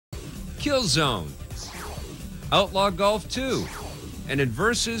Killzone, Outlaw Golf 2, and it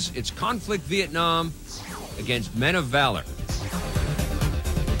versus its conflict Vietnam against Men of Valor.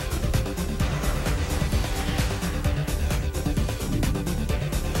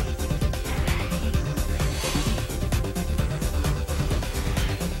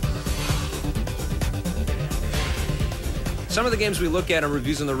 Some of the games we look at on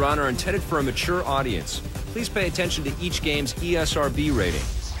Reviews on the Run are intended for a mature audience. Please pay attention to each game's ESRB rating.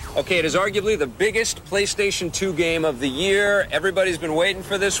 Okay, it is arguably the biggest PlayStation 2 game of the year. Everybody's been waiting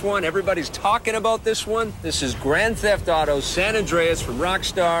for this one. Everybody's talking about this one. This is Grand Theft Auto San Andreas from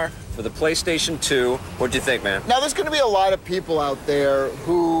Rockstar for the PlayStation 2. What'd you think, man? Now, there's going to be a lot of people out there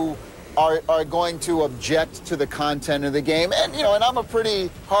who are going to object to the content of the game. And, you know, and I'm a pretty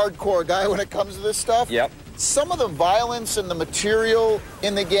hardcore guy when it comes to this stuff. Yep. Some of the violence and the material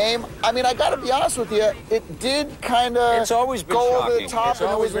in the game, I mean, I got to be honest with you, it did kind of go over the top,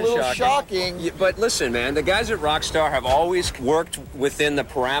 and it was a little shocking. Yeah, but listen, man, the guys at Rockstar have always worked within the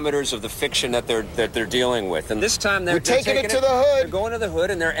parameters of the fiction that they're dealing with, and this time they're taking it to the hood. They're going to the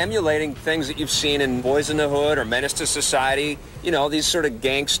hood, and they're emulating things that you've seen in Boys in the Hood or Menace to Society. You know, these sort of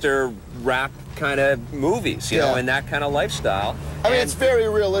gangster rap kind of movies, you know, and that kind of lifestyle. I mean, it's very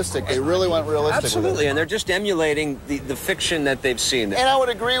realistic. They really went realistic. Absolutely, with it. And they're just emulating the fiction that they've seen. And I would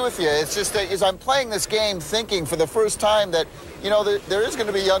agree with you. It's just that as I'm playing this game, thinking for the first time that, you know, there is going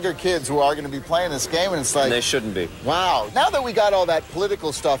to be younger kids who are going to be playing this game, and it's like... And they shouldn't be. Wow. Now that we got all that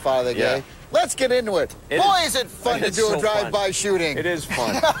political stuff out of the game, let's get into it. Boy, is it fun to do a drive-by shooting. It is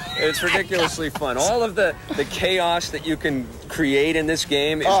fun. It's ridiculously fun. All of the chaos that you can create in this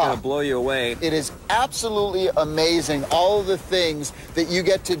game is going to blow you away. It is absolutely amazing, all of the things that you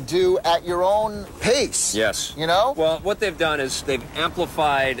get to do at your own pace. Yes. You know? Well, what they've done is they've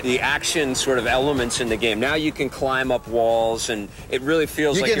amplified the action sort of elements in the game. Now you can climb up walls, and it really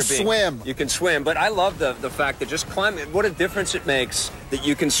feels like you're being... swim. You can swim. But I love the fact that just climbing, what a difference it makes that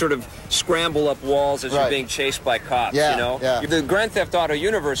you can sort of scramble up walls as you're being chased by cops, you know? The Grand Theft Auto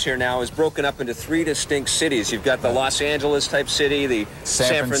universe here now is broken up into 3 distinct cities. You've got the Los Angeles type city, the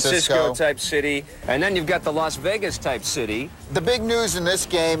San Francisco type city, and then you've got the Las Vegas type city. The big news in this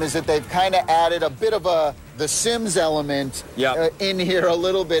game is that they've kind of added a bit of the Sims element in here a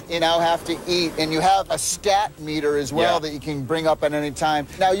little bit. You now have to eat, and you have a stat meter as well that you can bring up at any time.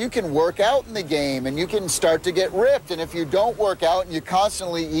 Now you can work out in the game, and you can start to get ripped, and if you don't work out and you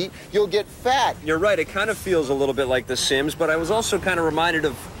constantly eat, you'll get fat. You're right, it kind of feels a little bit like The Sims, but I was also kind of reminded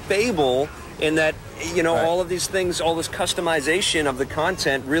of Fable in that, you know, all of these things, all this customization of the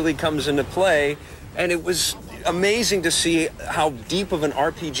content really comes into play, and it was amazing to see how deep of an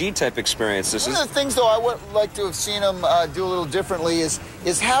RPG type experience this is. One of the things, though, I would like to have seen them do a little differently is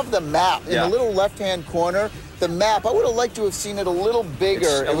have the map in the little left-hand corner. The map, I would have liked to have seen it a little bigger.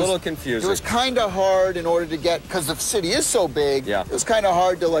 It's a little confusing. It was kind of hard in order to get, because the city is so big, it was kind of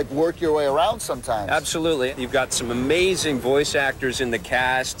hard to, like, work your way around sometimes. Absolutely. You've got some amazing voice actors in the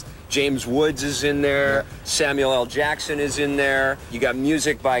cast. James Woods is in there. Samuel L. Jackson is in there. You got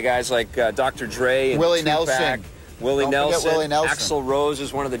music by guys like Dr. Dre and Willie Tupac. Nelson. Willie Nelson. Willie Nelson. Axl Rose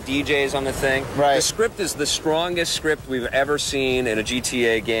is one of the DJs on the thing. Right. The script is the strongest script we've ever seen in a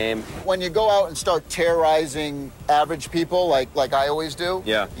GTA game. When you go out and start terrorizing average people, like I always do,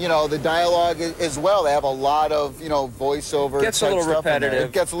 you know, the dialogue as well, they have a lot of, you know, voiceover. Gets a little repetitive.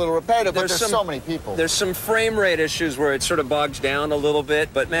 It gets a little repetitive, but there's so many people. There's some frame rate issues where it sort of bogs down a little bit,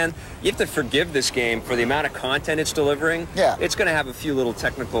 but man, you have to forgive this game for the amount of content it's delivering. It's going to have a few little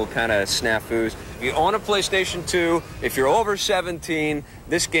technical kind of snafus. If you own a PlayStation 2, if you're over 17,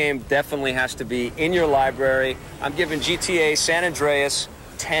 this game definitely has to be in your library. I'm giving GTA San Andreas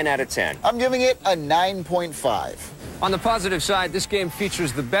 10 out of 10. I'm giving it a 9.5. On the positive side, this game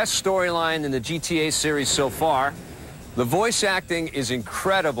features the best storyline in the GTA series so far. The voice acting is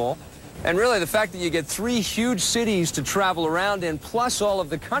incredible. And really, the fact that you get 3 huge cities to travel around in, plus all of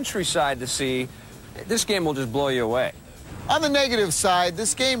the countryside to see, this game will just blow you away. On the negative side,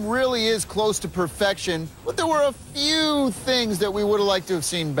 this game really is close to perfection, but there were a few things that we would have liked to have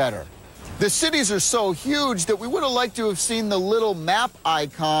seen better. The cities are so huge that we would have liked to have seen the little map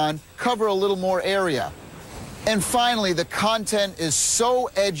icon cover a little more area. And finally, the content is so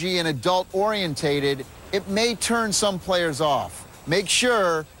edgy and adult-orientated, it may turn some players off. Make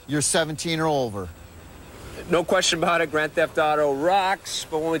sure you're 17 or over. No question about it, Grand Theft Auto rocks,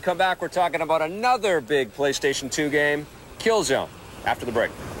 but when we come back, we're talking about another big PlayStation 2 game, Killzone, after the break.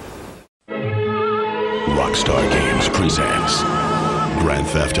 Rockstar Games presents Grand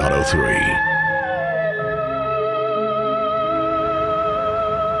Theft Auto 3.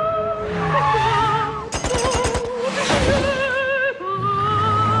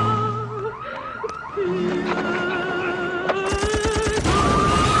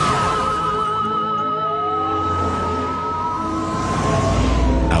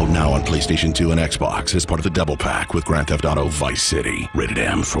 PlayStation 2 and Xbox as part of the double pack with Grand Theft Auto Vice City. Rated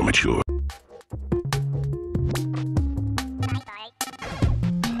M for mature.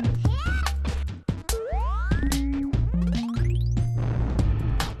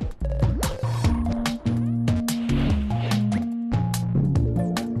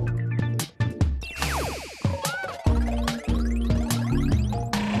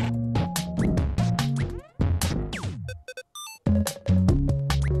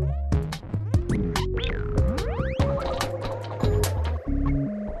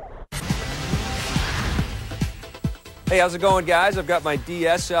 Hey, how's it going, guys? I've got my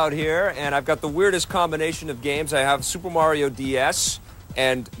DS out here, and I've got the weirdest combination of games. I have Super Mario DS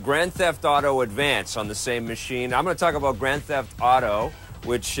and Grand Theft Auto Advance on the same machine. I'm going to talk about Grand Theft Auto,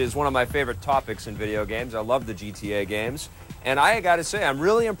 which is one of my favorite topics in video games. I love the GTA games. And I got to say, I'm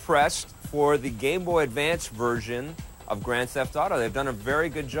really impressed for the Game Boy Advance version of Grand Theft Auto. They've done a very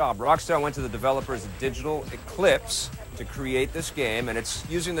good job. Rockstar went to the developers of Digital Eclipse to create this game, and it's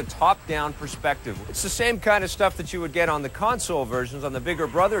using the top-down perspective. It's the same kind of stuff that you would get on the console versions, on the bigger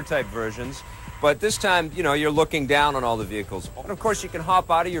brother type versions, but this time, you know, you're looking down on all the vehicles. And of course, you can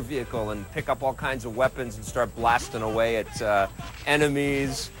hop out of your vehicle and pick up all kinds of weapons and start blasting away at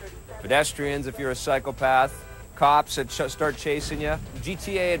enemies, pedestrians if you're a psychopath, cops that start chasing you.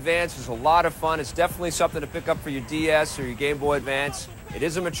 GTA Advance is a lot of fun. It's definitely something to pick up for your DS or your Game Boy Advance. It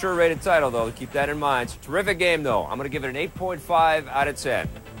is a mature rated title, though. Keep that in mind. It's a terrific game, though. I'm going to give it an 8.5 out of 10.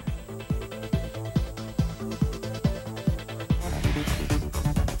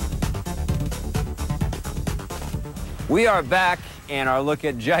 We are back, and our look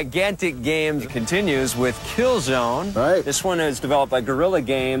at gigantic games continues with Killzone. Right. This one is developed by Guerrilla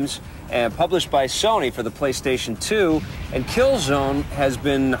Games and published by Sony for the PlayStation 2. And Killzone has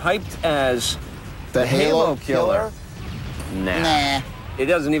been hyped as The Halo killer? Nah. It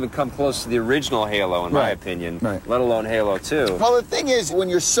doesn't even come close to the original Halo, in my opinion, let alone Halo 2. Well, the thing is, when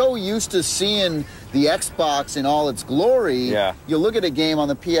you're so used to seeing the Xbox in all its glory, you look at a game on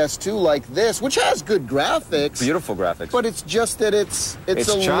the PS2 like this, which has good graphics. Beautiful graphics. But it's just that it's a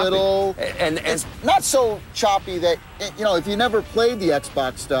choppy. little... And it's not so choppy that, you know, if you never played the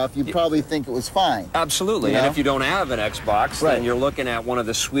Xbox stuff, you'd probably think it was fine. Absolutely. You know? And if you don't have an Xbox, then you're looking at one of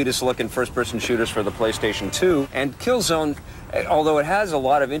the sweetest looking first-person shooters for the PlayStation 2. And Killzone, although it has a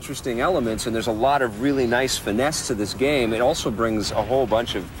lot of interesting elements and there's a lot of really nice finesse to this game, it also brings a whole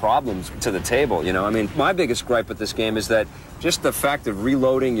bunch of problems to the table, you know? I mean, my biggest gripe with this game is that just the fact of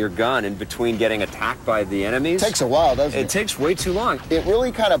reloading your gun in between getting attacked by the enemies. It takes a while, doesn't it? It takes way too long. It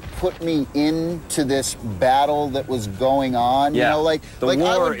really kind of put me into this battle that was going on. Yeah. You know, like the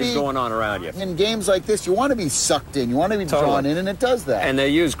war is going on around you. In games like this, you want to be sucked in. You want to be drawn in, and it does that. And they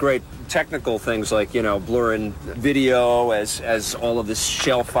use great technical things like, you know, blurring video as all of this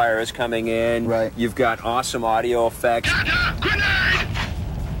shell fire is coming in. Right. You've got awesome audio effects.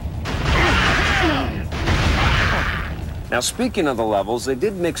 Now, speaking of the levels, they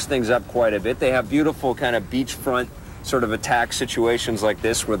did mix things up quite a bit. They have beautiful kind of beachfront sort of attack situations like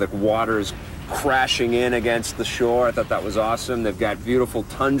this where the water's crashing in against the shore. I thought that was awesome. They've got beautiful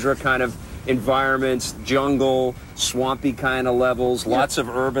tundra kind of environments, jungle, swampy kind of levels, lots of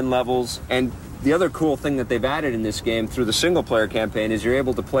urban levels. And the other cool thing that they've added in this game through the single-player campaign is you're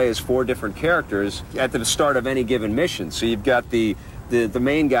able to play as 4 different characters at the start of any given mission. So you've got the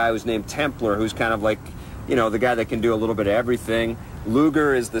main guy who's named Templar, who's kind of like, you know, the guy that can do a little bit of everything.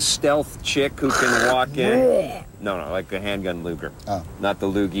 Luger is the stealth chick who can walk in. No, like the handgun Luger, not the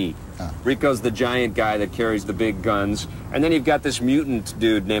Loogie. Rico's the giant guy that carries the big guns. And then you've got this mutant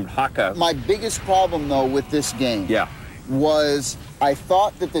dude named Haka. My biggest problem, though, with this game was I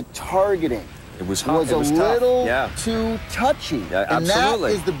thought that the targeting was a little too touchy. And that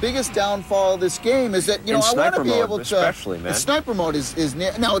is the biggest downfall of this game, is that, you know, I want to be able to... especially, man. The sniper mode is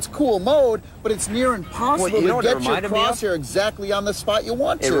near... Now, it's cool mode, but it's near impossible to get your crosshair exactly on the spot you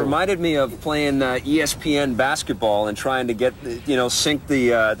want to. It reminded me of playing ESPN basketball and trying to get, you know, sink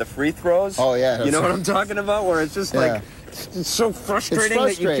the free throws. Oh, yeah. You know what I'm talking about? Where it's just like... It's so frustrating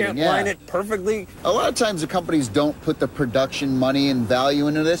that you can't line it perfectly. A lot of times the companies don't put the production money and value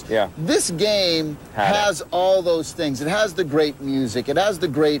into this. This game has all those things. It has the great music. It has the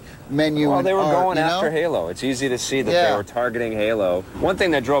great menu. Well, they were going after know? Halo. It's easy to see that they were targeting Halo. One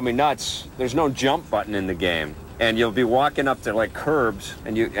thing that drove me nuts, there's no jump button in the game. and you'll be walking up to like curbs,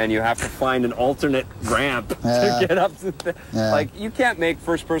 and you have to find an alternate ramp to get up to like, you can't make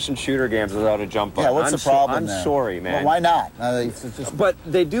first-person shooter games without a jump button. Yeah, what's the problem I'm there? sorry, man. Well, why not? But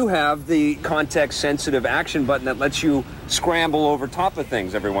they do have the context-sensitive action button that lets you scramble over top of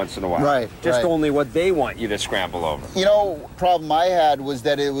things every once in a while. Right. Just only what they want you to scramble over. You know, problem I had was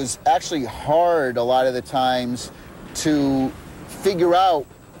that it was actually hard a lot of the times to figure out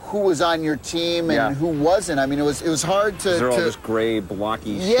who was on your team and who wasn't. I mean, it was hard to... They're all just gray,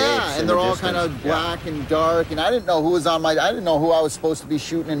 blocky shapes. Yeah, and they're all kind of black and dark, and I didn't know who was on my... I didn't know who I was supposed to be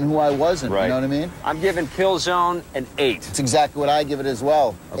shooting and who I wasn't, you know what I mean? I'm giving Killzone an 8. That's exactly what I give it as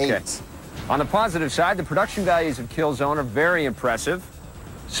well, 8. On the positive side, the production values of Killzone are very impressive.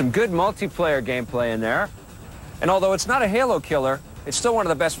 Some good multiplayer gameplay in there. And although it's not a Halo killer, it's still one of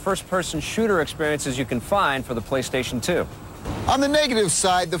the best first-person shooter experiences you can find for the PlayStation 2. On the negative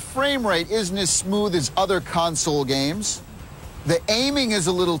side, the frame rate isn't as smooth as other console games. The aiming is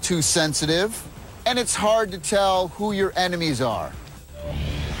a little too sensitive, and it's hard to tell who your enemies are.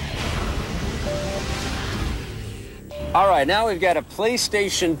 All right, now we've got a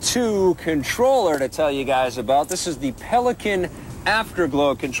PlayStation 2 controller to tell you guys about. This is the Pelican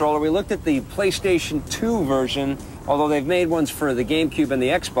Afterglow controller. We looked at the PlayStation 2 version, although they've made ones for the GameCube and the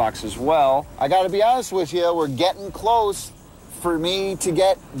Xbox as well. I got to be honest with you, we're getting close for me to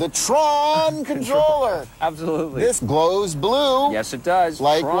get the Tron controller. Absolutely. This glows blue. Yes, it does.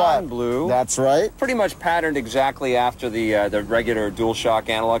 Like Tron what? Blue. That's right. Pretty much patterned exactly after the regular DualShock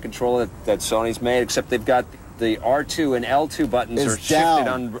analog controller that Sony's made, except they've got the R2 and L2 buttons are shifted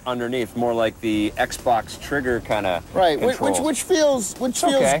underneath, more like the Xbox trigger kind of which feels good. It's you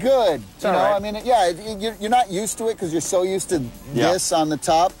know, right. I mean, you're not used to it because you're so used to this on the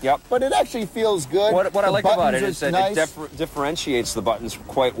top. Yep. But it actually feels good. What I like about it is that it differentiates the buttons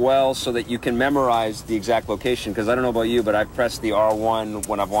quite well, so that you can memorize the exact location. Because I don't know about you, but I've pressed the R1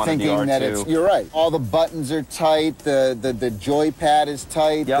 when I've wanted the R2. That you're right. All the buttons are tight. The joypad is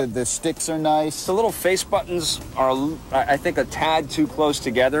tight. The sticks are nice. The little face buttons are, I think, a tad too close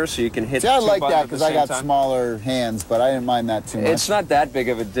together, so you can hit. I like that because I got smaller hands, but I didn't mind that too much. It's not that big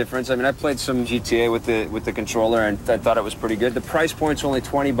of a difference. I mean, I played some GTA with the controller, and I thought it was pretty good. The price point's only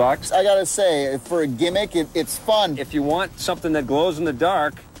 $20. I gotta say, for a gimmick, it's fun. If you want something that glows in the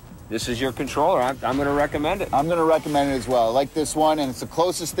dark, this is your controller. I'm going to recommend it. I'm going to recommend it as well. I like this one, and it's the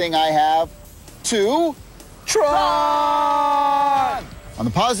closest thing I have to Tron! On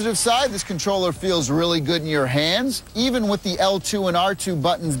the positive side, this controller feels really good in your hands, even with the L2 and R2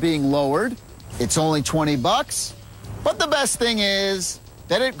 buttons being lowered. It's only $20, but the best thing is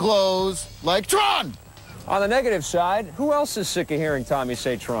that it glows like Tron! On the negative side, who else is sick of hearing Tommy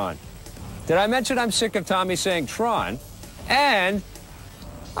say Tron? Did I mention I'm sick of Tommy saying Tron? And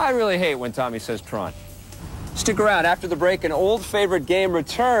I really hate when Tommy says Tron. Stick around. After the break, an old favorite game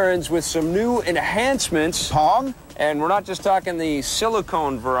returns with some new enhancements. Pong? And we're not just talking the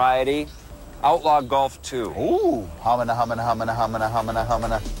silicone variety. Outlaw Golf 2. Ooh. Humana, humana, humana, humana, humana,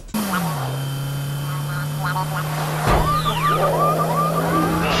 humana.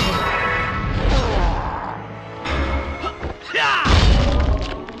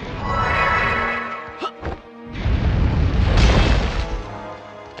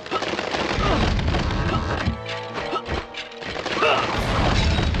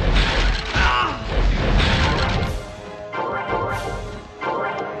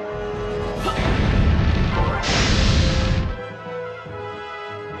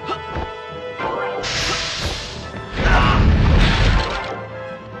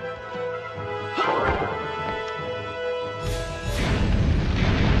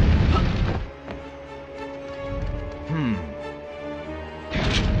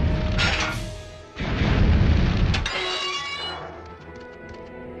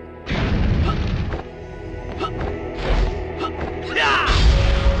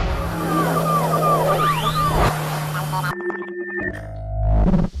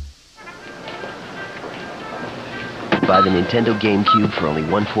 Buy the Nintendo GameCube for only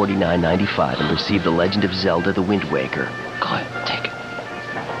 $149.95 and receive The Legend of Zelda: The Wind Waker. Go ahead, take it.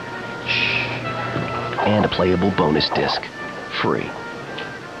 Shh. And a playable bonus disc. Free.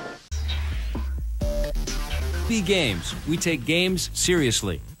 B Games. We take games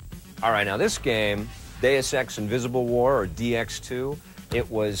seriously. All right, now this game, Deus Ex Invisible War, or DX2,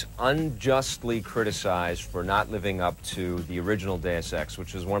 it was unjustly criticized for not living up to the original Deus Ex,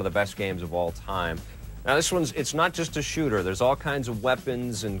 which is one of the best games of all time. Now this one's, it's not just a shooter. There's all kinds of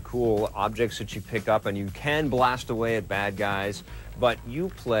weapons and cool objects that you pick up, and you can blast away at bad guys, but you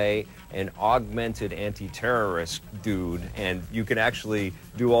play an augmented anti-terrorist dude, and you can actually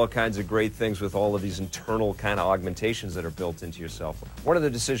do all kinds of great things with all of these internal kind of augmentations that are built into yourself. One of the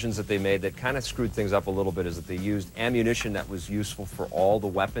decisions that they made that kind of screwed things up a little bit is that they used ammunition that was useful for all the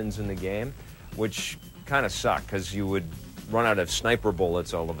weapons in the game, which kind of sucked because you would run out of sniper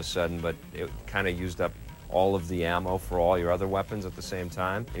bullets all of a sudden, but it kind of used up all of the ammo for all your other weapons at the same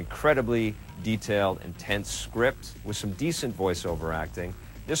time. Incredibly detailed, intense script with some decent voiceover acting.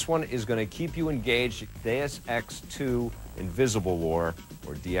 This one is going to keep you engaged. Deus Ex 2 Invisible War,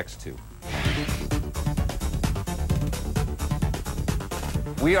 or DX2.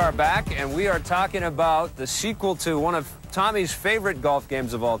 We are back, and we are talking about the sequel to one of Tommy's favorite golf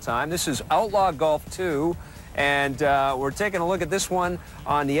games of all time. This is Outlaw Golf 2. And we're taking a look at this one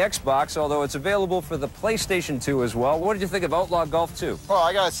on the Xbox, although it's available for the PlayStation 2 as well. What did you think of Outlaw Golf 2? Well,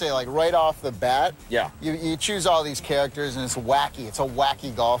 I gotta say, like, right off the bat, yeah, you choose all these characters, and it's wacky. It's a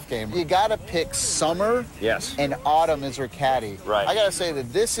wacky golf game. You gotta pick summer, yes, and autumn as your caddy. Right. I gotta say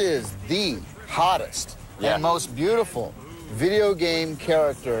that this is the hottest and most beautiful video game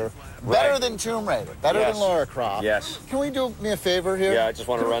character. Better than Tomb Raider, better than Lara Croft. Yes. Can we do me a favor here? Yeah, I just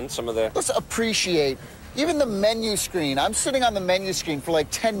want to run some of the... Let's appreciate even the menu screen. I'm sitting on the menu screen for like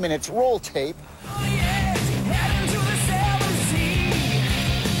 10 minutes. Roll tape.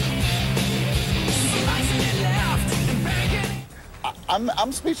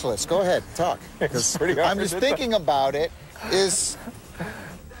 I'm speechless. Go ahead, talk. It's pretty hard. I'm just thinking about it.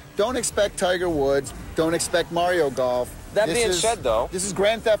 Don't expect Tiger Woods. Don't expect Mario Golf. That being said, though, this is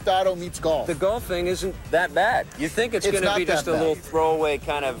Grand Theft Auto meets golf. The golfing isn't that bad. You think it's going to be just a little throwaway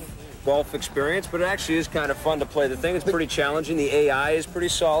kind of golf experience, but it actually is kind of fun to play the thing. It's pretty challenging. The AI is pretty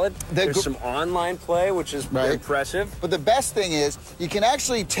solid. There's some online play, which is impressive. But the best thing is you can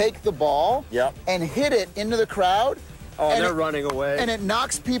actually take the ball and hit it into the crowd. Oh, and they're running away. And it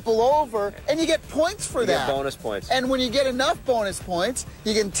knocks people over, and you get points for that. You get bonus points. And when you get enough bonus points,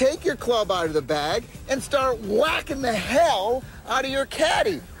 you can take your club out of the bag and start whacking the hell out of your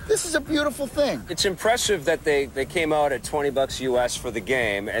caddy. This is a beautiful thing. It's impressive that they came out at $20 US for the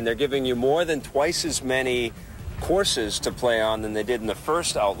game, and they're giving you more than twice as many courses to play on than they did in the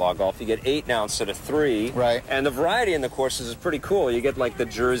first Outlaw Golf. You get 8 now instead of 3. Right. And the variety in the courses is pretty cool. You get like the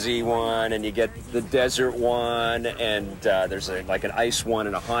Jersey one, and you get the desert one, and there's like an ice one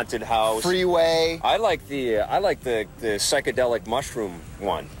and a haunted house. Freeway. I like the psychedelic mushroom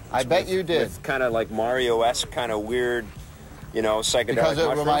one. I bet you did. With kind of like Mario-esque kind of weird, you know, psychedelic because it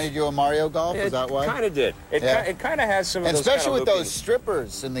mushrooms. Reminded you of Mario Golf? Yeah, is that why? It kind of did. It kind of has some of those especially with looping. those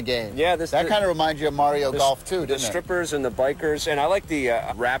strippers in the game. Yeah, that kind of reminds you of Mario Golf too, doesn't it? The strippers and the bikers, and I like the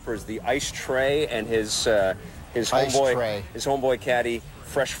rappers, the Ice Tray and his homeboy caddy,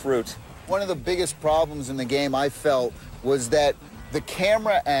 Fresh Fruit. One of the biggest problems in the game I felt was that the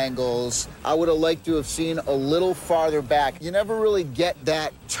camera angles, I would have liked to have seen a little farther back. You never really get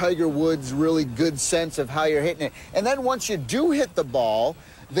that Tiger Woods really good sense of how you're hitting it. And then once you do hit the ball,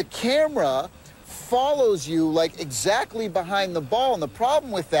 the camera follows you like exactly behind the ball. And the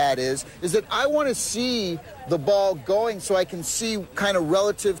problem with that is that I want to see the ball going so I can see kind of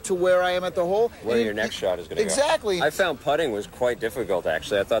relative to where I am at the hole. Where your next shot is going to go. Exactly. I found putting was quite difficult,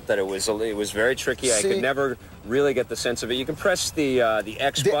 actually. I thought that it was very tricky. I could never really get the sense of it. You can press the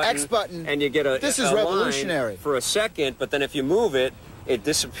X button. The X button. And you get a This is revolutionary. Line for a second, but then if you move it, it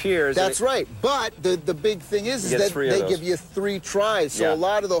disappears. That's right. But the big thing is that they give you 3 tries. So a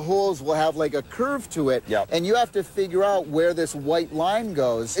lot of the holes will have like a curve to it. And you have to figure out where this white line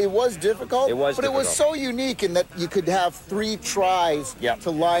goes. It was difficult. It was so unique in that you could have 3 tries to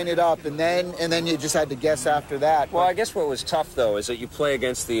line it up, and then you just had to guess after that. Well, I guess what was tough, though, is that you play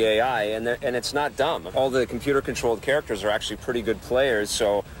against the AI, and it's not dumb. All the computer-controlled characters are actually pretty good players,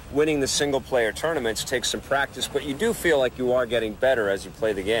 so winning the single-player tournaments takes some practice, but you do feel like you are getting better as you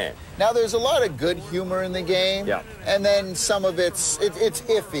play the game. Now, there's a lot of good humor in the game, and then some of it's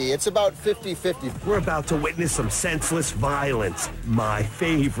iffy. It's about 50-50. We're about to witness some senseless violence, my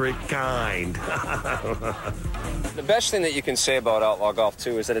favorite kind. The best thing that you can say about Outlaw Golf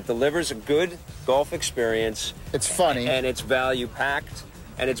 2 is that it delivers a good golf experience. It's funny. And it's value-packed,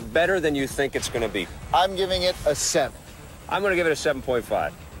 and it's better than you think it's going to be. I'm giving it a 7. I'm going to give it a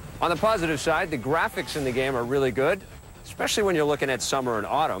 7.5. On the positive side, the graphics in the game are really good, especially when you're looking at summer and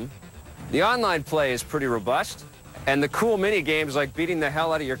autumn. The online play is pretty robust, and the cool mini-games like beating the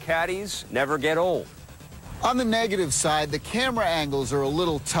hell out of your caddies never get old. On the negative side, the camera angles are a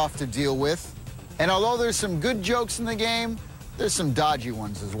little tough to deal with, and although there's some good jokes in the game, there's some dodgy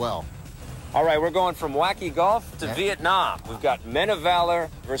ones as well. All right, we're going from wacky golf to Vietnam. We've got Men of Valor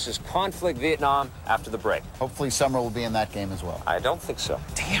versus Conflict Vietnam after the break. Hopefully Summer will be in that game as well. I don't think so.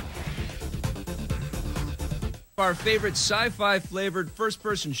 Damn. Our favorite sci-fi flavored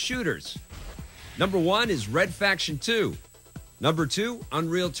first-person shooters. Number 1 is Red Faction 2. Number 2,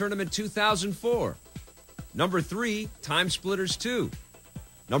 Unreal Tournament 2004. Number 3, Time Splitters 2.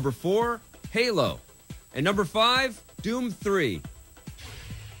 Number 4, Halo. And number 5, Doom 3.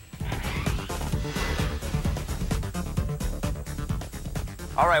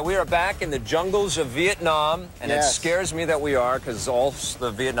 All right, we are back in the jungles of Vietnam, and it scares me that we are, because all the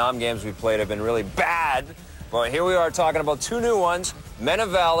Vietnam games we played have been really bad. But here we are talking about 2 new ones, Men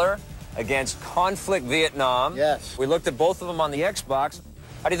of Valor against Conflict Vietnam. Yes. We looked at both of them on the Xbox.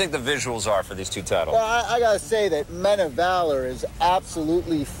 How do you think the visuals are for these 2 titles? Well, I gotta say that Men of Valor is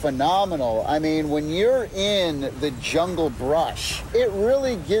absolutely phenomenal. I mean, when you're in the jungle brush, it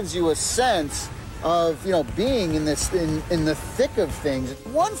really gives you a sense of, you know, being in this in the thick of things.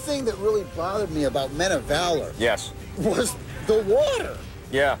 One thing that really bothered me about Men of Valor was the water.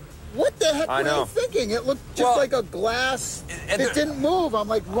 Yeah. What the heck were you thinking? It looked just like a glass. It didn't move. I'm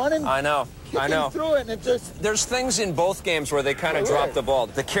like running. I know. Through it, and it just... There's things in both games where they kind of dropped the ball.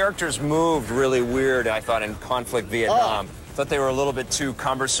 The characters moved really weird, I thought, in Conflict Vietnam. Thought they were a little bit too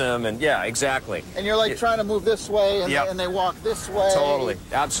cumbersome, and yeah, exactly. And you're like trying to move this way, and they walk this way. Totally,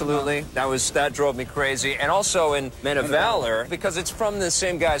 absolutely. That drove me crazy. And also in Men of Valor, because it's from the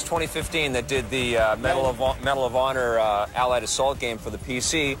same guys, 2015, that did the Medal of Honor Allied Assault game for the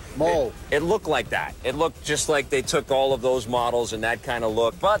PC. It looked like that. It looked just like they took all of those models and that kind of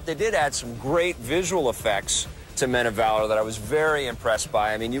look. But they did add some great visual effects to Men of Valor that I was very impressed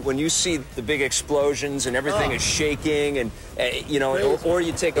by. I mean, when you see the big explosions and everything is shaking, and you know, or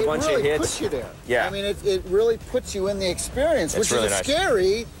you take a bunch of hits. It really puts you there. Yeah. I mean, it really puts you in the experience, which really is a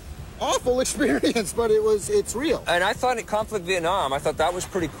scary, awful experience, but it's real. And I thought in Conflict Vietnam, I thought that was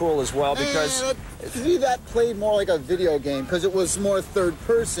pretty cool as well, because to me that played more like a video game because it was more third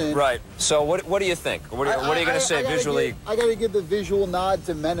person. Right. So what do you think? What are you going to say visually? I got to give the visual nod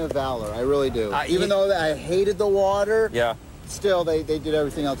to Men of Valor. I really do. Even though I hated the water. Yeah. Still, they did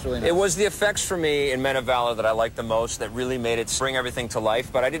everything else really nice. It was the effects for me in Men of Valor that I liked the most, that really made it bring everything to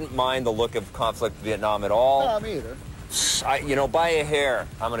life. But I didn't mind the look of Conflict Vietnam at all. No, me either. You know, by a hair,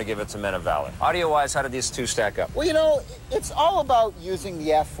 I'm going to give it to Men of Valor. Audio-wise, how did these 2 stack up? Well, you know, it's all about using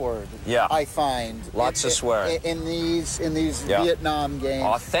the F word. Yeah. I find lots of swearing in these Vietnam games.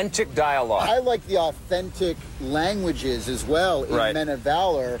 Authentic dialogue. I like the authentic languages as well in Men of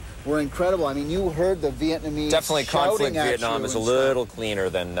Valor. Were incredible. I mean, you heard the Vietnamese definitely Conflict shouting Vietnam is a little cleaner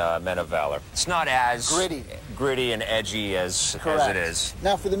than Men of Valor. It's not as gritty and edgy as it is.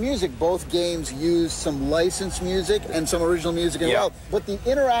 Now, for the music, both games used some licensed music and some original music as well. But the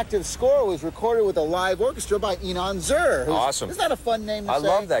interactive score was recorded with a live orchestra by Inan Zur. Awesome. Isn't that a fun name to say? I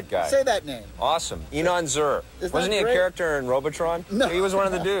love that guy. Say that name. Awesome. Inan Zur. Wasn't he a character in Robotron? No. He was one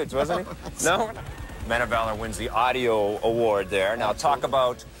of the dudes, wasn't he? No? Men of Valor wins the audio award there. Now talk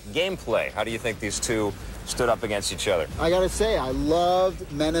about gameplay. How do you think these 2 stood up against each other? I gotta say, I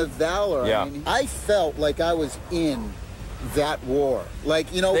loved Men of Valor. Yeah. I mean, I felt like I was in that war.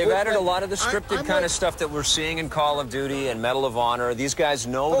 Like, you know, they've added a lot of the scripted kind of stuff that we're seeing in Call of Duty and Medal of Honor. These guys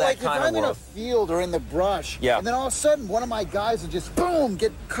know that kind of world. If I'm in a field or in the brush, and then all of a sudden one of my guys will just boom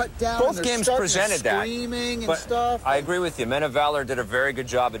get cut down. Both games presented that, screaming and stuff. I agree with you. Men of Valor did a very good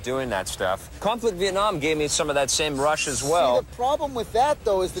job at doing that stuff. Conflict Vietnam gave me some of that same rush as well. See, the problem with that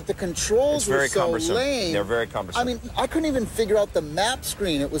though is that the controls were so lame. They're very cumbersome. I mean, I couldn't even figure out the map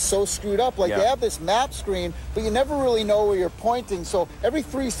screen. It was so screwed up. Like they have this map screen, but you never really know where you're pointing. So every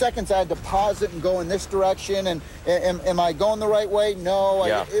 3 seconds I had to pause it and go in this direction, and am I going the right way? No.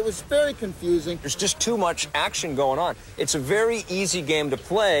 It was very confusing. There's just too much action going on. It's a very easy game to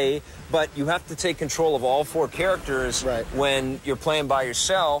play, but you have to take control of all 4 characters when you're playing by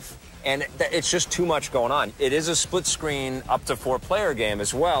yourself, and it's just too much going on. It is a split screen up to 4-player game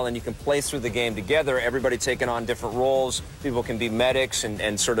as well, and you can play through the game together, everybody taking on different roles. People can be medics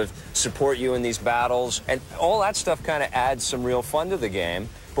and sort of support you in these battles, and all that stuff kind of adds some real fun to the game.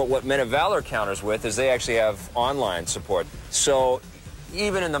 But what Men of Valor counters with is they actually have online support. So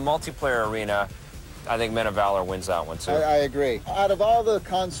even in the multiplayer arena, I think Men of Valor wins that one, too. I agree. Out of all the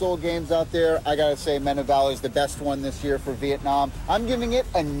console games out there, I gotta say Men of Valor is the best one this year for Vietnam. I'm giving it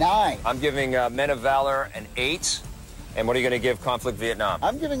a 9. I'm giving Men of Valor an 8. And what are you going to give Conflict Vietnam?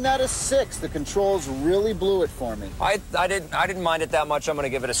 I'm giving that a 6. The controls really blew it for me. I didn't mind it that much. I'm going to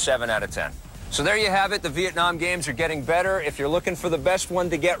give it a 7 out of 10. So there you have it. The Vietnam games are getting better. If you're looking for the best one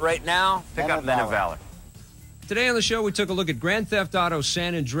to get right now, pick up Men of Valor. Today on the show, we took a look at Grand Theft Auto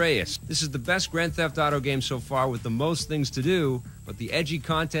San Andreas. This is the best Grand Theft Auto game so far with the most things to do, but the edgy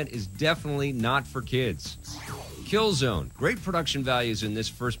content is definitely not for kids. Killzone. Great production values in this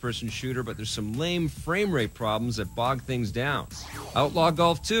first-person shooter, but there's some lame frame rate problems that bog things down. Outlaw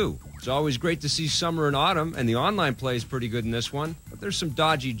Golf 2. It's always great to see summer and autumn, and the online play is pretty good in this one, but there's some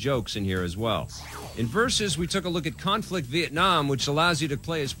dodgy jokes in here as well. In Versus, we took a look at Conflict Vietnam, which allows you to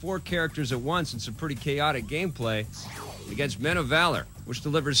play as 4 characters at once in some pretty chaotic gameplay, against Men of Valor, which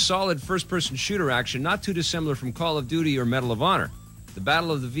delivers solid first-person shooter action not too dissimilar from Call of Duty or Medal of Honor. The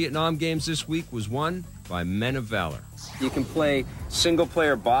Battle of the Vietnam games this week was won by Men of Valor. You can play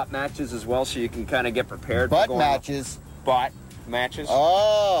single-player bot matches as well, so you can kind of get prepared. Bot matches. Bot matches.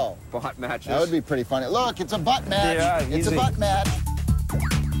 Oh. Bot matches. That would be pretty funny. Look, it's a butt match. Yeah, it's easy. a butt match.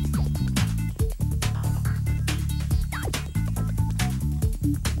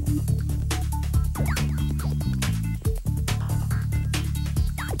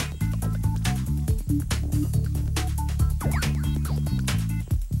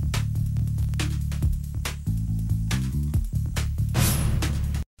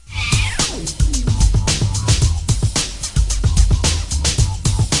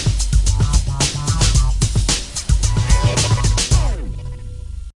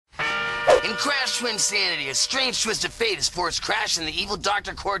 Insanity, a strange twist of fate has forced Crash and the evil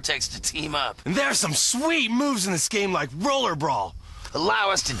Dr. Cortex to team up. And there are some sweet moves in this game like Roller Brawl. Allow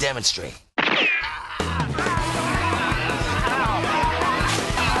us to demonstrate.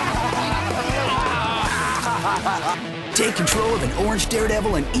 Take control of an orange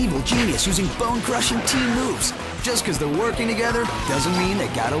daredevil and evil genius using bone-crushing team moves. Just because they're working together doesn't mean they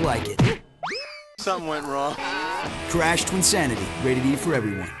gotta like it. Something went wrong. Crash to Insanity, rated E for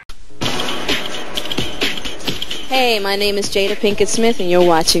everyone. Hey, my name is Jada Pinkett Smith, and you're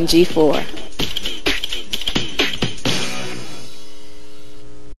watching G4.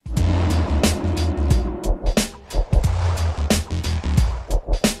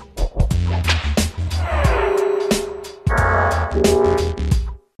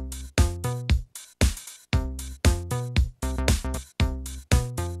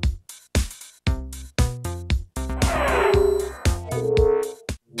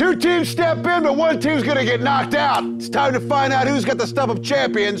 Two teams step in, but one team's gonna get knocked out. It's time to find out who's got the stuff of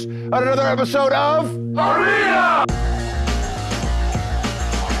champions on another episode of Arena!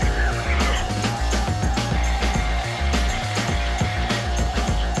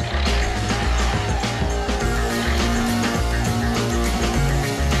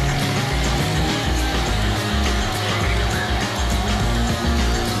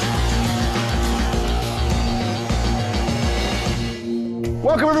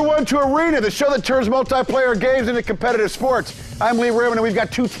 Welcome, everyone, to Arena, the show that turns multiplayer games into competitive sports. I'm Lee Raymond, and we've got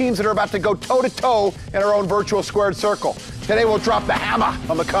 2 teams that are about to go toe-to-toe in our own virtual squared circle. Today, we'll drop the hammer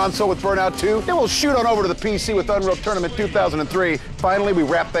on the console with Burnout 2. Then we'll shoot on over to the PC with Unreal Tournament 2003. Finally, we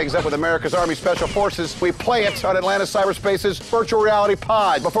wrap things up with America's Army Special Forces. We play it on Atlanta Cyberspace's Virtual Reality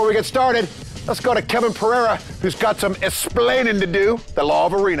Pod. Before we get started, let's go to Kevin Pereira, who's got some explaining to do. The law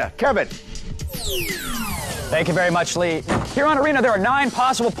of Arena. Kevin. Thank you very much, Lee. Here on Arena, there are 9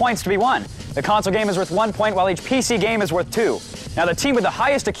 possible points to be won. The console game is worth 1 point, while each PC game is worth 2. Now, the team with the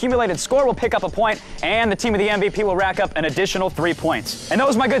highest accumulated score will pick up a point, and the team with the MVP will rack up an additional 3 points. And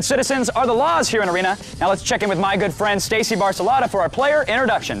those, my good citizens, are the laws here in Arena. Now let's check in with my good friend Stacy Barcelata for our player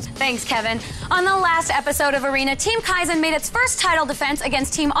introductions. Thanks, Kevin. On the last episode of Arena, Team Kaizen made its first title defense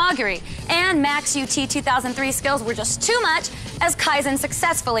against Team Augury, and Max UT 2003 skills were just too much as Kaizen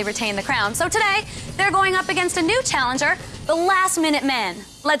successfully retained the crown. So today, they're going up against a new challenger, the Last Minute Men.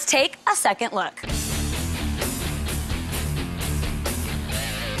 Let's take a second look.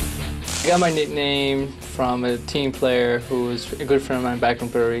 I got my nickname from a team player who was a good friend of mine back in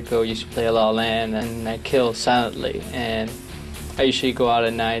Puerto Rico. Used to play a lot of land, and I kill silently. And I usually go out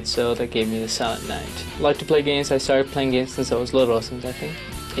at night, so that gave me the Silent Night. I like to play games. I started playing games since I was little, since I think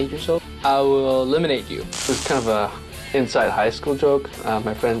 8 years old. I will eliminate you. It was kind of a inside high school joke.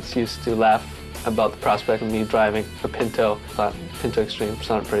 My friends used to laugh about the prospect of me driving a Pinto. I thought Pinto Extreme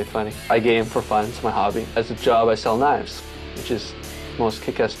sounded pretty funny. I game for fun, it's my hobby. As a job, I sell knives, which is the most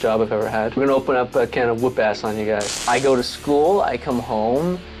kick-ass job I've ever had. We're gonna open up a can of whoop-ass on you guys. I go to school, I come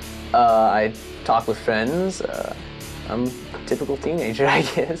home, I talk with friends. I'm a typical teenager, I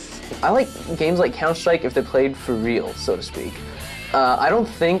guess. I like games like Counter-Strike if they're played for real, so to speak. I don't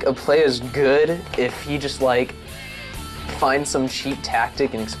think a player is good if he just like finds some cheap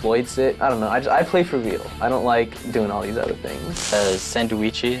tactic and exploits it. I don't know, I play for real. I don't like doing all these other things.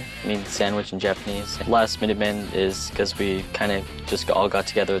 Sanduichi means sandwich in Japanese. Last minute men is because we kind of just all got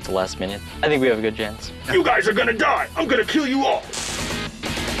together at the last minute. I think we have a good chance. You guys are gonna die. I'm gonna kill you all.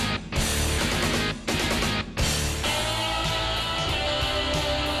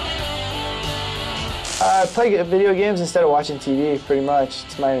 I play video games instead of watching TV, pretty much.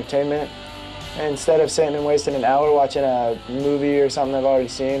 It's my entertainment. And instead of sitting and wasting an hour watching a movie or something I've already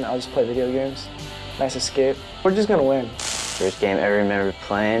seen, I'll just play video games. Nice escape. We're just gonna win. First game I ever remember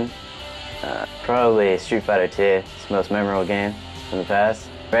playing, probably Street Fighter 2. It's the most memorable game from the past.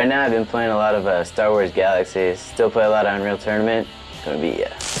 Right now I've been playing a lot of Star Wars Galaxies. Still play a lot of Unreal Tournament. It's gonna be,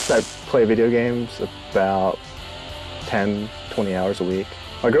 I play video games about 10, 20 hours a week.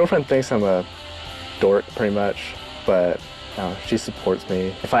 My girlfriend thinks I'm a dork, pretty much, but she supports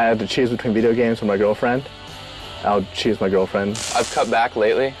me. If I had to choose between video games and my girlfriend, I'll choose my girlfriend. I've cut back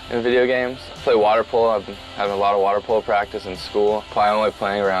lately in video games. I play water polo. I've been having a lot of water polo practice in school. Probably only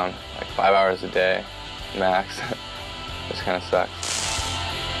playing around like 5 hours a day, max. Which kind of sucks.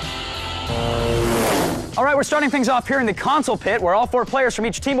 All right, we're starting things off here in the console pit, where all 4 players from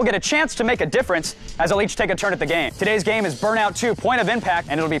each team will get a chance to make a difference as they'll each take a turn at the game. Today's game is Burnout 2 Point of Impact,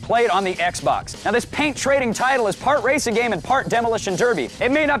 and it'll be played on the Xbox. Now, this paint trading title is part racing game and part demolition derby.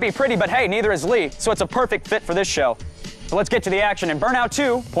 It may not be pretty, but hey, neither is Lee, so it's a perfect fit for this show. So let's get to the action in Burnout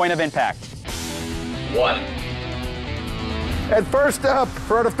 2 Point of Impact. 1. And first up,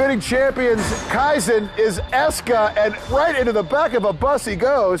 for our defending champions, Kaizen is Eska, and right into the back of a bus he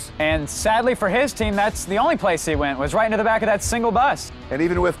goes. And sadly for his team, that's the only place he went, was right into the back of that single bus. And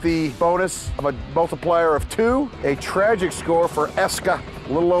even with the bonus of a multiplier of 2, a tragic score for Eska,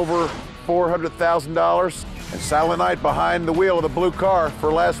 a little over $400,000. And Silent Night behind the wheel of the blue car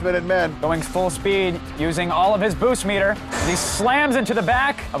for last-minute men. Going full speed, using all of his boost meter, as he slams into the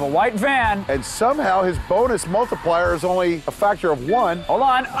back of a white van. And somehow his bonus multiplier is only a factor of 1. Hold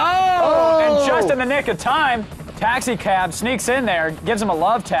on. Oh! And just in the nick of time, taxi cab sneaks in there, gives him a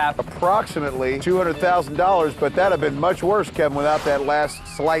love tap. Approximately $200,000, but that'd have been much worse, Kevin, without that last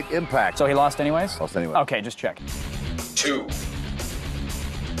slight impact. So he lost anyways? Lost anyway. Okay, just check. 2.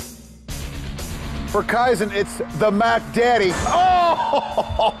 For Kaizen, it's the Mac Daddy.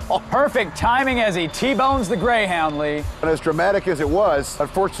 Oh! Perfect timing as he T-bones the Greyhound, Lee. And as dramatic as it was,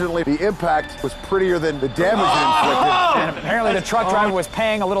 unfortunately, the impact was prettier than the damage it inflicted. And apparently the truck driver was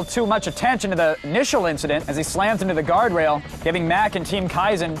paying a little too much attention to the initial incident as he slams into the guardrail, giving Mac and Team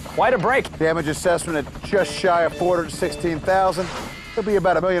Kaizen quite a break. Damage assessment at just shy of $416,000. It'll be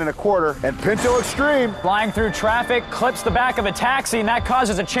about $1.25 million. And Pinto Extreme, flying through traffic, clips the back of a taxi, and that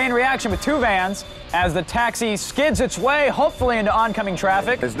causes a chain reaction with 2 vans as the taxi skids its way, hopefully into oncoming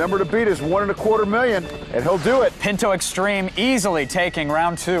traffic. His number to beat is $1.25 million, and he'll do it. Pinto Extreme easily taking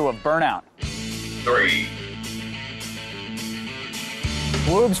round 2 of Burnout. 3.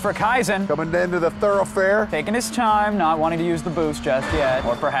 Woobs for Kaizen. Coming into the thoroughfare. Taking his time, not wanting to use the boost just yet,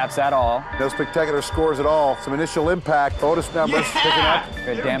 or perhaps at all. No spectacular scores at all. Some initial impact. Bonus numbers picking up.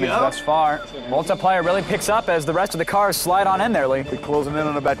 Good damage thus far. Multiplier really picks up as the rest of the cars slide on in there, Lee. We're closing in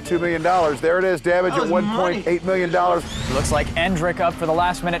on about $2 million. There it is, damage at $1.8 million. Looks like Endrick up for the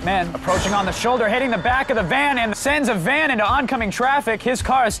last-minute men. Approaching on the shoulder, hitting the back of the van, and sends a van into oncoming traffic. His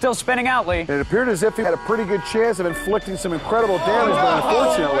car is still spinning out, Lee. It appeared as if he had a pretty good chance of inflicting some incredible damage, but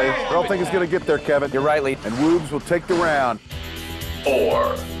unfortunately, I don't think he's going to get there, Kevin. You're right, Lee. And Woobs will take the round.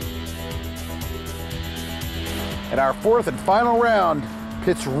 4. And our 4th and final round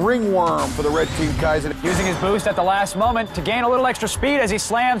pits Ringworm for the red team, Kaizen. Using his boost at the last moment to gain a little extra speed as he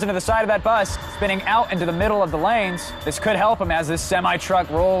slams into the side of that bus, spinning out into the middle of the lanes. This could help him as this semi-truck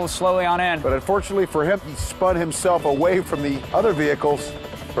rolls slowly on in. But unfortunately for him, he spun himself away from the other vehicles.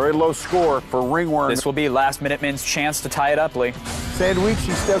 Very low score for Ringworm. This will be last-minute men's chance to tie it up, Lee.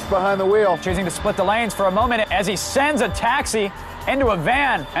 Sanduichi steps behind the wheel. Choosing to split the lanes for a moment as he sends a taxi into a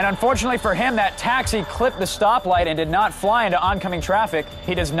van. And unfortunately for him, that taxi clipped the stoplight and did not fly into oncoming traffic.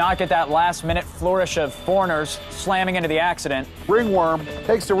 He does not get that last-minute flourish of foreigners slamming into the accident. Ringworm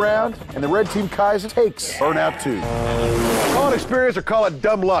takes the round, and the red team Kaizen takes Burnout 2. Call it experience or call it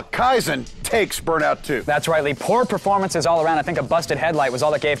dumb luck. Kaizen takes Burnout 2. That's right, Lee. Poor performances all around. I think a busted headlight was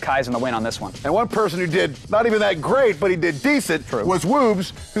all that gave Kaizen the win on this one. And one person who did not even that great, but he did decent, was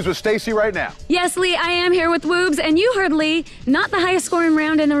Woobs, who's with Stacy right now. Yes, Lee, I am here with Woobs, and you heard Lee, not the highest scoring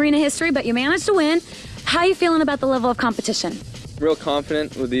round in arena history, but you managed to win. How are you feeling about the level of competition? Real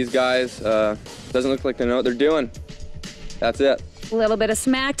confident with these guys. Doesn't look like they know what they're doing. That's it. A little bit of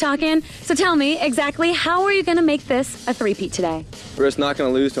smack talking. So tell me, exactly how are you going to make this a three-peat today? We're just not going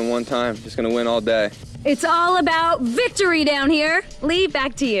to lose to one time. Just going to win all day. It's all about victory down here. Lee,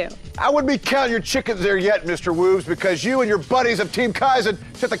 back to you. I wouldn't be counting your chickens there yet, Mr. Woobs, because you and your buddies of Team Kaizen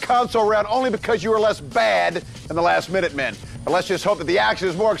took the console around only because you were less bad than the Last Minute Men. But let's just hope that the action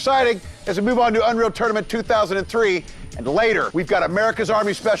is more exciting as we move on to Unreal Tournament 2003. And later, we've got America's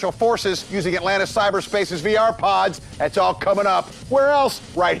Army Special Forces using Atlanta Cyberspace's VR pods. That's all coming up. Where else?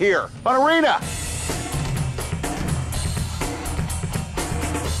 Right here on Arena.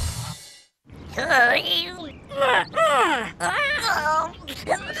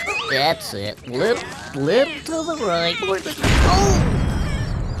 That's it. Lip to the right. Oh!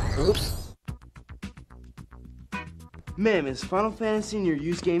 Oops. Ma'am, is Final Fantasy in your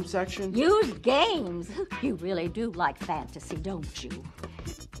used game section? Used games? You really do like fantasy, don't you?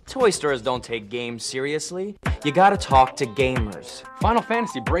 Toy stores don't take games seriously. You gotta talk to gamers. Final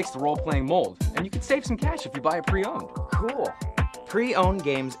Fantasy breaks the role-playing mold, and you can save some cash if you buy it pre-owned. Cool. Pre-owned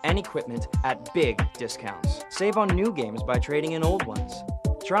games and equipment at big discounts. Save on new games by trading in old ones.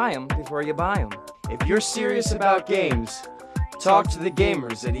 Try them before you buy them. If you're serious about games, talk to the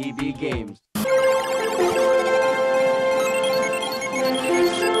gamers at EB Games.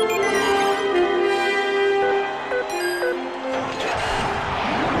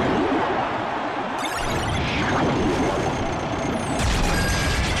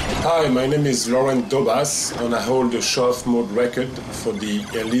 Hi, my name is Laurent Dobas, and I hold the show-off mode record for the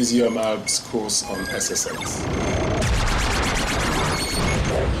Elysium Alps course on SSX.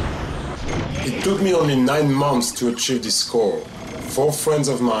 It took me only 9 months to achieve this score. 4 friends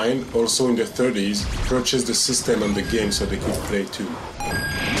of mine, also in their 30s, purchased the system and the game so they could play too.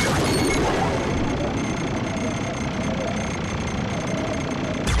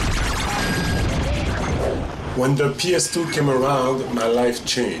 When the PS2 came around, my life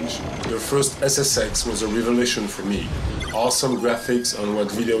changed. The first SSX was a revelation for me. Awesome graphics and what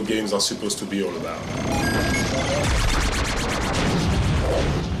video games are supposed to be all about.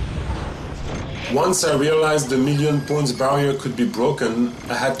 Once I realized the million points barrier could be broken,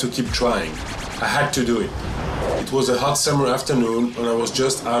 I had to keep trying. I had to do it. It was a hot summer afternoon and I was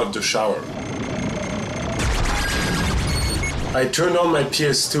just out of the shower. I turned on my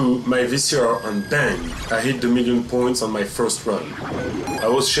PS2, my VCR, and bang! I hit the million points on my first run. I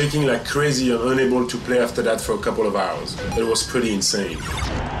was shaking like crazy and unable to play after that for a couple of hours. It was pretty insane.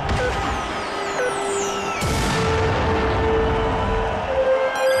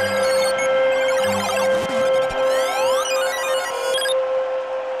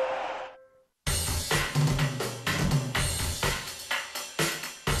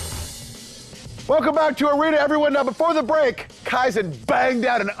 Welcome back to Arena, everyone. Now, before the break, Kaizen banged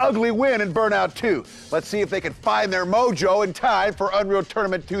out an ugly win in Burnout 2. Let's see if they can find their mojo in time for Unreal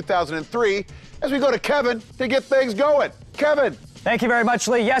Tournament 2003 as we go to Kevin to get things going. Kevin. Thank you very much,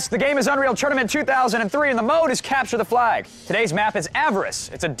 Lee. Yes, the game is Unreal Tournament 2003, and the mode is Capture the Flag. Today's map is Avarice.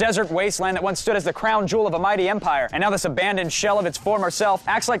 It's a desert wasteland that once stood as the crown jewel of a mighty empire, and now this abandoned shell of its former self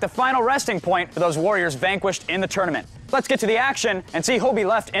acts like the final resting point for those warriors vanquished in the tournament. Let's get to the action and see who'll be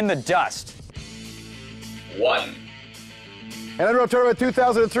left in the dust. 1. And Unreal Tournament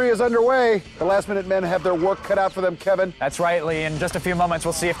 2003 is underway. The Last Minute Men have their work cut out for them, Kevin. That's right, Lee. In just a few moments,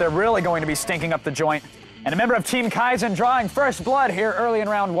 we'll see if they're really going to be stinking up the joint. And a member of Team Kaizen drawing first blood here early in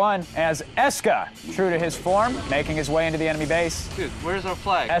round 1 as Eska, true to his form, making his way into the enemy base. Dude, where's our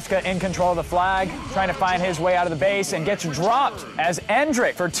flag? Eska in control of the flag, trying to find his way out of the base and gets dropped as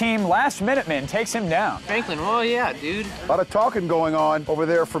Endrick for Team Last Minute Men takes him down. Franklin, oh yeah, dude. A lot of talking going on over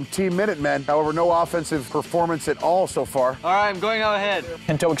there from Team Minutemen. However, no offensive performance at all so far. All right, I'm going out ahead.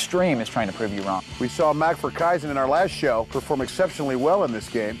 Pinto Extreme is trying to prove you wrong. We saw Mac for Kaizen in our last show perform exceptionally well in this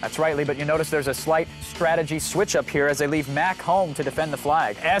game. That's right, Lee, but you notice there's a slight strategy switch up here as they leave Mac home to defend the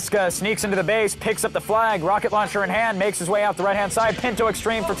flag. Eska sneaks into the base, picks up the flag, rocket launcher in hand, makes his way out the right-hand side. Pinto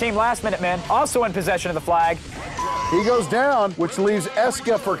Extreme for Team Last Minute Men, also in possession of the flag. He goes down, which leaves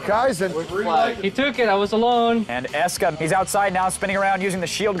Eska for Kaizen. He took it, I was alone. And Eska, he's outside now, spinning around using the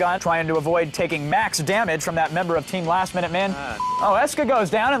shield gun, trying to avoid taking max damage from that member of Team Last Minute Men. Oh, Eska goes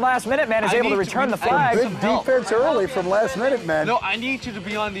down, and Last Minute Man is able to return the flag. Big defense early from Last Minute Men. No, I need you to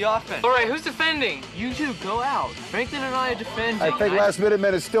be on the offense. All right, who's defending? You two, go out. Franklin and I are defending. I think Last Minute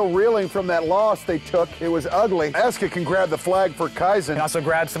Men is still reeling from that loss they took. It was ugly. Eska can grab the flag for Kaizen. He also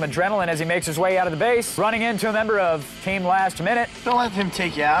grabs some adrenaline as he makes his way out of the base, running into a member of Team Last Minute. Don't let him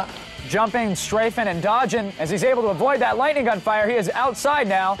take you out. Jumping, strafing, and dodging as he's able to avoid that lightning gun fire. He is outside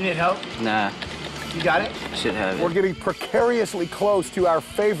now. You need help? Nah. You got it? Should have it. We're getting precariously close to our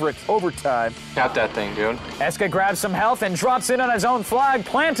favorite overtime. Got that thing, dude. Eska grabs some health and drops in on his own flag,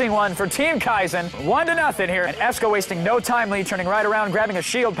 planting one for Team Kaizen. 1-0 here, and Eska wasting no time, Lee, turning right around, grabbing a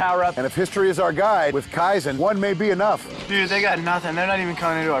shield power-up. And if history is our guide, with Kaizen, one may be enough. Dude, they got nothing. They're not even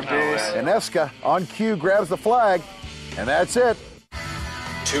coming into our base. And Eska, on cue, grabs the flag, and that's it.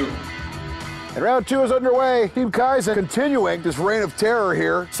 2. And round 2 is underway. Team Kaizen continuing this reign of terror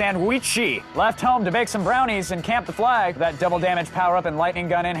here. Sandwichi left home to bake some brownies and camp the flag. That double damage power-up and lightning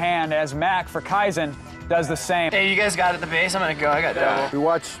gun in hand as Mac for Kaizen does the same. Hey, you guys got at the base? I'm gonna go. I got double. We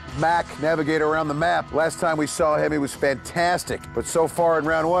watched Mac navigate around the map. Last time we saw him, he was fantastic. But so far in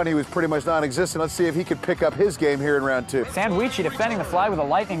round 1, he was pretty much non-existent. Let's see if he could pick up his game here in round 2. Sandwichi defending the flag with a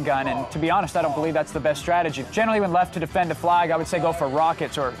lightning gun, and to be honest, I don't believe that's the best strategy. Generally, when left to defend a flag, I would say go for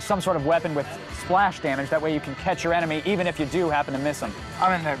rockets or some sort of weapon with splash damage. That way you can catch your enemy, even if you do happen to miss him.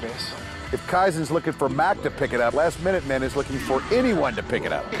 I'm in their base. If Kaizen's looking for Mac to pick it up, Last Minute Man is looking for anyone to pick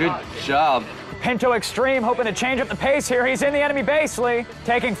it up. Good job. Pinto Extreme hoping to change up the pace here. He's in the enemy base, Lee.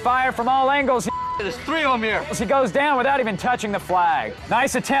 Taking fire from all angles. There's 3 of them here. He goes down without even touching the flag.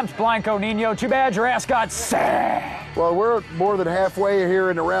 Nice attempt, Blanco Nino. Too bad your ass got sad. Well, we're more than halfway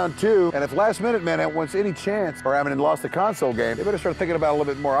here into round 2, and if Last Minute Man wants any chance, or having lost the console game, they better start thinking about a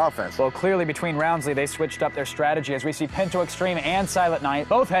little bit more offense. Well, clearly between rounds, Lee, they switched up their strategy as we see Pinto Extreme and Silent Knight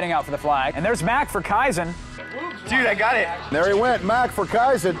both heading out for the flag. And there's Mac for Kaizen. Dude, I got it. There he went, Mac for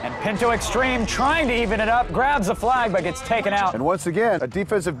Kaizen. And Pinto Extreme trying to even it up, grabs the flag, but gets taken out. And once again, a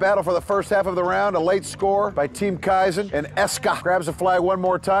defensive battle for the first half of the round, a late score by Team Kaizen. And Eska grabs the flag one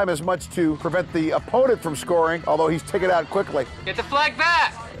more time, as much to prevent the opponent from scoring, although he's taken out quickly. Get the flag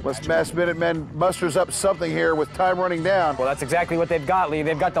back! Last Minute Men musters up something here with time running down. Well, that's exactly what they've got, Lee.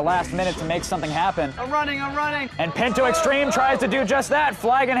 They've got the last minute to make something happen. I'm running. And Pinto Extreme tries to do just that,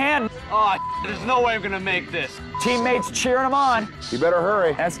 flag in hand. Oh, there's no way I'm gonna make this. Teammates cheering him on. You better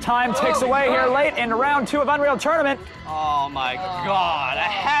hurry. As time ticks away here late in round 2 of Unreal Tournament. Oh my God, I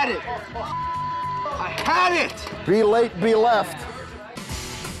had it. I had it. Be late, be left.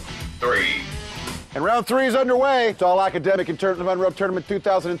 3. And round 3 is underway. It's all academic in terms of Unreal Tournament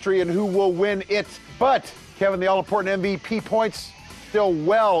 2003 and who will win it. But, Kevin, the all-important MVP points still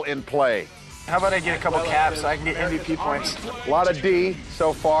well in play. How about I get a couple caps so I can get MVP points? A lot of D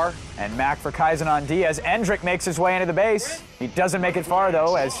so far. And Mac for Kaizen on D as Endrick makes his way into the base. He doesn't make it far,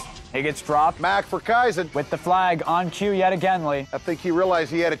 though, as he gets dropped. Mac for Kaizen. With the flag on cue yet again, Lee. I think he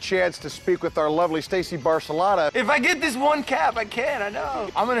realized he had a chance to speak with our lovely Stacy Barcelona. If I get this one cap, I can, I know.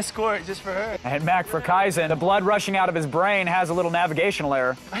 I'm gonna score it just for her. And Mac for Kaizen, the blood rushing out of his brain, has a little navigational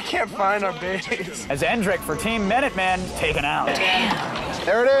error. I can't find our base. As Endrick for Team Minutemen taken out.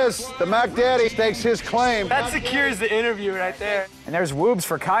 There it is. The Mac Daddy stakes his claim. That secures the interview right there. And there's Woobs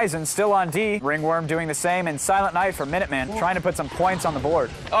for Kaizen, still on D. Ringworm doing the same, and Silent Knight for Minutemen, trying to put some points on the board.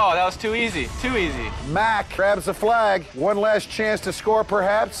 Oh, that was too easy. Too easy. Mac grabs the flag. One last chance to score,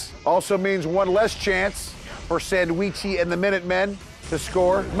 perhaps. Also means one less chance for Sandwichi and the Minutemen to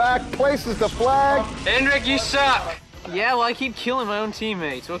score. Mac places the flag. Endrick, you suck. Yeah, well, I keep killing my own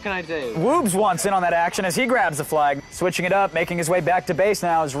teammates. What can I do? Woobs wants in on that action as he grabs the flag. Switching it up, making his way back to base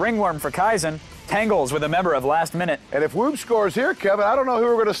now is Ringworm for Kaizen. Tangles with a member of Last Minute. And if Woob scores here, Kevin, I don't know who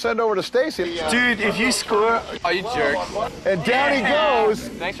we're going to send over to Stacy. Dude, if you score... Oh, you jerk. And down he goes.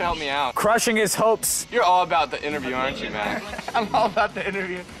 Thanks for helping me out. Crushing his hopes. You're all about the interview, aren't you, man? I'm all about the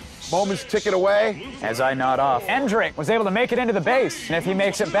interview. Moments ticking away. As I nod off. Endrick was able to make it into the base. And if he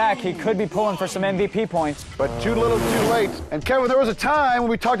makes it back, he could be pulling for some MVP points. But too little, too late. And Kevin, there was a time when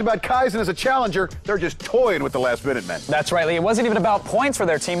we talked about Kaizen as a challenger. They're just toying with the Last Minute Men. That's right, Lee. It wasn't even about points for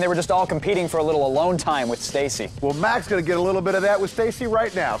their team. They were just all competing for a little alone time with Stacy. Well, Mac's going to get a little bit of that with Stacy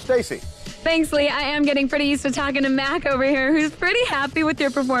right now. Stacy. Thanks, Lee. I am getting pretty used to talking to Mac over here, who's pretty happy with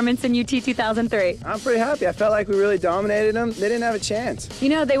your performance in UT 2003. I'm pretty happy. I felt like we really dominated them. They didn't have a chance. You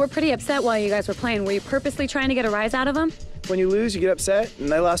know, they were pretty upset while you guys were playing. Were you purposely trying to get a rise out of them? When you lose, you get upset, and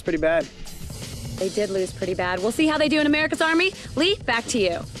they lost pretty bad. They did lose pretty bad. We'll see how they do in America's Army. Lee, back to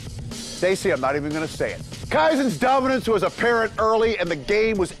you. Stacy, I'm not even going to say it. Kaizen's dominance was apparent early, and the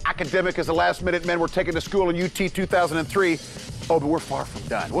game was academic as the Last Minute Men were taken to school in UT 2003. Oh, but we're far from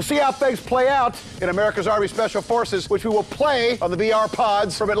done. We'll see how things play out in America's Army Special Forces, which we will play on the VR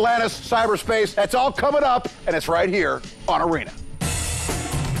pods from Atlantis cyberspace. That's all coming up, and it's right here on Arena.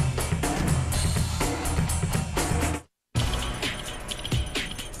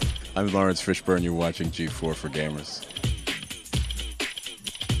 I'm Lawrence Fishburne. You're watching G4 for Gamers.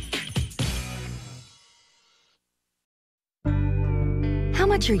 How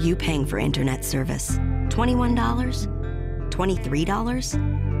much are you paying for internet service? $21?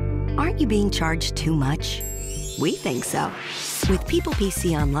 $23? Aren't you being charged too much? We think so. With People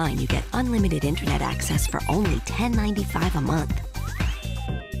PC Online, you get unlimited internet access for only $10.95 a month.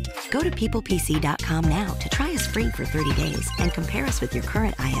 Go to peoplepc.com now to try us free for 30 days and compare us with your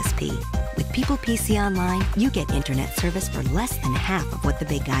current ISP. With People PC Online, you get internet service for less than half of what the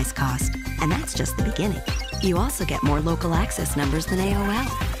big guys cost. And that's just the beginning. You also get more local access numbers than AOL,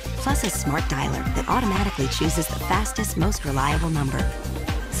 plus a smart dialer that automatically chooses the fastest, most reliable number.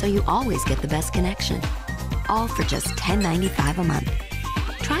 So you always get the best connection. All for just $10.95 a month.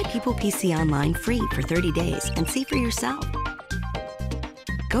 Try People PC Online free for 30 days and see for yourself.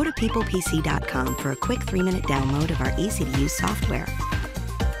 Go to peoplepc.com for a quick 3-minute download of our easy-to-use software.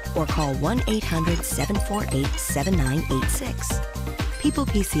 Or call 1-800-748-7986. People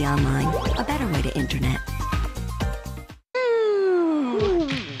PC Online, a better way to internet.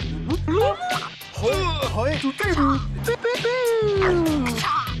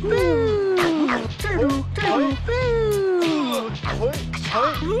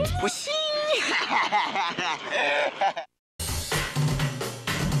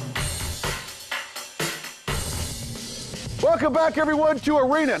 Welcome back, everyone, to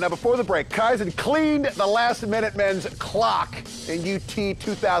Arena. Now, before the break, Kaizen cleaned the last-minute men's clock in UT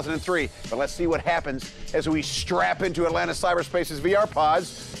 2003. But let's see what happens as we strap into Atlanta Cyberspace's VR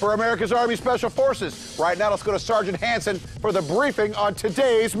pods for America's Army Special Forces. Right now, let's go to Sergeant Hansen for the briefing on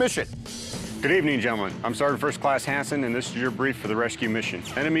today's mission. Good evening, gentlemen. I'm Sergeant First Class Hansen, and this is your brief for the rescue mission.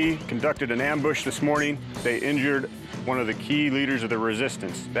 Enemy conducted an ambush this morning. They injured one of the key leaders of the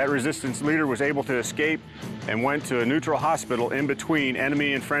resistance. That resistance leader was able to escape and went to a neutral hospital in between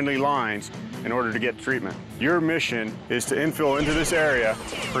enemy and friendly lines in order to get treatment. Your mission is to infill into this area,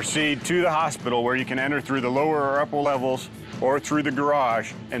 proceed to the hospital where you can enter through the lower or upper levels or through the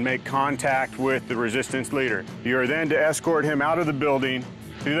garage and make contact with the resistance leader. You are then to escort him out of the building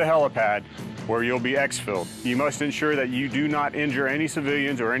to the helipad where you'll be exfilled. You must ensure that you do not injure any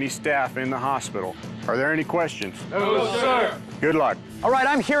civilians or any staff in the hospital. Are there any questions? No, sir. Good luck. All right,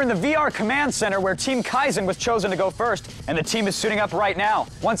 I'm here in the VR Command Center where Team Kaizen was chosen to go first, and the team is suiting up right now.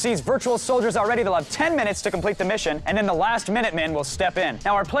 Once these virtual soldiers are ready, they'll have 10 minutes to complete the mission, and then the last Minutemen will step in.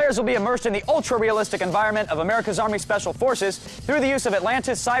 Now, our players will be immersed in the ultra-realistic environment of America's Army Special Forces through the use of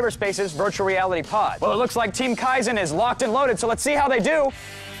Atlantis Cyberspace's virtual reality pod. Well, it looks like Team Kaizen is locked and loaded, so let's see how they do.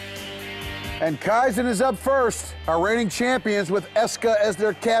 And Kaizen is up first, our reigning champions with Eska as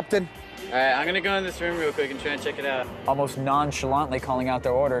their captain. All right, I'm gonna go in this room real quick and try and check it out. Almost nonchalantly calling out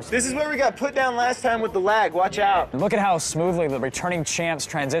their orders. This is where we got put down last time with the lag. Watch out. Look at how smoothly the returning champs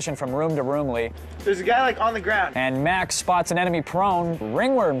transition from room to room, Lee. There's a guy, like, on the ground. And Max spots an enemy prone.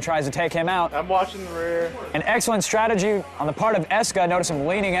 Ringworm tries to take him out. I'm watching the rear. An excellent strategy on the part of Eska. Notice him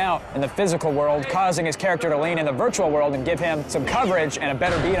leaning out in the physical world, causing his character to lean in the virtual world and give him some coverage and a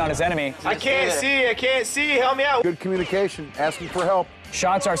better beat on his enemy. I can't see. Help me out. Good communication, asking for help.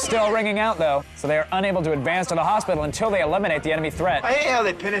 Shots are still ringing out, though, so they are unable to advance to the hospital until they eliminate the enemy threat. I hate how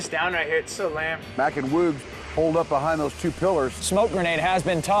they pin us down right here. It's so lame. Mac and Woobs hold up behind those two pillars. Smoke grenade has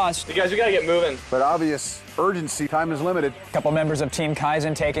been tossed. You guys, we gotta get moving. But obvious urgency, time is limited. A couple members of Team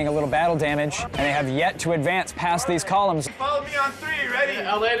Kaizen taking a little battle damage, and they have yet to advance past these columns. Follow me on 3, ready?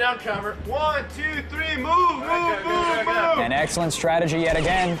 I'll lay down cover. 1, 2, 3, move. An excellent strategy yet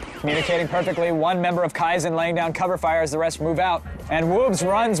again, communicating perfectly. One member of Kaizen laying down cover fire as the rest move out. And Woobs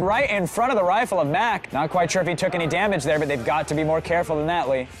runs right in front of the rifle of Mac. Not quite sure if he took any damage there, but they've got to be more careful than that,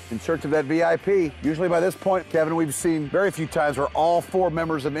 Lee. In search of that VIP. Usually by this point, Kevin, we've seen very few times where all 4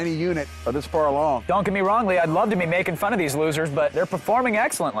 members of any unit are this far along. Don't get me wrong, Lee, I'd love to be making fun of these losers, but they're performing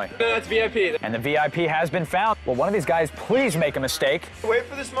excellently. That's VIP. And the VIP has been found. Will one of these guys please make a mistake? Wait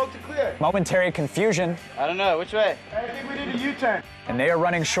for the smoke to clear. Momentary confusion. I don't know, which way? I think we did a U-turn. And they are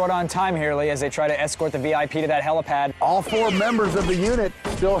running short on time here, Lee, as they try to escort the VIP to that helipad. All 4 members of the unit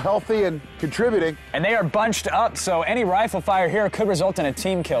still healthy and contributing. And they are bunched up, so any rifle fire here could result in a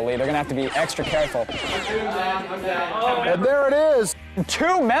team kill, Lee. They're going to have to be extra careful. I'm down. And there it is.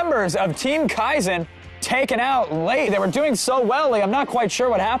 2 members of Team Kaizen taken out late. They were doing so well, Lee. I'm not quite sure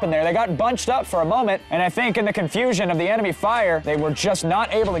what happened there. They got bunched up for a moment, and I think in the confusion of the enemy fire, they were just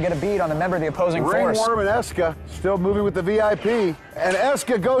not able to get a beat on the member of the opposing force. Ringworm and Eska still moving with the VIP, and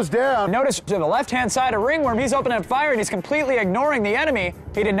Eska goes down. Notice to the left-hand side of Ringworm, he's opening up fire, and he's completely ignoring the enemy.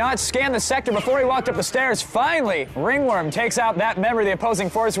 He did not scan the sector before he walked up the stairs. Finally, Ringworm takes out that member of the opposing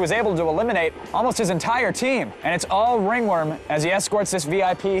force who was able to eliminate almost his entire team. And it's all Ringworm as he escorts this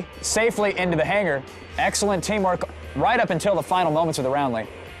VIP safely into the hangar. Excellent teamwork right up until the final moments of the round, Lee.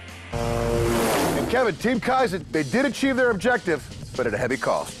 And Kevin, Team Kaizen, they did achieve their objective, but at a heavy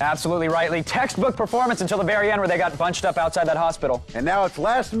cost. Absolutely right, Lee. Textbook performance until the very end where they got bunched up outside that hospital. And now it's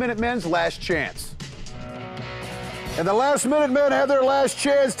Last Minute Men's last chance. And the Last Minute Men have their last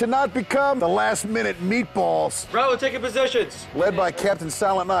chance to not become the Last Minute Meatballs. Bro, taking positions. Led by Captain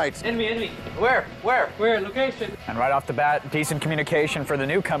Silent Night. Enemy. Where? Location. And right off the bat, decent communication for the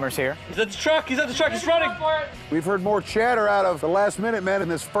newcomers here. He's at the truck. He's running. We've heard more chatter out of the Last Minute Men in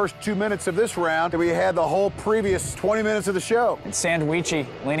this first 2 minutes of this round than we had the whole previous 20 minutes of the show. And Sandwichi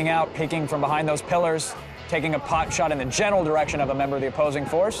leaning out, peeking from behind those pillars, taking a pot shot in the general direction of a member of the opposing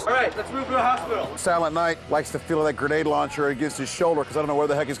force. All right, let's move to the hospital. Silent Night likes to feel that grenade launcher against his shoulder because I don't know where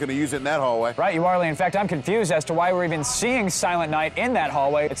the heck he's going to use it in that hallway. Right, you are, Lee. In fact, I'm confused as to why we're even seeing Silent Night in that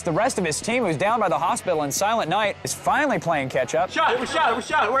hallway. It's the rest of his team who's down by the hospital, and Silent Night is finally playing catch-up. Shot.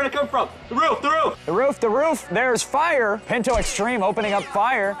 Where'd it come from? The roof. There's fire. Pinto Extreme opening up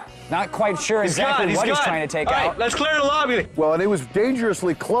fire. Not quite sure exactly what he's trying to take out. All right, let's clear the lobby. Well, and he was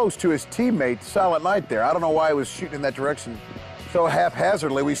dangerously close to his teammate, Silent Night, there. I don't know why he was shooting in that direction so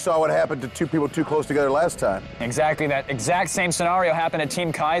haphazardly. We saw what happened to two people too close together last time. Exactly. That exact same scenario happened at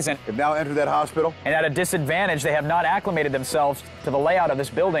Team Kaizen. They've now entered that hospital. And at a disadvantage, they have not acclimated themselves to the layout of this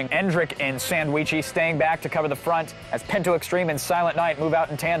building. Endrick and Sandwichi staying back to cover the front as Pinto Extreme and Silent Night move out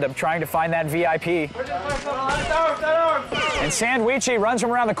in tandem, trying to find that VIP. And Sandwichi runs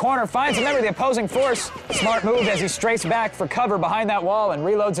from around the corner, finds a member of the opposing force. Smart move as he strays back for cover behind that wall and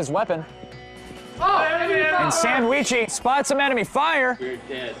reloads his weapon. And Sandwichi spots some enemy fire. You're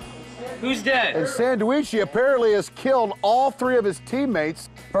dead. Who's dead? And Sandwichi apparently has killed all 3 of his teammates.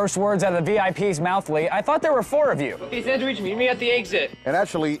 First words out of the VIP's mouth, Lee. I thought there were 4 of you. Okay, Sandwich, meet me at the exit. And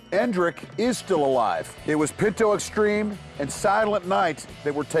actually, Endrick is still alive. It was Pinto Extreme and Silent Night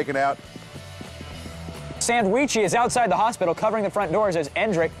that were taken out. Sandwichi is outside the hospital covering the front doors as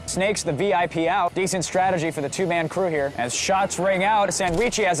Endrick snakes the VIP out. Decent strategy for the 2-man crew here. As shots ring out,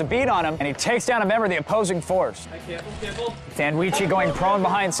 Sandwichi has a beat on him, and he takes down a member of the opposing force. Careful. Sandwichi going prone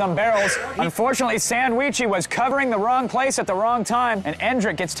behind some barrels. Unfortunately, Sandwichi was covering the wrong place at the wrong time, and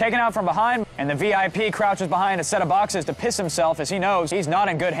Endrick gets taken out from behind, and the VIP crouches behind a set of boxes to piss himself as he knows he's not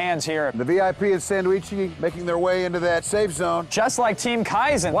in good hands here. The VIP and Sandwichi making their way into that safe zone. Just like Team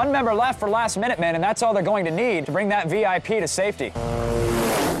Kaizen, 1 member left for Last Minute Men, and that's all they're going to need to bring that VIP to safety.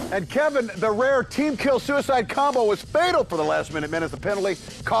 And Kevin, the rare team kill suicide combo was fatal for the Last Minute Men as the penalty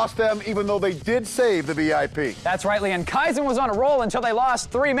cost them, even though they did save the VIP. That's right, Lee, and Kaizen was on a roll until they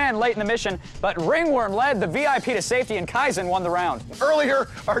lost 3 men late in the mission, but Ringworm led the VIP to safety and Kaizen won the round. Earlier,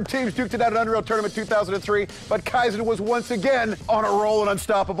 our teams duked it out at Unreal Tournament 2003, but Kaizen was once again on a roll and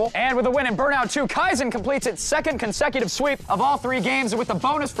unstoppable. And with a win in Burnout 2, Kaizen completes its 2nd consecutive sweep of all 3 games, and with the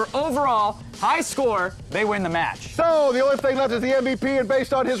bonus for overall high score, they win the match. So the only thing left is the MVP, and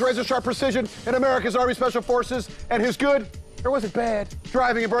based on his razor-sharp precision in America's Army Special Forces and his good, or was it bad,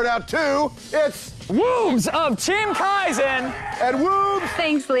 driving in Burnout 2, it's Woobs of Team Kaizen. And Woobs!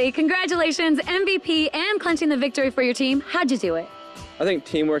 Thanks, Lee. Congratulations, MVP and clinching the victory for your team. How'd you do it? I think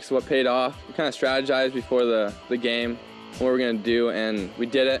teamwork's what paid off. We kind of strategized before the game what we're going to do, and we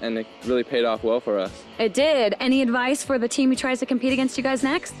did it, and it really paid off well for us. It did. Any advice for the team who tries to compete against you guys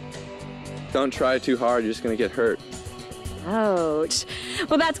next? Don't try too hard, you're just going to get hurt. Ouch.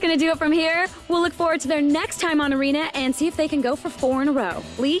 Well, that's going to do it from here. We'll look forward to their next time on Arena and see if they can go for 4 in a row.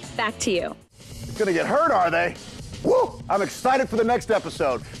 Lee, back to you. It's going to get hurt, are they? Woo! I'm excited for the next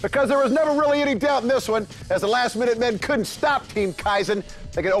episode because there was never really any doubt in this one, as the Last Minute Men couldn't stop Team Kaizen.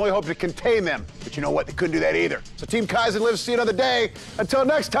 They could only hope to contain them. But you know what? They couldn't do that either. So Team Kaizen lives to see another day. Until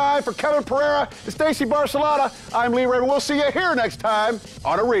next time, for Kevin Pereira and Stacy Barcelona, I'm Lee Raymond. We'll see you here next time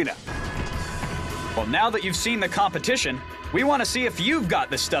on Arena. Well, now that you've seen the competition, we want to see if you've got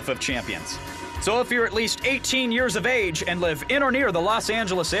the stuff of champions. So if you're at least 18 years of age and live in or near the Los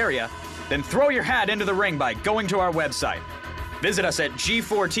Angeles area, then throw your hat into the ring by going to our website. Visit us at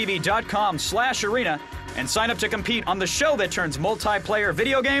G4TV.com/arena and sign up to compete on the show that turns multiplayer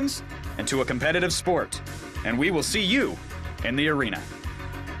video games into a competitive sport. And we will see you in the arena.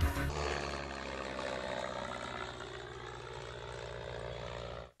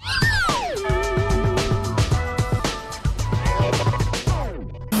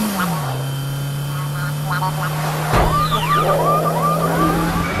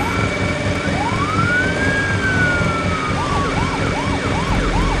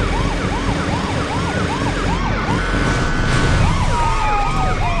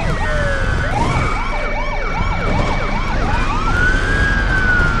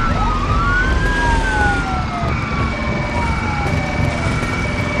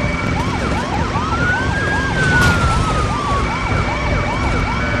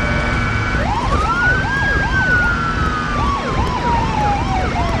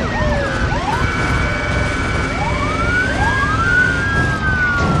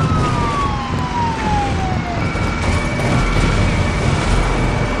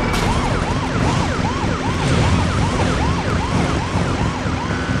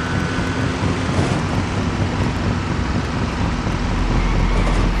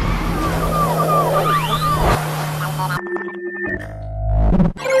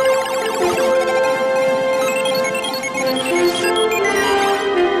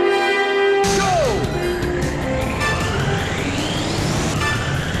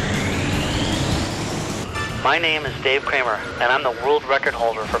 My name is Dave Kramer, and I'm the world record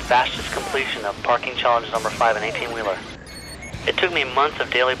holder for fastest completion of Parking Challenge number 5 in 18-wheeler. It took me months of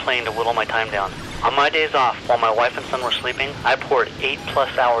daily playing to whittle my time down. On my days off, while my wife and son were sleeping, I poured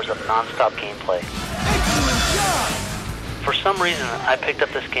 8+ hours of non-stop gameplay. For some reason, I picked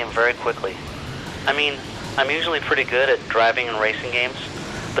up this game very quickly. I mean, I'm usually pretty good at driving and racing games,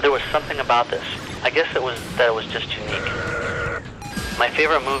 but there was something about this. I guess it was that it was just unique. My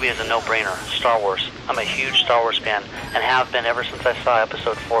favorite movie is a no-brainer, Star Wars. I'm a huge Star Wars fan and have been ever since I saw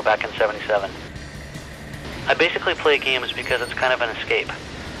Episode 4 back in '77. I basically play games because it's kind of an escape.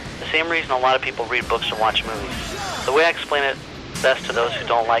 The same reason a lot of people read books or watch movies. The way I explain it best to those who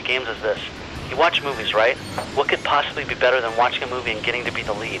don't like games is this. You watch movies, right? What could possibly be better than watching a movie and getting to be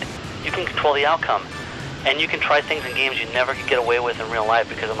the lead? You can control the outcome. And you can try things in games you never could get away with in real life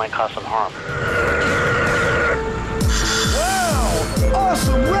because it might cause some harm. Wow!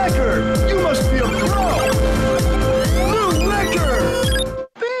 Awesome record! You must be a pro! New record!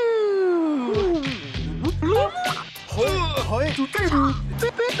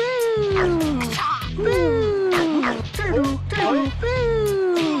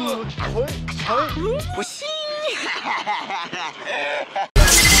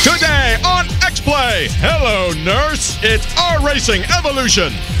 Today on X-Play, hello nurse, it's R-Racing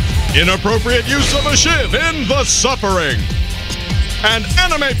Evolution. Inappropriate use of a shiv in The Suffering. And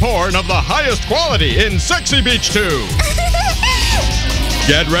anime porn of the highest quality in Sexy Beach 2.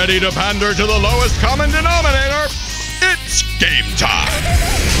 Get ready to pander to the lowest common denominator. It's game time.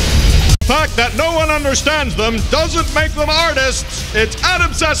 The fact that no one understands them doesn't make them artists. It's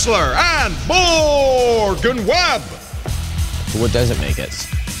Adam Sessler and Morgan Webb. What doesn't make it?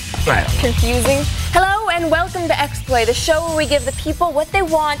 Confusing. Hello and welcome to X-Play, the show where we give the people what they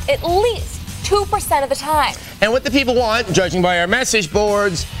want at least 2% of the time. And what the people want, judging by our message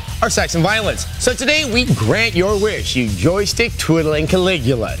boards, are sex and violence. So today we grant your wish, you joystick twiddling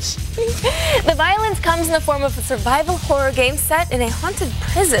Caligulas. The violence comes in the form of a survival horror game set in a haunted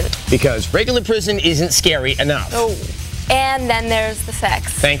prison. Because regular prison isn't scary enough. Oh. And then there's the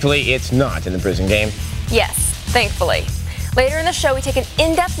sex. Thankfully, it's not in the prison game. Yes, thankfully. Later in the show, we take an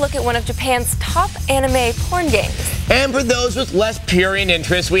in-depth look at one of Japan's top anime porn games. And for those with less prurient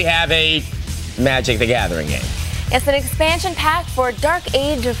interests, we have a Magic the Gathering game. It's an expansion pack for Dark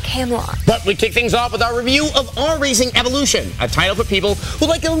Age of Camelot. But we kick things off with our review of R-Racing Evolution, a title for people who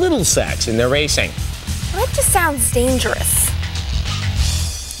like a little sex in their racing. Well, that just sounds dangerous.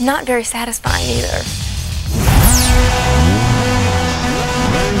 Not very satisfying either.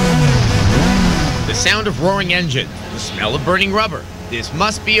 The sound of roaring engines, the smell of burning rubber. This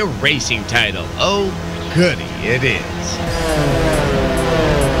must be a racing title. Oh, goody, it is.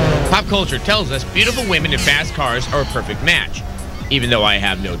 Pop culture tells us beautiful women and fast cars are a perfect match. Even though I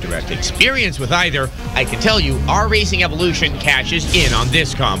have no direct experience with either, I can tell you R-Racing Evolution cashes in on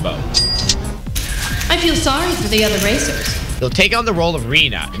this combo. I feel sorry for the other racers. They'll take on the role of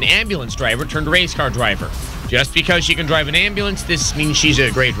Rena, an ambulance driver turned race car driver. Just because she can drive an ambulance, this means she's a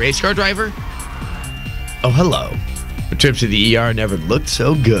great race car driver? Oh, hello. The trip to the ER never looked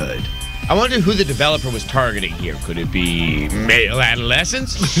so good. I wonder who the developer was targeting here. Could it be male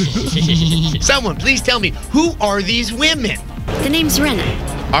adolescents? Someone, please tell me, who are these women? The name's Rena.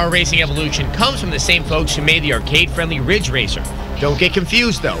 R-Racing Evolution comes from the same folks who made the arcade-friendly Ridge Racer. Don't get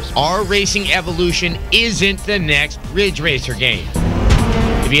confused, though. R-Racing Evolution isn't the next Ridge Racer game.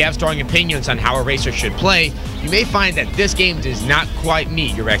 If you have strong opinions on how a racer should play, you may find that this game does not quite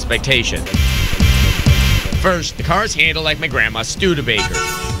meet your expectations. First, the cars handle like my grandma's Studebaker.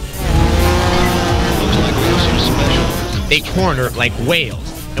 They corner like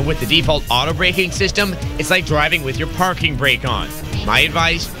whales, and with the default auto braking system, it's like driving with your parking brake on. My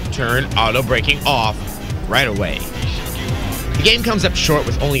advice, turn auto braking off right away. The game comes up short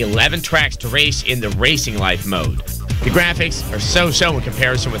with only 11 tracks to race in the Racing Life mode. The graphics are so-so in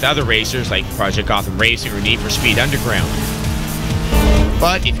comparison with other racers like Project Gotham Racing or Need for Speed Underground.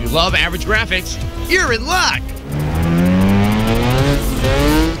 But if you love average graphics, you're in luck!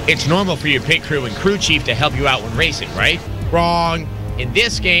 It's normal for your pit crew and crew chief to help you out when racing, right? Wrong. In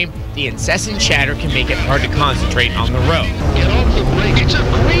this game, the incessant chatter can make it hard to concentrate on the road. Get off the brake. It's a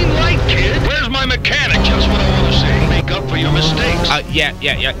green light, kid. Where's my mechanic? Just what I want to say. Make up for your mistakes.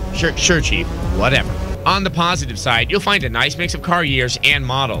 Yeah. Sure, chief. Whatever. On the positive side, you'll find a nice mix of car years and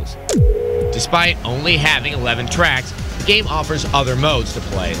models. Despite only having 11 tracks, the game offers other modes to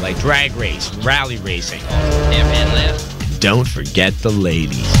play, like drag race and rally racing. And left. Don't forget the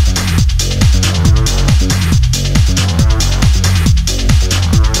ladies.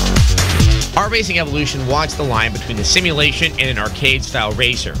 R-Racing Evolution walks the line between the simulation and an arcade-style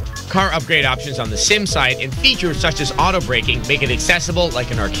racer. car upgrade options on the sim side, and features such as auto braking make it accessible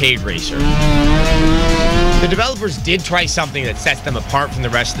like an arcade racer. The developers did try something that sets them apart from the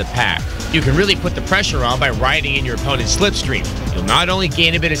rest of the pack. You can really put the pressure on by riding in your opponent's slipstream. You'll not only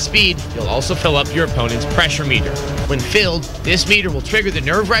gain a bit of speed, you'll also fill up your opponent's pressure meter. When filled, this meter will trigger the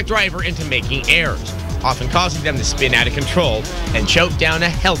nerve-wracked driver into making errors, often causing them to spin out of control and choke down a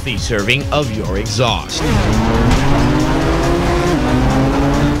healthy serving of your exhaust.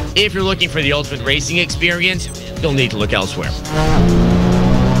 If you're looking for the ultimate racing experience, you'll need to look elsewhere.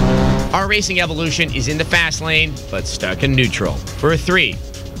 Our Racing Evolution is in the fast lane, but stuck in neutral for a 3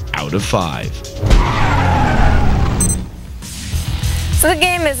 out of 5. So the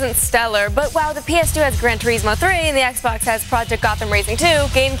game isn't stellar, but while the PS2 has Gran Turismo 3 and the Xbox has Project Gotham Racing 2,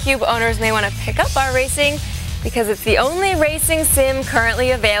 GameCube owners may want to pick up our racing because it's the only racing sim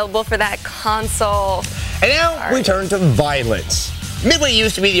currently available for that console. And now we turn to violence. Midway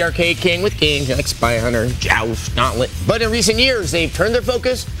used to be the arcade king with games like Spy Hunter, Joust, Gauntlet, but in recent years they've turned their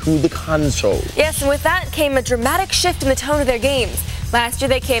focus to the console. Yes, and with that came a dramatic shift in the tone of their games. Last year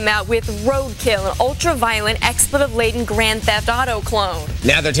they came out with Roadkill, an ultra-violent, expletive-laden Grand Theft Auto clone.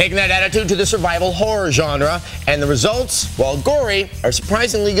 Now they're taking that attitude to the survival horror genre, and the results, while gory, are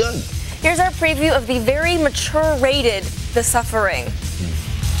surprisingly good. Here's our preview of the very mature-rated The Suffering.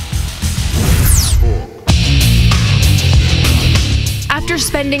 After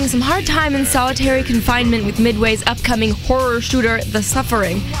spending some hard time in solitary confinement with Midway's upcoming horror shooter, The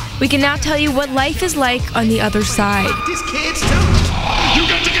Suffering, we can now tell you what life is like on the other side. These kids, too. You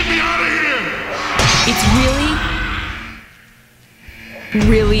got to get me out of here! It's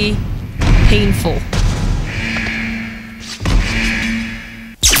really painful.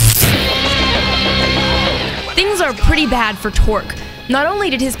 Things are pretty bad for Torque. Not only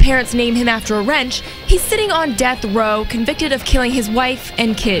did his parents name him after a wrench, he's sitting on death row, convicted of killing his wife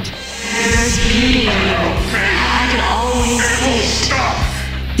and kid. There's beauty in you. I can always see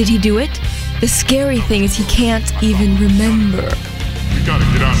it. Did he do it? The scary thing is he can't even remember. We gotta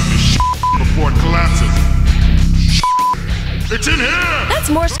get out of this shit before it collapses. It's in here! That's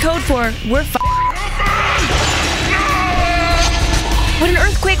Morse code for we're f***ed. When an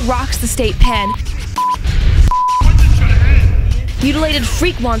earthquake rocks the state pen, mutilated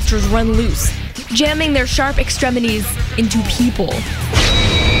freak monsters run loose, jamming their sharp extremities into people.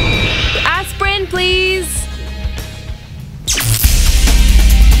 Aspirin, please!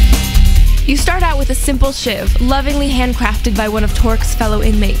 You start out with a simple shiv, lovingly handcrafted by one of Torque's fellow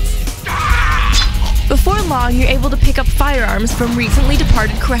inmates. Before long, you're able to pick up firearms from recently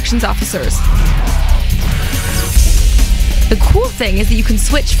departed corrections officers. The cool thing is that you can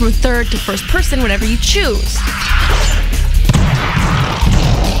switch from third to first person whenever you choose.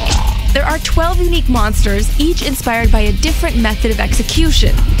 There are 12 unique monsters, each inspired by a different method of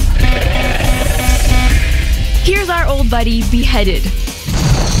execution. Here's our old buddy, Beheaded.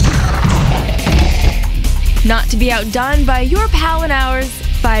 Not to be outdone by your pal and ours,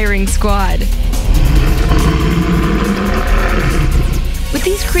 Firing Squad. With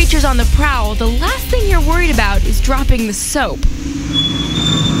these creatures on the prowl, the last thing you're worried about is dropping the soap.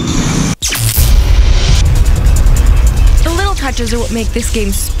 The little touches are what make this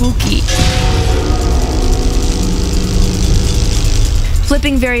game spooky.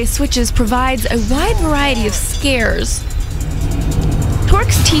 Flipping various switches provides a wide variety of scares.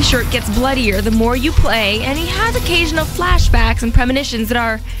 Torque's t-shirt gets bloodier the more you play, and he has occasional flashbacks and premonitions that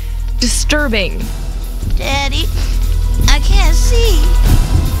are disturbing. Daddy, I can't see.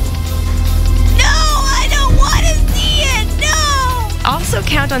 No, I don't want to see it, no! Also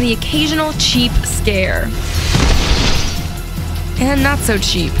count on the occasional cheap scare. And not so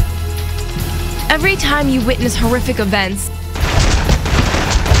cheap. Every time you witness horrific events,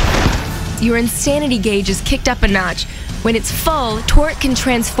 your insanity gauge is kicked up a notch. When it's full, Torque can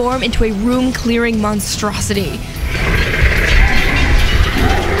transform into a room-clearing monstrosity.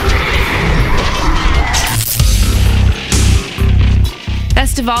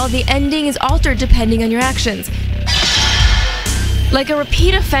 Best of all, the ending is altered depending on your actions. Like a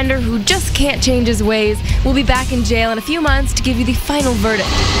repeat offender who just can't change his ways, will be back in jail in a few months to give you the final verdict.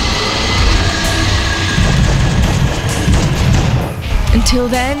 Until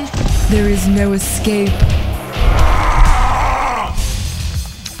then, there is no escape.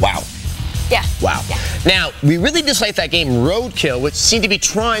 Wow. Yeah. Wow. Yeah. Now, we really dislike that game Roadkill, which seemed to be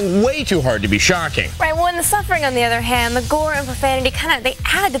trying way too hard to be shocking. Right, well, in The Suffering, on the other hand, the gore and profanity they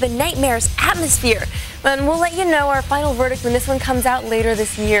add to the nightmare's atmosphere. And we'll let you know our final verdict when this one comes out later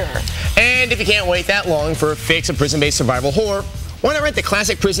this year. And if you can't wait that long for a fix of prison-based survival horror, why not rent the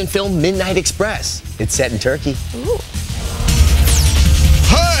classic prison film Midnight Express? It's set in Turkey. Ooh.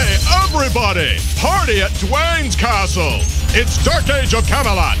 Hey, Everybody, party at Dwayne's Castle. It's Dark Age of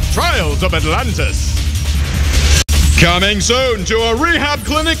Camelot, Trials of Atlantis. Coming soon to a rehab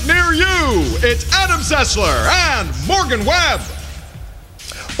clinic near you, it's Adam Sessler and Morgan Webb.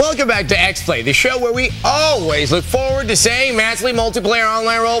 Welcome back to X-Play, the show where we always look forward to saying massively multiplayer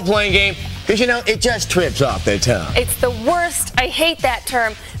online role-playing game, because, you know, it just trips off the tongue. It's the worst. I hate that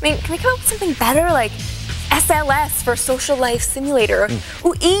term. I mean, can we come up with something better, like SLS for Social Life Simulator?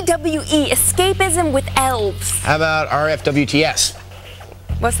 Ooh, EWE, Escapism with Elves. How about RFWTS?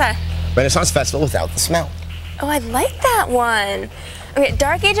 What's that? Renaissance Festival Without the Smell. Oh, I like that one. Okay,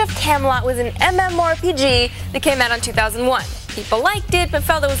 Dark Age of Camelot was an MMORPG that came out in 2001. People liked it, but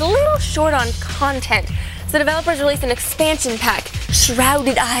felt it was a little short on content. So the developers released an expansion pack,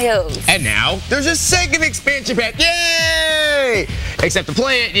 Shrouded Isles. And now, there's a second expansion pack. Yay! Except to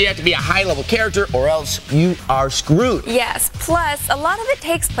play it, you have to be a high-level character, or else you are screwed. Yes, plus, a lot of it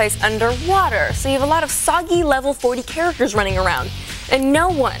takes place underwater, so you have a lot of soggy level 40 characters running around. And no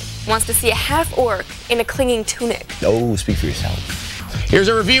one wants to see a half-orc in a clinging tunic. Oh, speak for yourself. Here's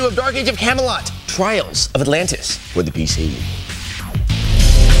a review of Dark Age of Camelot, Trials of Atlantis for the PC.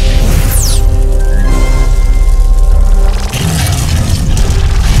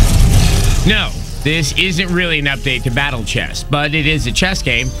 No, this isn't really an update to Battle Chess, but it is a chess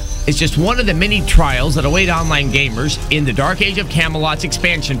game. It's just one of the many trials that await online gamers in the Dark Age of Camelot's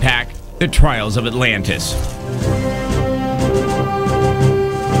expansion pack, The Trials of Atlantis.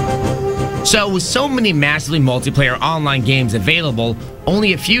 So, with so many massively multiplayer online games available,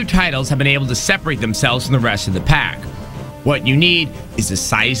 only a few titles have been able to separate themselves from the rest of the pack. What you need is a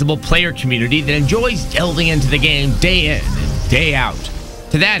sizable player community that enjoys delving into the game day in and day out.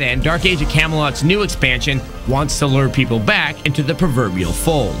 To that end, Dark Age of Camelot's new expansion wants to lure people back into the proverbial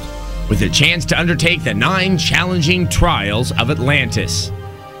fold, with a chance to undertake the 9 challenging trials of Atlantis.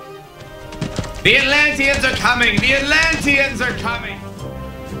 The Atlanteans are coming! The Atlanteans are coming!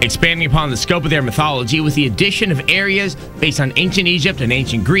 Expanding upon the scope of their mythology with the addition of areas based on ancient Egypt and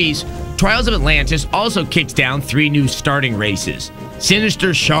ancient Greece, Trials of Atlantis also kicks down 3 new starting races: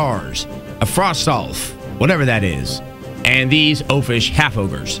 Sinister Shars, a Frost Elf, whatever that is, and these oafish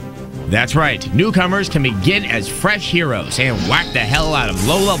half-ogres. That's right, newcomers can begin as fresh heroes and whack the hell out of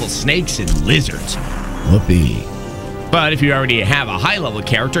low-level snakes and lizards. Whoopee. But if you already have a high-level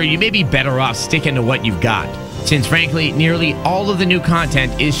character, you may be better off sticking to what you've got, since frankly, nearly all of the new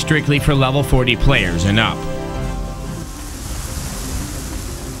content is strictly for level 40 players and up.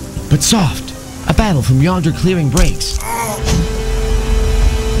 But soft, a battle from yonder clearing breaks.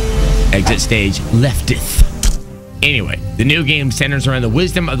 Exit stage leftith. Anyway, the new game centers around the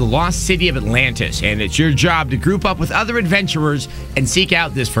wisdom of the lost city of Atlantis, and it's your job to group up with other adventurers and seek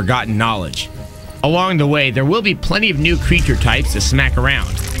out this forgotten knowledge. Along the way, there will be plenty of new creature types to smack around.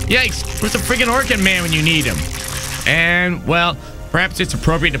 Yikes, where's the friggin' Orkin man when you need him? And, well, perhaps it's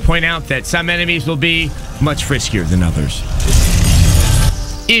appropriate to point out that some enemies will be much friskier than others.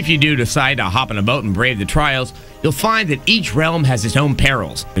 If you do decide to hop on a boat and brave the trials, you'll find that each realm has its own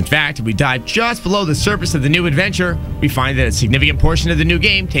perils. In fact, if we dive just below the surface of the new adventure, we find that a significant portion of the new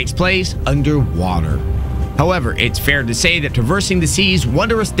game takes place underwater. However, it's fair to say that traversing the sea's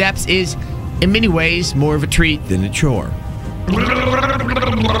wondrous depths is, in many ways, more of a treat than a chore.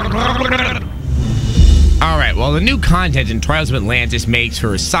 Alright, while the new content in Trials of Atlantis makes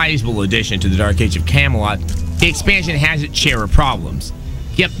for a sizable addition to the Dark Age of Camelot, the expansion has its share of problems.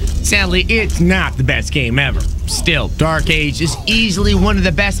 Yep, sadly, it's not the best game ever. Still, Dark Age is easily one of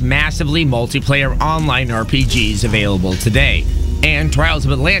the best massively multiplayer online RPGs available today, and Trials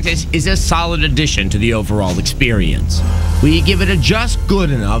of Atlantis is a solid addition to the overall experience. We give it a just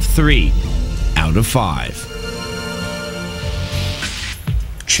good enough 3 out of 5.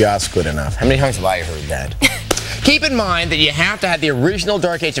 Just good enough. How many times have I heard that? Keep in mind that you have to have the original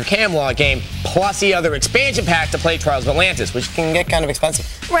Dark Age of Camelot game plus the other expansion pack to play Trials of Atlantis, which can get kind of expensive.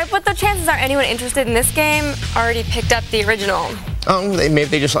 Right, but the chances are anyone interested in this game already picked up the original. Oh, maybe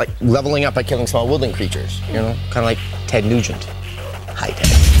they just like leveling up by killing small woodland creatures, you know, kind of like Ted Nugent. Hi, Ted.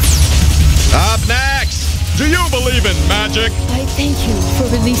 Up next, do you believe in magic? I thank you for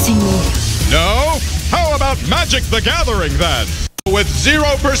releasing me. No? How about Magic the Gathering then? With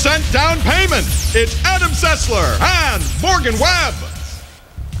 0% down payment, it's Adam Sessler and Morgan Webb.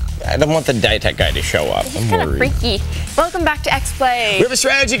 I don't want the Dietech guy to show up. He's kind of freaky. Welcome back to X-Play. We have a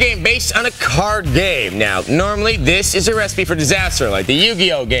strategy game based on a card game. Now, normally this is a recipe for disaster, like the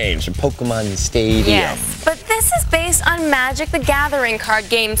Yu-Gi-Oh games or Pokemon Stadium. Yes, but this is based on Magic the Gathering card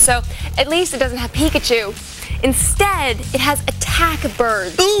game, so at least it doesn't have Pikachu. Instead, it has Attack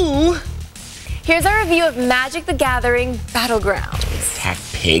Birds. Ooh! Here's our review of Magic the Gathering Battlegrounds. Attack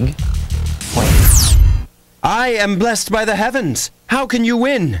Pig? I am blessed by the heavens. How can you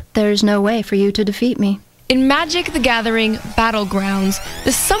win? There's no way for you to defeat me. In Magic the Gathering Battlegrounds,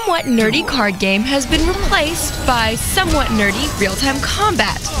 the somewhat nerdy card game has been replaced by somewhat nerdy real-time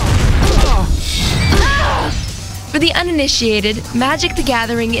combat. For the uninitiated, Magic the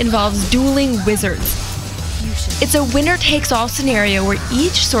Gathering involves dueling wizards. It's a winner-takes-all scenario where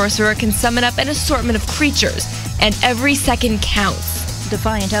each sorcerer can summon up an assortment of creatures, and every second counts.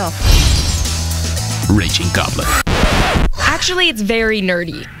 Defiant Elf. Raging Goblin. Actually, it's very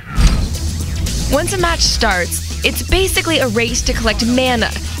nerdy. Once a match starts, it's basically a race to collect mana,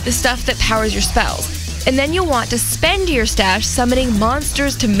 the stuff that powers your spells. And then you'll want to spend your stash summoning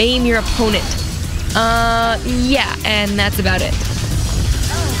monsters to maim your opponent. Yeah, and that's about it.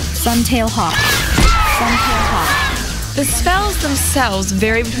 Suntail Hawk. Suntail Hawk. The spells themselves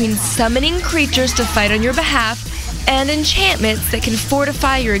vary between summoning creatures to fight on your behalf and enchantments that can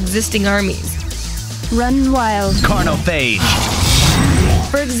fortify your existing armies. Run wild. Carnophage.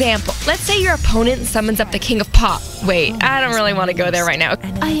 For example, let's say your opponent summons up the King of Pop. Wait, I don't really want to go there right now.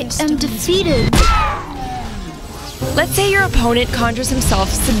 I am defeated. Let's say your opponent conjures himself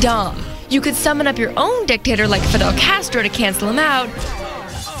Saddam. You could summon up your own dictator like Fidel Castro to cancel him out.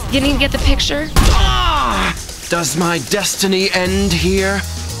 You need to get the picture? Does my destiny end here?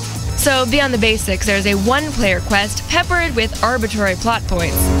 So, beyond the basics, there's a one-player quest peppered with arbitrary plot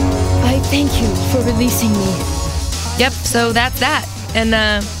points. I thank you for releasing me. Yep, so that's that. And,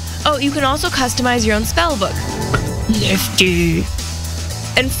 oh, you can also customize your own spellbook. Nifty.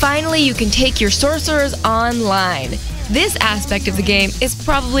 And finally, you can take your sorcerers online. This aspect of the game is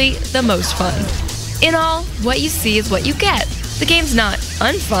probably the most fun. In all, what you see is what you get. The game's not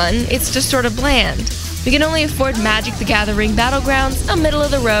unfun, it's just sort of bland. We can only afford Magic the Gathering Battlegrounds a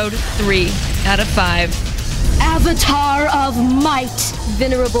middle-of-the-road 3 out of 5. Avatar of Might,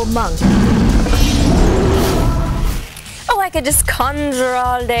 Venerable Monk. Oh, I could just conjure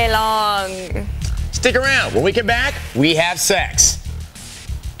all day long. Stick around. When we come back, we have sex.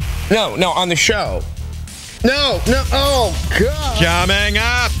 No, on the show. No, oh, God. Coming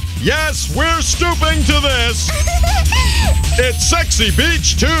up, yes, we're stooping to this. It's Sexy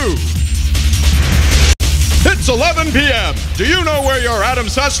Beach 2. It's 11 p.m. Do you know where your Adam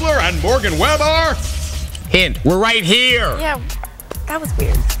Sessler and Morgan Webb are? Hint, we're right here. Yeah, that was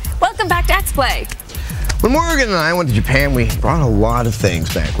weird. Welcome back to X-Play. When Morgan and I went to Japan, we brought a lot of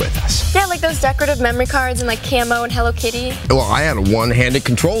things back with us. Yeah, like those decorative memory cards and like Camo and Hello Kitty. Well, I had a one-handed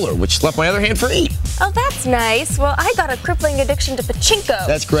controller, which left my other hand free. Oh, that's nice. Well, I got a crippling addiction to pachinko.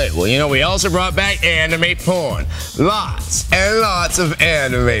 That's great. Well, you know, we also brought back anime porn. Lots and lots of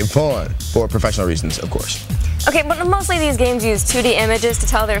anime porn. For professional reasons, of course. Okay, but mostly these games use 2D images to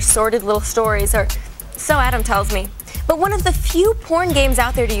tell their sordid little stories, or so Adam tells me. But one of the few porn games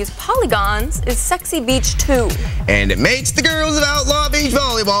out there to use polygons is Sexy Beach 2. And it makes the girls of Outlaw Beach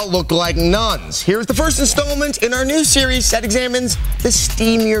Volleyball look like nuns. Here's the first installment in our new series that examines the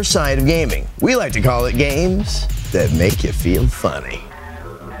steamier side of gaming. We like to call it games that make you feel funny.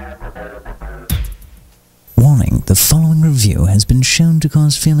 Warning, the following review has been shown to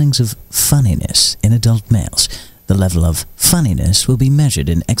cause feelings of funniness in adult males. The level of funniness will be measured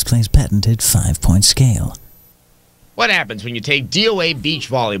in X-Play's patented 5-point scale. What happens when you take DOA beach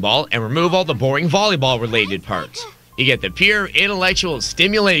volleyball and remove all the boring volleyball-related parts? You get the pure intellectual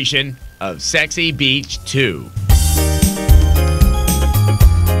stimulation of Sexy Beach 2.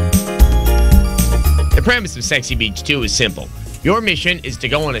 The premise of Sexy Beach 2 is simple. Your mission is to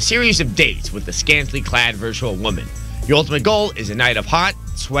go on a series of dates with a scantily clad virtual woman. Your ultimate goal is a night of hot,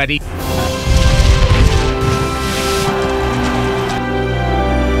 sweaty...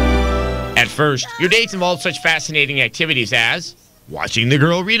 At first, your dates involve such fascinating activities as watching the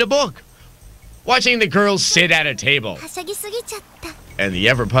girl read a book, watching the girls sit at a table, and the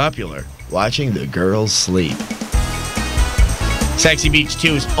ever-popular watching the girls sleep. Sexy Beach 2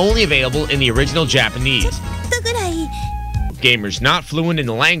 is only available in the original Japanese. Gamers not fluent in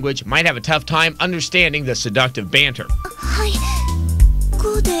the language might have a tough time understanding the seductive banter.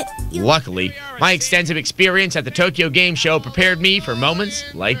 Luckily, my extensive experience at the Tokyo Game Show prepared me for moments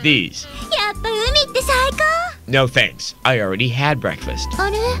like these. No thanks, I already had breakfast.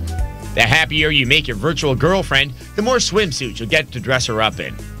 The happier you make your virtual girlfriend, the more swimsuits you'll get to dress her up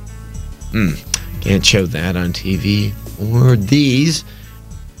in. Can't show that on TV. Or these.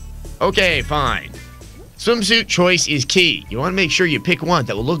 Okay, fine. Swimsuit choice is key. You want to make sure you pick one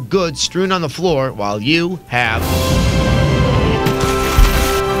that will look good strewn on the floor while you have...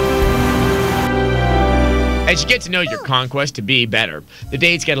 As you get to know your conquest to be better, the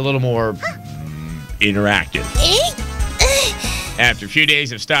dates get a little more interactive. After a few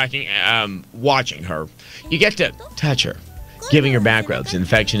days of watching her, You get to touch her, giving her back rubs and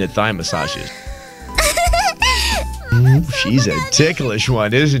affectionate thigh massages. She's a ticklish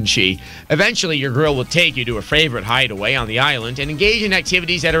one, isn't she? Eventually, your girl will take you to her favorite hideaway on the island and engage in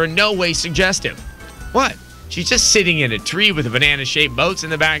activities that are in no way suggestive. What? She's just sitting in a tree with banana-shaped boats in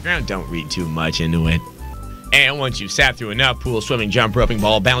the background? Don't read too much into it. And once you've sat through enough pool swimming, jump roping,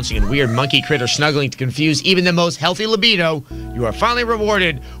 ball bouncing, and weird monkey critter snuggling to confuse even the most healthy libido, you are finally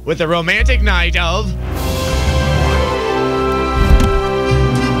rewarded with a romantic night of...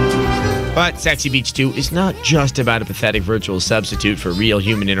 But Sexy Beach 2 is not just about a pathetic virtual substitute for real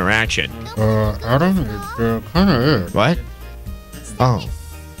human interaction. Adam, it kinda is. What? Oh.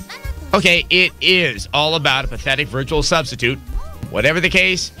 Okay, it is all about a pathetic virtual substitute. Whatever the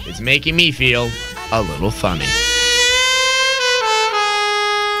case, it's making me feel a little funny.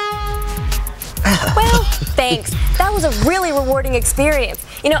 Well, thanks. That was a really rewarding experience.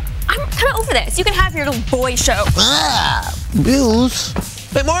 You know, I'm kind of over this. You can have your little boy show. Bills.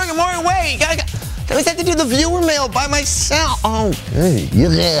 Wait, Morgan, wait. I have to do the viewer mail by myself. Oh,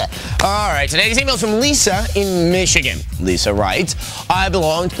 yeah. All right, today's email is from Lisa in Michigan. Lisa writes, I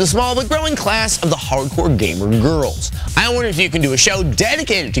belong to the small but growing class of the hardcore gamer girls. I wonder if you can do a show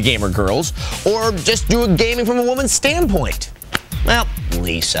dedicated to gamer girls or just do a gaming from a woman's standpoint. Well,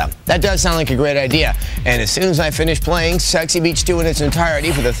 Lisa, that does sound like a great idea. And as soon as I finish playing Sexy Beach 2 in its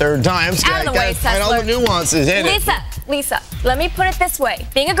entirety for the third time, I gotta find all the nuances in it. Lisa, let me put it this way.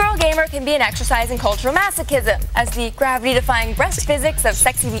 Being a girl gamer can be an exercise in cultural masochism, as the gravity-defying breast physics of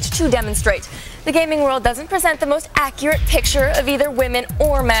Sexy Beach 2 demonstrate. The gaming world doesn't present the most accurate picture of either women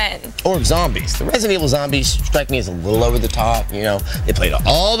or men. Or zombies. The Resident Evil zombies strike me as a little over the top, you know. They played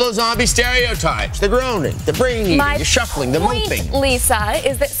all those zombie stereotypes. The groaning, the brain eating, the shuffling, the moping. Lisa,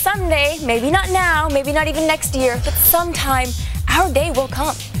 is that someday, maybe not now, maybe not even next year, but sometime, our day will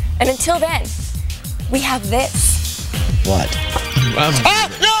come. And until then, we have this. What?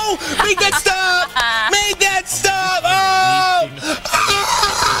 No! Make that stop! Make that stop! Oh!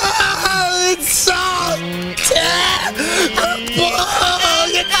 It's so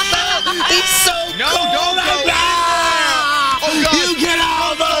It's so cold right now! Oh, God. You can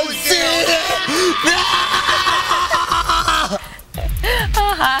almost see it!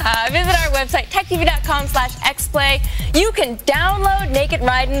 Visit our website, techtv.com/xplay. You can download Naked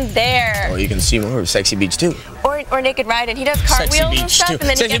Riding there. Or you can see more of Sexy Beach 2. Or Naked Riding. He does cartwheels and stuff, and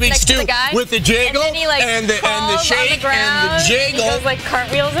then he gets next to the guy. With the jiggle, and then he, like, and the shake, and the jiggle. He does, like,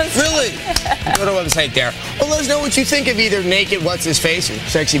 cartwheels and stuff. Really? Go to our website there. Well, let us know what you think of either Naked What's-His-Face or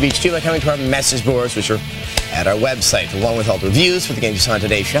Sexy Beach 2 by coming to our message boards, which are at our website, along with all the reviews for the games you saw on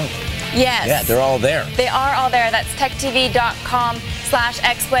today's show. Yes. Yeah, they're all there. They are all there. That's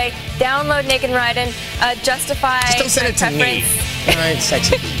techtv.com/xplay. Download Naked Riding. Justify. Just don't send it to me. All right,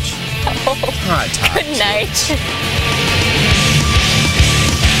 Sexy Beach. Good night.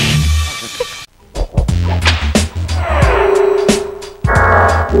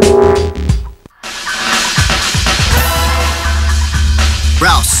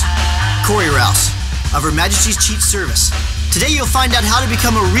 Rouse, Cory Rouse, of Her Majesty's Cheat Service. Today you'll find out how to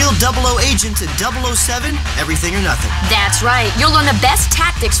become a real 00 agent in 007, Everything or Nothing. That's right. You'll learn the best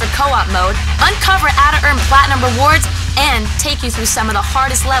tactics for co-op mode, uncover how to earn platinum rewards, and take you through some of the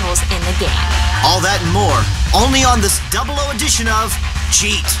hardest levels in the game. All that and more, only on this 00 edition of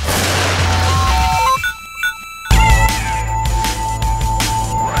Cheat.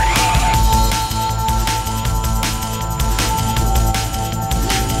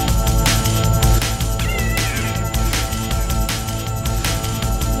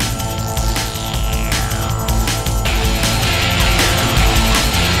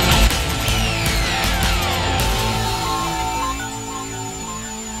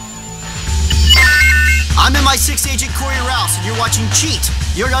 I'm MI6 agent Cory Rouse, and you're watching Cheat,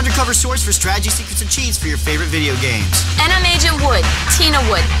 your undercover source for strategy, secrets, and cheats for your favorite video games. And I'm Agent Wood, Tina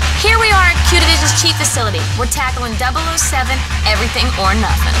Wood. Here we are at Q Division's Cheat Facility. We're tackling 007, Everything or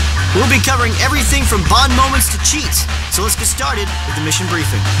Nothing. We'll be covering everything from Bond moments to cheats. So let's get started with the mission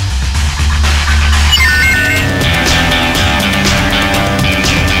briefing.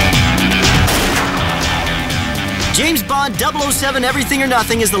 James Bond 007 Everything or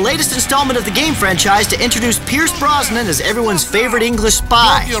Nothing is the latest installment of the game franchise to introduce Pierce Brosnan as everyone's favorite English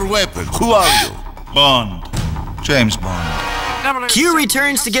spy. Drop your weapon. Who are you? Bond. James Bond. Q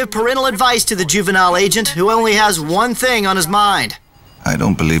returns to give parental advice to the juvenile agent who only has one thing on his mind. I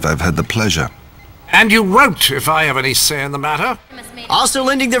don't believe I've had the pleasure. And you won't if I have any say in the matter. Also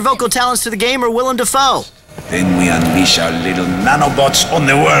lending their vocal talents to the game are Willem Dafoe. Then we unleash our little nanobots on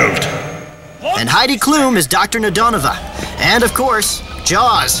the world. And Heidi Klum is Dr. Nadonova. And of course,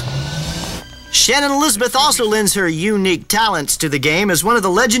 Jaws. Shannon Elizabeth also lends her unique talents to the game as one of the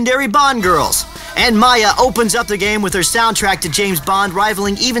legendary Bond girls. And Maya opens up the game with her soundtrack to James Bond,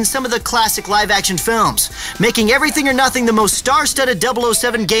 rivaling even some of the classic live-action films, making Everything or Nothing the most star-studded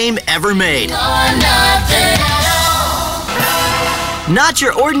 007 game ever made. Not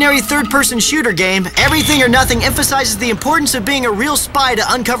your ordinary third-person shooter game, Everything or Nothing emphasizes the importance of being a real spy to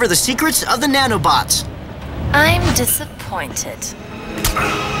uncover the secrets of the nanobots. I'm disappointed.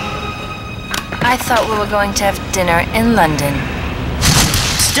 I thought we were going to have dinner in London.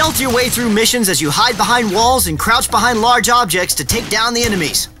 Stealth your way through missions as you hide behind walls and crouch behind large objects to take down the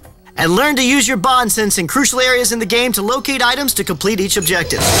enemies. And learn to use your Bond sense in crucial areas in the game to locate items to complete each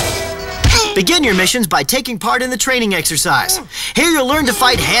objective. Begin your missions by taking part in the training exercise. Here you'll learn to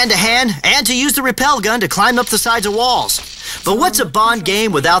fight hand-to-hand and to use the rappel gun to climb up the sides of walls. But what's a Bond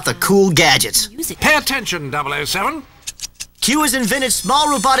game without the cool gadgets? Pay attention, 007. Q has invented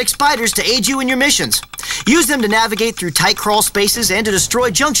small robotic spiders to aid you in your missions. Use them to navigate through tight crawl spaces and to destroy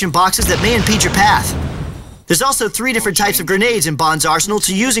junction boxes that may impede your path. There's also 3 different types of grenades in Bond's arsenal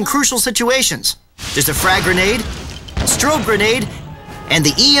to use in crucial situations. There's a frag grenade, strobe grenade, and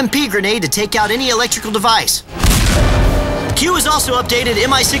the EMP grenade to take out any electrical device. Q has also updated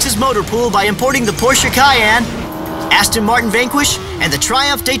MI6's motor pool by importing the Porsche Cayenne, Aston Martin Vanquish, and the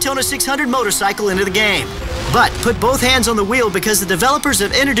Triumph Daytona 600 motorcycle into the game. But put both hands on the wheel because the developers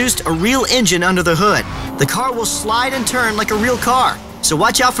have introduced a real engine under the hood. The car will slide and turn like a real car, so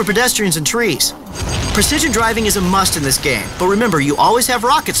watch out for pedestrians and trees. Precision driving is a must in this game, but remember, you always have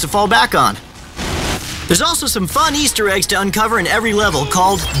rockets to fall back on. There's also some fun Easter eggs to uncover in every level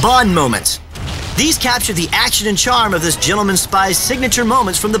called Bond moments. These capture the action and charm of this gentleman spy's signature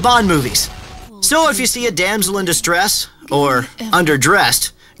moments from the Bond movies. So if you see a damsel in distress, or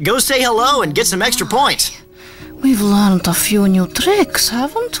underdressed, go say hello and get some extra points. We've learned a few new tricks,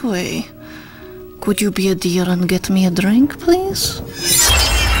 haven't we? Could you be a dear and get me a drink, please?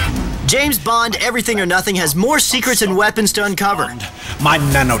 James Bond Everything or Nothing has more secrets and weapons to uncover. My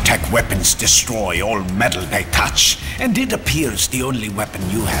nanotech weapons destroy all metal they touch, and it appears the only weapon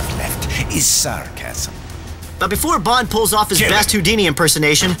you have left is sarcasm. But before Bond pulls off his best Houdini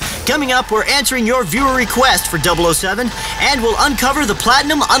impersonation, coming up we're answering your viewer request for 007, and we'll uncover the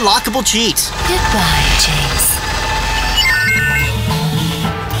Platinum unlockable cheats. Goodbye, James.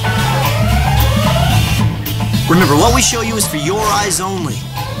 Remember, what we show you is for your eyes only.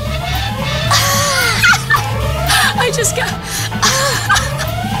 I just got...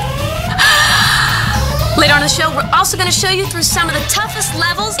 Later on in the show, we're also going to show you through some of the toughest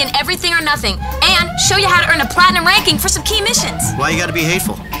levels in Everything or Nothing, and show you how to earn a platinum ranking for some key missions. Why you gotta be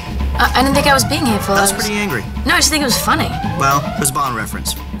hateful? I didn't think I was being hateful. I was pretty angry. No, I just think it was funny. Well, it was a Bond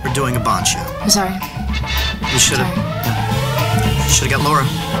reference. We're doing a Bond show. I'm sorry. You should've... Yeah. Should've got Laura.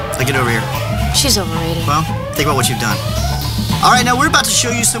 Like, get over here. She's overrated. Well, think about what you've done. All right, now we're about to show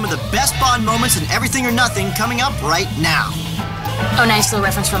you some of the best Bond moments in Everything or Nothing coming up right now. Oh, nice little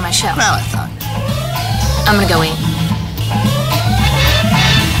reference from my show. Well, I thought. I'm gonna go eat.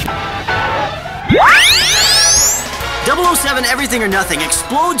 .007 Everything or Nothing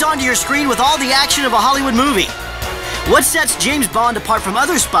explodes onto your screen with all the action of a Hollywood movie. What sets James Bond apart from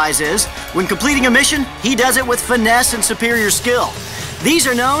other spies is, when completing a mission, he does it with finesse and superior skill. These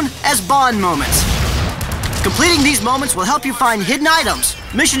are known as Bond moments. Completing these moments will help you find hidden items,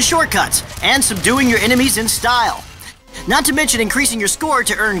 mission shortcuts, and subduing your enemies in style. Not to mention increasing your score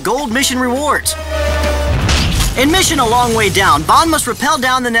to earn gold mission rewards. In Mission A Long Way Down, Bond must rappel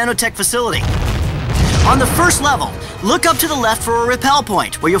down the nanotech facility. On the first level, look up to the left for a rappel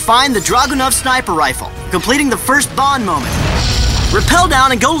point, where you'll find the Dragunov sniper rifle, completing the first Bond moment. Rappel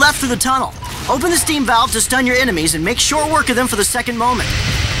down and go left through the tunnel. Open the steam valve to stun your enemies and make short work of them for the second moment.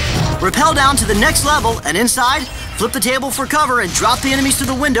 Rappel down to the next level and inside, flip the table for cover and drop the enemies through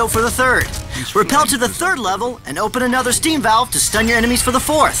the window for the third. Rappel to the third level and open another steam valve to stun your enemies for the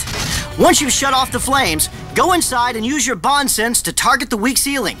fourth. Once you've shut off the flames, go inside and use your Bond sense to target the weak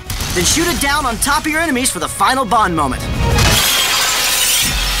ceiling. Then shoot it down on top of your enemies for the final Bond moment.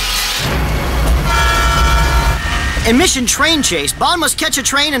 In Mission Train Chase, Bond must catch a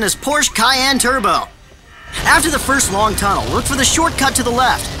train in his Porsche Cayenne Turbo. After the first long tunnel, look for the shortcut to the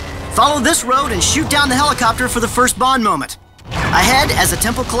left. Follow this road and shoot down the helicopter for the first Bond moment. Ahead, as the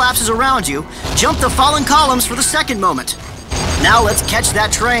temple collapses around you, jump the fallen columns for the second moment. Now let's catch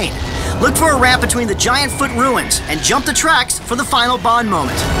that train. Look for a ramp between the giant foot ruins and jump the tracks for the final Bond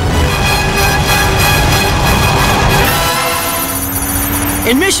moment.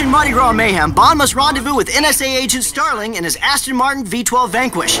 In Mission Mardi Gras Mayhem, Bond must rendezvous with NSA agent Starling in his Aston Martin V12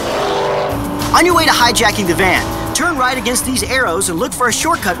 Vanquish. On your way to hijacking the van, turn right against these arrows and look for a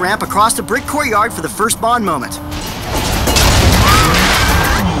shortcut ramp across the brick courtyard for the first Bond moment.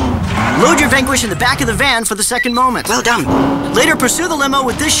 Load your Vanquish in the back of the van for the second moment. Well done. Later, pursue the limo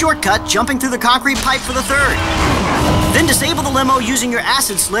with this shortcut, jumping through the concrete pipe for the third. Then disable the limo using your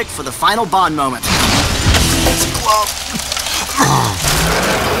acid slick for the final Bond moment.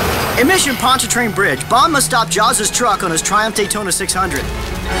 In Mission Pontchartrain Bridge, Bond must stop Jaws' truck on his Triumph Daytona 600.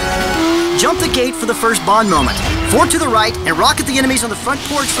 Jump the gate for the first Bond moment. Forward to the right and rocket the enemies on the front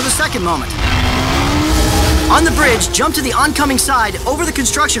porch for the second moment. On the bridge, jump to the oncoming side over the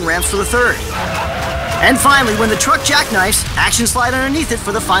construction ramps for the third. And finally, when the truck jackknifes, action slide underneath it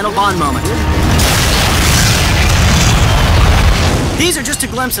for the final Bond moment. These are just a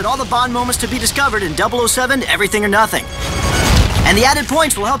glimpse at all the Bond moments to be discovered in 007 Everything or Nothing. And the added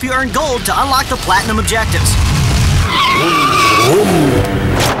points will help you earn gold to unlock the platinum objectives.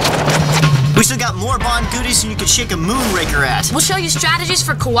 We still got more Bond goodies than you could shake a moonraker at. We'll show you strategies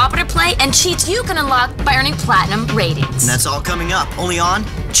for cooperative play and cheats you can unlock by earning platinum ratings. And that's all coming up, only on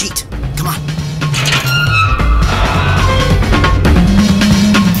Cheat. Come on.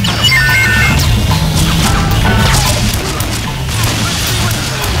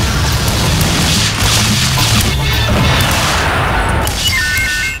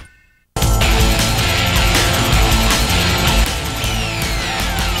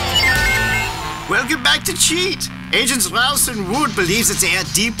 Welcome back to Cheat! Agents Rouse and Wood believes that they are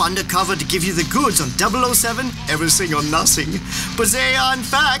deep undercover to give you the goods on 007 Everything or Nothing. But they are, in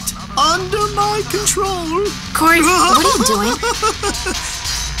fact, under my control. Cory, what are you doing?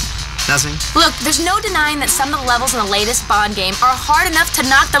 Nothing. Look, there's no denying that some of the levels in the latest Bond game are hard enough to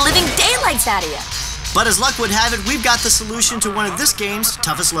knock the living daylights out of you. But as luck would have it, we've got the solution to one of this game's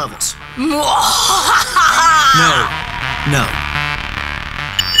toughest levels. No.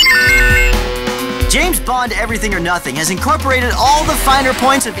 James Bond Everything or Nothing has incorporated all the finer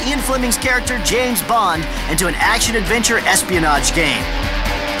points of Ian Fleming's character James Bond into an action-adventure espionage game.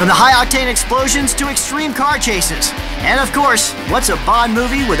 From the high-octane explosions to extreme car chases. And of course, what's a Bond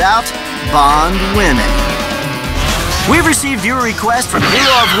movie without Bond women? We've received viewer requests from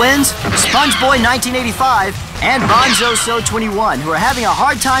Hero of Winds, SpongeBoy 1985, and Bonzo-So21, who are having a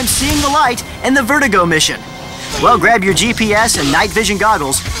hard time seeing the light in the Vertigo mission. Well, grab your GPS and night vision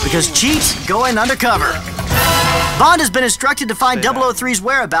goggles, because Cheat's going undercover. Bond has been instructed to find 003's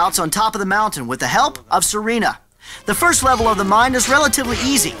whereabouts on top of the mountain with the help of Serena. The first level of the mine is relatively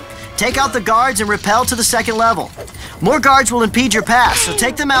easy. Take out the guards and rappel to the second level. More guards will impede your path, so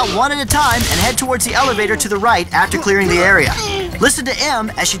take them out one at a time and head towards the elevator to the right after clearing the area. Listen to M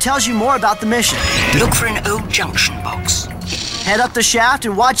as she tells you more about the mission. Look for an old junction box. Head up the shaft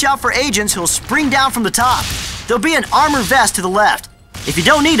and watch out for agents who'll spring down from the top. There'll be an armor vest to the left. If you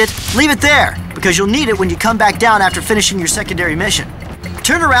don't need it, leave it there, because you'll need it when you come back down after finishing your secondary mission.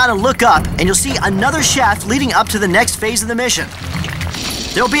 Turn around and look up, and you'll see another shaft leading up to the next phase of the mission.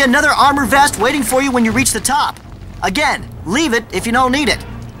 There'll be another armor vest waiting for you when you reach the top. Again, leave it if you don't need it.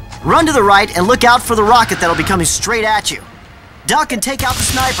 Run to the right and look out for the rocket that'll be coming straight at you. Duck and take out the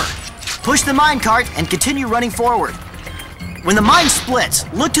sniper. Push the minecart and continue running forward. When the mine splits,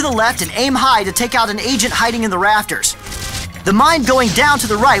 look to the left and aim high to take out an agent hiding in the rafters. The mine going down to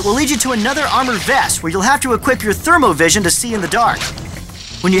the right will lead you to another armored vest where you'll have to equip your thermovision to see in the dark.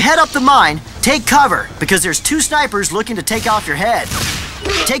 When you head up the mine, take cover because there's two snipers looking to take off your head.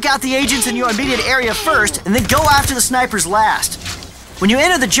 Take out the agents in your immediate area first and then go after the snipers last. When you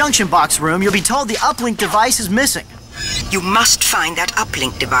enter the junction box room, you'll be told the uplink device is missing. You must find that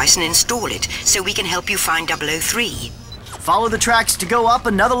uplink device and install it so we can help you find 003. Follow the tracks to go up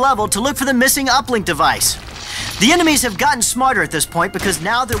another level to look for the missing uplink device. The enemies have gotten smarter at this point because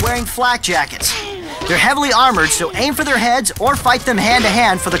now they're wearing flak jackets. They're heavily armored, so aim for their heads or fight them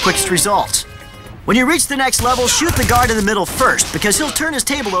hand-to-hand for the quickest results. When you reach the next level, shoot the guard in the middle first because he'll turn his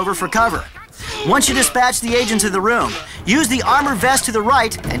table over for cover. Once you dispatch the agents in the room, use the armor vest to the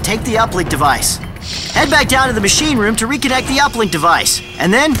right and take the uplink device. Head back down to the machine room to reconnect the uplink device,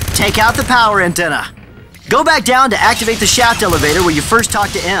 and then take out the power antenna. Go back down to activate the shaft elevator where you first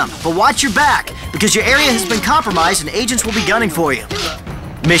talked to M, but watch your back, because your area has been compromised and agents will be gunning for you.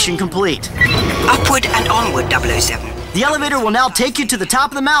 Mission complete. Upward and onward, 007. The elevator will now take you to the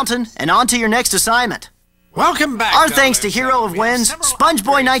top of the mountain and on to your next assignment. Welcome back. Our thanks to Hero of Winds,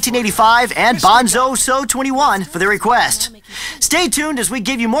 SpongeBoy 1985, and Bonzo-So21 for their request. Stay tuned as we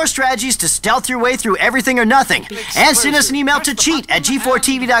give you more strategies to stealth your way through Everything or Nothing. And send us an email to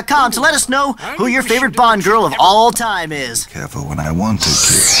cheat@G4TV.com to let us know who your favorite Bond girl of all time is. Careful when I want to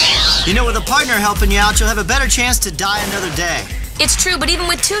kill. You know, with a partner helping you out, you'll have a better chance to die another day. It's true, but even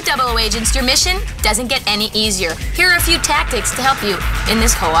with 2 00 agents, your mission doesn't get any easier. Here are a few tactics to help you in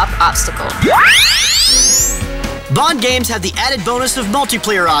this co-op obstacle. Bond games have the added bonus of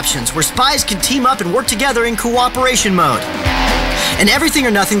multiplayer options, where spies can team up and work together in cooperation mode. In Everything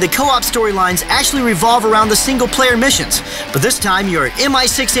or Nothing, the co-op storylines actually revolve around the single-player missions, but this time you're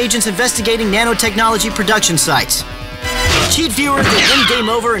MI6 agents investigating nanotechnology production sites. Cheat viewer, the in-game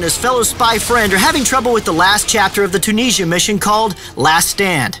over, and his fellow spy friend are having trouble with the last chapter of the Tunisia mission called Last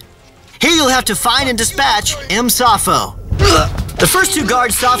Stand. Here you'll have to find and dispatch M. Safo. The first 2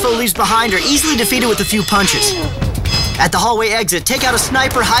 guards Safo leaves behind are easily defeated with a few punches. At the hallway exit, take out a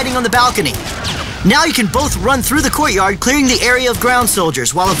sniper hiding on the balcony. Now you can both run through the courtyard, clearing the area of ground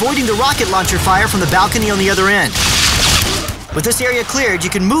soldiers while avoiding the rocket launcher fire from the balcony on the other end. With this area cleared,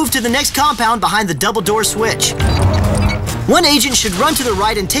 you can move to the next compound behind the double door switch. One agent should run to the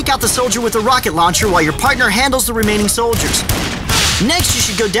right and take out the soldier with the rocket launcher while your partner handles the remaining soldiers. Next, you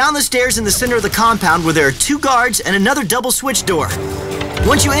should go down the stairs in the center of the compound where there are 2 guards and another double switch door.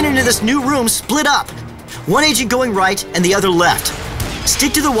 Once you enter into this new room, split up. One agent going right and the other left.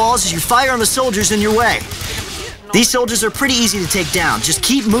 Stick to the walls as you fire on the soldiers in your way. These soldiers are pretty easy to take down. Just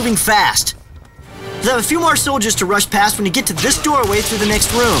keep moving fast. You'll have a few more soldiers to rush past when you get to this doorway through the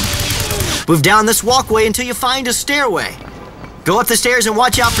next room. Move down this walkway until you find a stairway. Go up the stairs and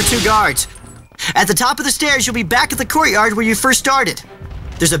watch out for 2 guards. At the top of the stairs, you'll be back at the courtyard where you first started.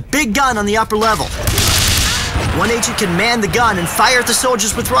 There's a big gun on the upper level. One agent can man the gun and fire at the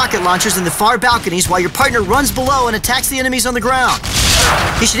soldiers with rocket launchers in the far balconies while your partner runs below and attacks the enemies on the ground.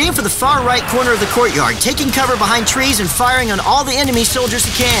 He should aim for the far right corner of the courtyard, taking cover behind trees and firing on all the enemy soldiers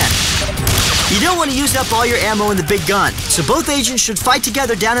he can. You don't want to use up all your ammo in the big gun, so both agents should fight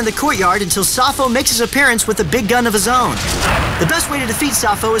together down in the courtyard until Safo makes his appearance with a big gun of his own. The best way to defeat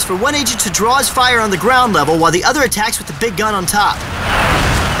Safo is for one agent to draw his fire on the ground level while the other attacks with the big gun on top.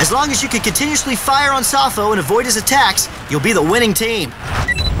 As long as you can continuously fire on Safo and avoid his attacks, you'll be the winning team.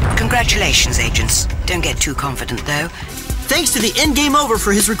 Congratulations, agents. Don't get too confident, though. Thanks to the in-game over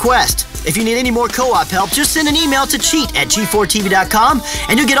for his request. If you need any more co-op help, just send an email to cheat@G4TV.com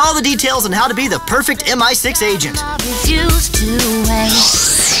and you'll get all the details on how to be the perfect MI6 agent.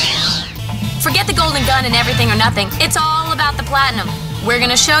 Forget the golden gun and Everything or Nothing. It's all about the platinum. We're going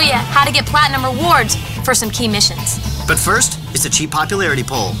to show you how to get platinum rewards for some key missions. But first, it's a Cheat Popularity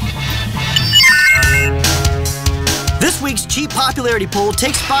Poll. This week's Cheat Popularity Poll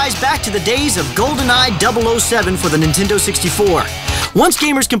takes spies back to the days of GoldenEye 007 for the Nintendo 64. Once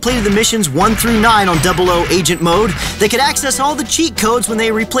gamers completed the missions 1 through 9 on 00 Agent mode, they could access all the cheat codes when they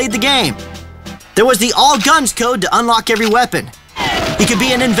replayed the game. There was the All Guns code to unlock every weapon. You could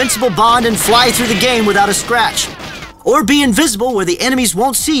be an invincible Bond and fly through the game without a scratch. Or be invisible where the enemies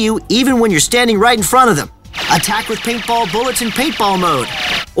won't see you even when you're standing right in front of them. Attack with paintball bullets in paintball mode.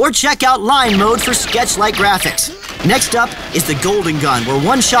 Or check out line mode for sketch-like graphics. Next up is the Golden Gun, where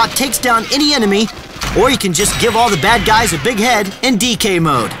one shot takes down any enemy, or you can just give all the bad guys a big head in DK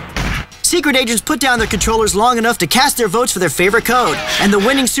mode. Secret agents put down their controllers long enough to cast their votes for their favorite code, and the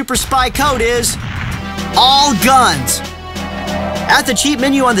winning super spy code is All Guns. At the cheat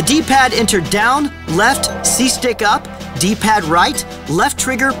menu on the D-pad, enter down, left, C-stick up, D-pad right, left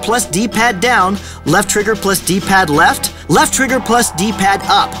trigger plus D-pad down, left trigger plus D-pad left, left trigger plus D-pad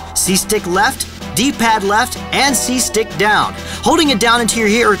up, C-stick left, D-pad left, and C-stick down. Holding it down until you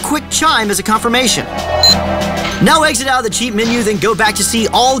hear a quick chime as a confirmation. Now exit out of the cheat menu, then go back to see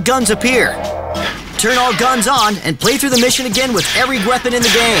All Guns appear. Turn All Guns on and play through the mission again with every weapon in the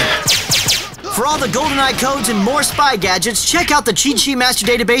game. For all the GoldenEye codes and more spy gadgets, check out the Cheat Sheet Master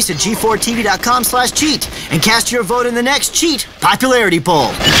Database at G4TV.com/cheat and cast your vote in the next Cheat Popularity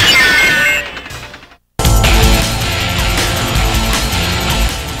Poll.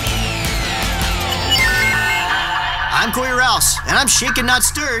 I'm Cory Rouse, and I'm shaken not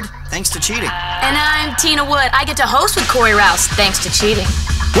stirred, thanks to cheating. And I'm Tina Wood. I get to host with Cory Rouse, thanks to cheating.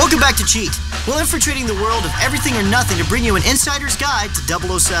 Welcome back to Cheat. We're infiltrating the world of Everything or Nothing to bring you an insider's guide to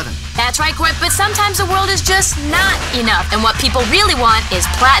 007. That's right, Cory, but sometimes the world is just not enough, and what people really want is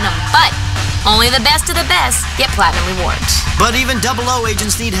platinum. But only the best of the best get platinum rewards. But even 00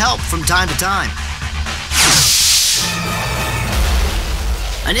 agents need help from time to time.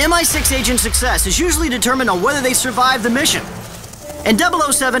 An MI6 agent's success is usually determined on whether they survive the mission. In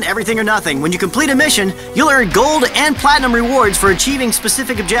 007 Everything or Nothing, when you complete a mission, you'll earn gold and platinum rewards for achieving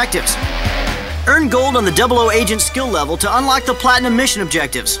specific objectives. Earn gold on the 00 agent skill level to unlock the platinum mission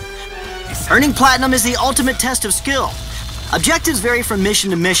objectives. Earning platinum is the ultimate test of skill. Objectives vary from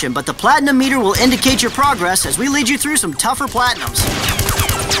mission to mission, but the platinum meter will indicate your progress as we lead you through some tougher platinums.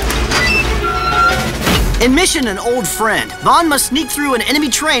 In Mission An Old Friend, Bond must sneak through an enemy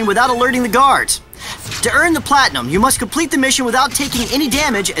train without alerting the guards. To earn the platinum, you must complete the mission without taking any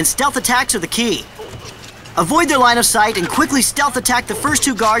damage, and stealth attacks are the key. Avoid their line of sight and quickly stealth attack the first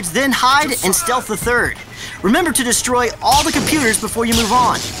 2 guards, then hide and stealth the third. Remember to destroy all the computers before you move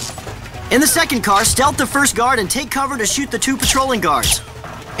on. In the second car, stealth the first guard and take cover to shoot the 2 patrolling guards.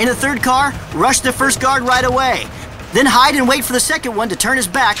 In the third car, rush the first guard right away. Then hide and wait for the second one to turn his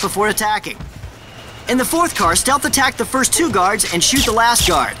back before attacking. In the fourth car, stealth attack the first 2 guards and shoot the last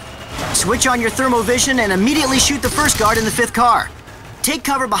guard. Switch on your thermovision and immediately shoot the first guard in the 5th car. Take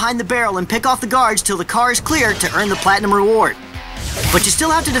cover behind the barrel and pick off the guards till the car is clear to earn the platinum reward. But you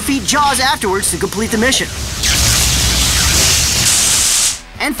still have to defeat Jaws afterwards to complete the mission.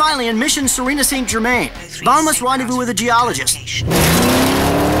 And finally, in Mission Serena St. Germain, Bond must rendezvous with a geologist.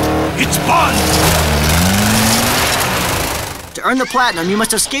 It's Bond! To earn the platinum, you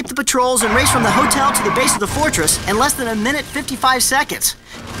must escape the patrols and race from the hotel to the base of the fortress in less than 1 minute 55 seconds.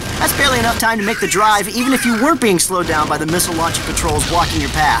 That's barely enough time to make the drive, even if you weren't being slowed down by the missile-launching patrols blocking your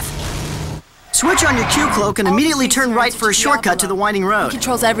path. Switch on your Q cloak and immediately turn right for a shortcut to the winding road.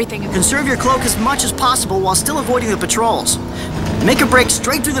 Controls everything. Conserve your cloak as much as possible while still avoiding the patrols. Make a break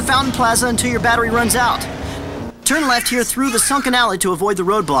straight through the Fountain Plaza until your battery runs out. Turn left here through the sunken alley to avoid the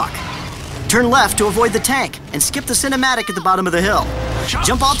roadblock. Turn left to avoid the tank, and skip the cinematic at the bottom of the hill.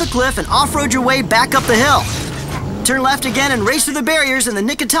 Jump off the cliff and off-road your way back up the hill. Turn left again and race through the barriers in the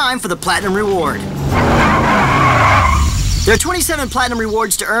nick of time for the platinum reward. There are 27 platinum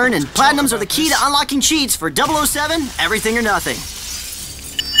rewards to earn, and platinums are the key to unlocking cheats for 007, Everything or Nothing.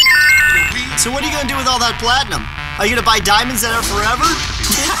 So what are you going to do with all that platinum? Are you going to buy diamonds that are forever?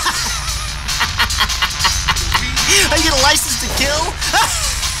 Are you going to license to kill?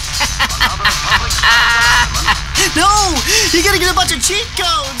 No! You're going to get a bunch of cheat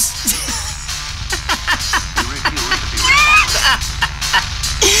codes!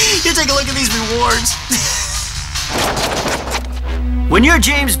 You take a look at these rewards. When you're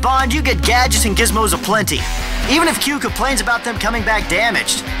James Bond, you get gadgets and gizmos aplenty, even if Q complains about them coming back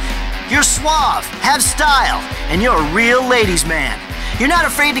damaged. You're suave, have style, and you're a real ladies' man. You're not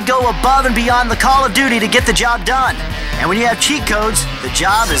afraid to go above and beyond the call of duty to get the job done. And when you have cheat codes, the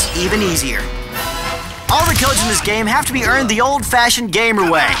job is even easier. All the codes in this game have to be earned the old-fashioned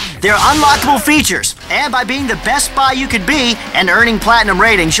gamer way. They're unlockable features, and by being the best spy you could be and earning platinum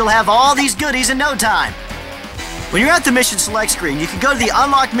ratings, you'll have all these goodies in no time. When you're at the mission select screen, you can go to the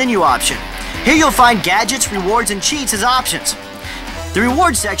unlock menu option. Here you'll find gadgets, rewards, and cheats as options. The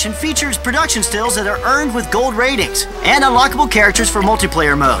rewards section features production stills that are earned with gold ratings and unlockable characters for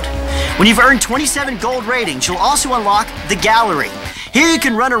multiplayer mode. When you've earned 27 gold ratings, you'll also unlock the gallery. Here you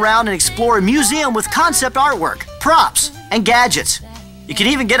can run around and explore a museum with concept artwork, props, and gadgets. You can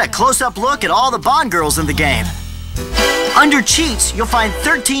even get a close-up look at all the Bond girls in the game. Under cheats, you'll find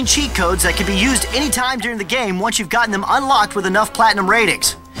 13 cheat codes that can be used anytime during the game once you've gotten them unlocked with enough platinum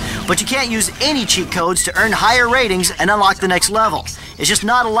ratings. But you can't use any cheat codes to earn higher ratings and unlock the next level. It's just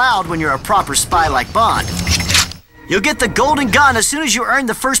not allowed when you're a proper spy like Bond. You'll get the golden gun as soon as you earn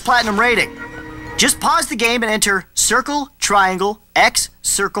the first platinum rating. Just pause the game and enter circle, triangle, X,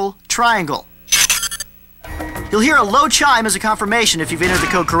 circle, triangle. You'll hear a low chime as a confirmation if you've entered the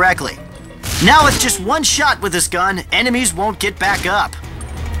code correctly. Now with just one shot with this gun, enemies won't get back up.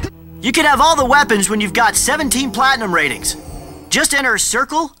 You can have all the weapons when you've got 17 platinum ratings. Just enter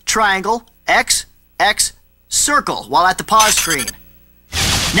circle, triangle, X, X, circle while at the pause screen.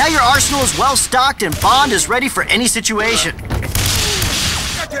 Now your arsenal is well stocked and Bond is ready for any situation.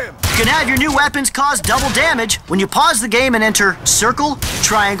 You can have your new weapons cause double damage when you pause the game and enter circle,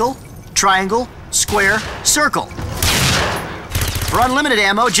 triangle, triangle, square, circle. For unlimited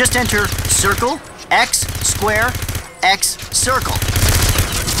ammo, just enter circle, X, square, X, circle.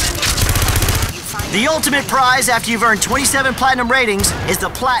 The ultimate prize after you've earned 27 platinum ratings is the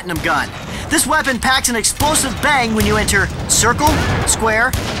Platinum Gun. This weapon packs an explosive bang when you enter circle,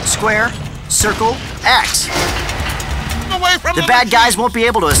 square, square, circle, X. The bad guys won't be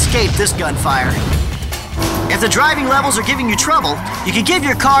able to escape this gunfire. If the driving levels are giving you trouble, you can give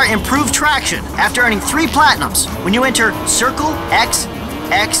your car improved traction after earning 3 platinums when you enter circle, X,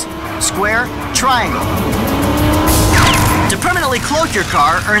 X, square, triangle. To permanently cloak your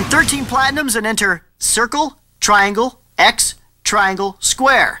car, earn 13 platinums and enter circle, triangle, X, triangle,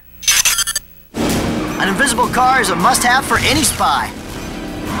 square. An invisible car is a must-have for any spy.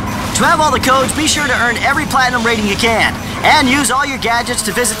 To have all the codes, be sure to earn every platinum rating you can, and use all your gadgets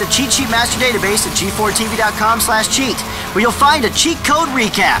to visit the Cheat Sheet Master Database at G4TV.com/cheat, where you'll find a cheat code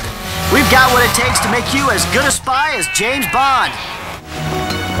recap. We've got what it takes to make you as good a spy as James Bond.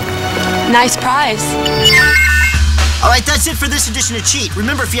 Nice prize. All right, that's it for this edition of Cheat.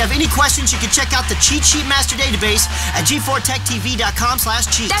 Remember, if you have any questions, you can check out the Cheat Sheet Master Database at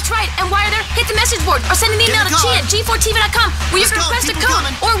G4TechTV.com/cheat. That's right. And while you're there, hit the message board or send an email to cheat at G4TV.com where you can request a code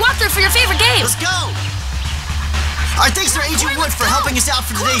or a walkthrough for your favorite game. Let's go. All right, thanks to Agent Wood for helping us out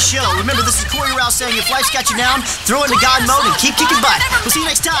for today's show. Remember, this is Cory Rouse saying if life's got you down, throw into God mode and keep kicking butt. We'll see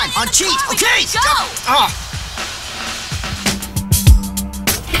you next time on Cheat. Okay. Go.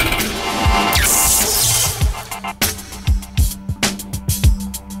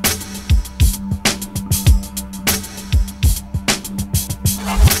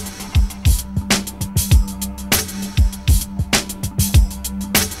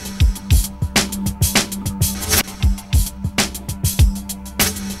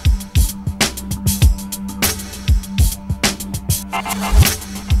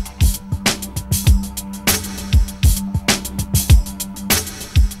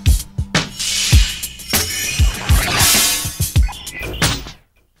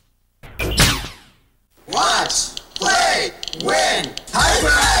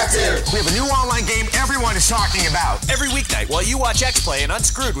 We have a new online game everyone is talking about. Every weeknight while you watch X-Play and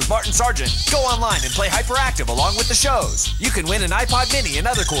Unscrewed with Martin Sargent, go online and play Hyperactive along with the shows. You can win an iPod Mini and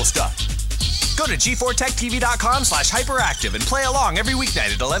other cool stuff. Go to G4TechTV.com/hyperactive and play along every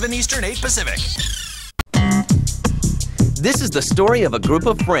weeknight at 11 Eastern, 8 Pacific. This is the story of a group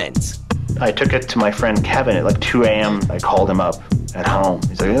of friends. I took it to my friend Kevin at like 2 a.m. I called him up at home.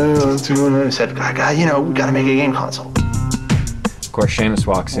 He's like, oh, let's do it. I said, God, you know, we gotta make a game console. Of course, Seamus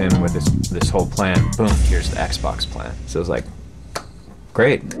walks in with this whole plan. Boom, here's the Xbox plan. So it was like,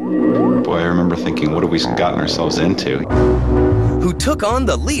 great. Boy, I remember thinking, what have we gotten ourselves into? Who took on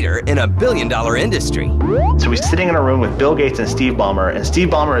the leader in a billion-dollar industry. So he's sitting in a room with Bill Gates and Steve Ballmer, and Steve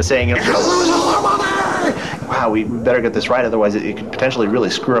Ballmer is saying, you're gonna lose all our money! Wow, we better get this right, otherwise it could potentially really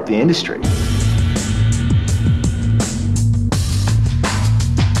screw up the industry.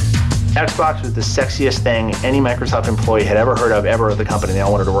 Xbox was the sexiest thing any Microsoft employee had ever heard of ever at the company. They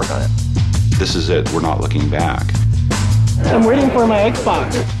all wanted to work on it. This is it. We're not looking back. I'm waiting for my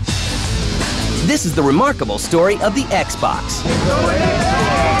Xbox. This is the remarkable story of the Xbox.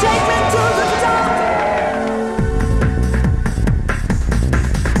 Take me to the top.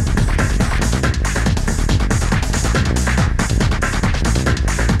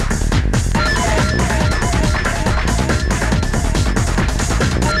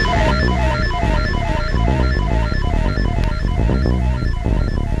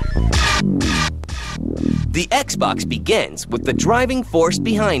 The Xbox begins with the driving force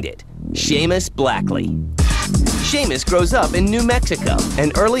behind it, Seamus Blackley. Seamus grows up in New Mexico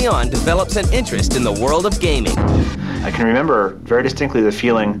and early on develops an interest in the world of gaming. I can remember very distinctly the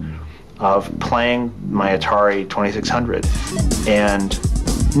feeling of playing my Atari 2600 and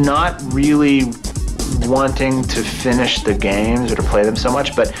not really wanting to finish the games or to play them so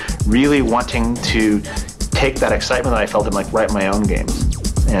much, but really wanting to take that excitement that I felt and like write my own games.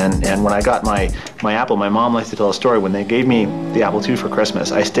 And when I got my Apple, my mom likes to tell a story. When they gave me the Apple II for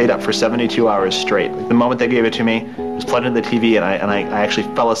Christmas, I stayed up for 72 hours straight. The moment they gave it to me, it was plugged into the TV, and I actually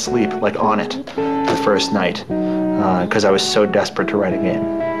fell asleep like on it the first night because I was so desperate to write a game.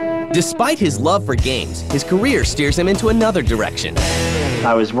 Despite his love for games, his career steers him into another direction.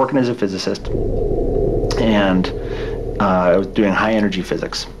 I was working as a physicist, and I was doing high energy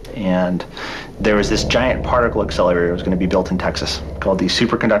physics. And there was this giant particle accelerator that was going to be built in Texas called the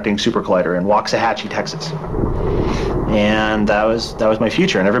Superconducting Super Collider in Waxahachie, Texas. And that was my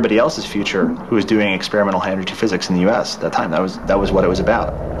future, and everybody else's future who was doing experimental high energy physics in the U.S. at that time. That was what it was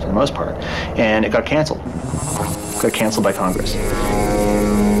about, for the most part. And it got canceled. It got canceled by Congress.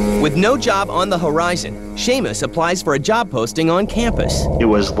 With no job on the horizon, Seamus applies for a job posting on campus. It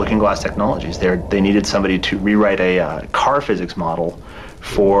was Looking Glass Technologies. They needed somebody to rewrite a car physics model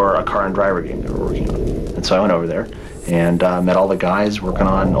for a car and driver game they were working on. And so I went over there and met all the guys working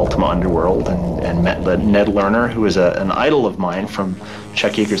on Ultima Underworld and met Ned Lerner, who was an idol of mine from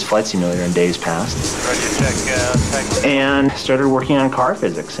Chuck Yeager's Flight Simulator in days past. And started working on car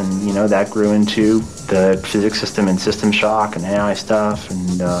physics, and you know that grew into the physics system and System Shock and AI stuff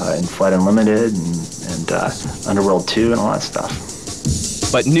and Flight Unlimited and Underworld 2 and all that stuff.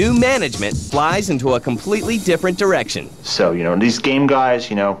 But new management flies into a completely different direction. So, you know, these game guys,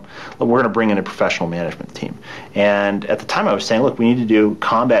 you know, we're going to bring in a professional management team. And at the time I was saying, look, we need to do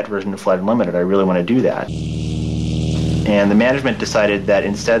combat version of Flight Unlimited. I really want to do that. And the management decided that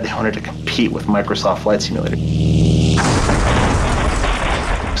instead they wanted to compete with Microsoft Flight Simulator.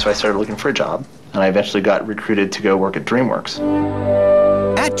 So I started looking for a job, and I eventually got recruited to go work at DreamWorks.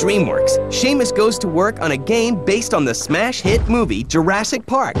 At DreamWorks, Seamus goes to work on a game based on the smash hit movie Jurassic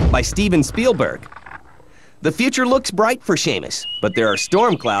Park by Steven Spielberg. The future looks bright for Seamus, but there are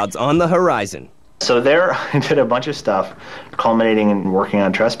storm clouds on the horizon. So there I did a bunch of stuff, culminating in working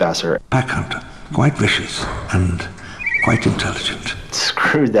on Trespasser. Pack hunter, quite vicious and quite intelligent.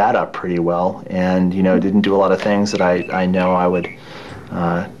 Screwed that up pretty well, and didn't do a lot of things that I know I would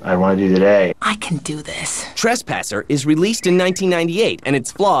I want to do today. I can do this. Trespasser is released in 1998, and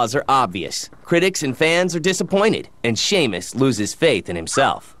its flaws are obvious. Critics and fans are disappointed, and Seamus loses faith in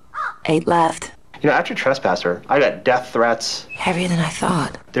himself. 8 left. After Trespasser, I got death threats. Heavier than I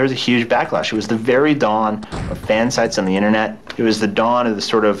thought. There was a huge backlash. It was the very dawn of fan sites on the internet. It was the dawn of the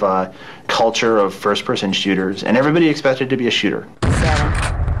sort of culture of first-person shooters, and everybody expected to be a shooter.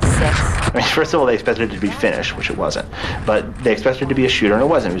 7, 6. I mean, first of all, they expected it to be finished, which it wasn't. But they expected it to be a shooter, and it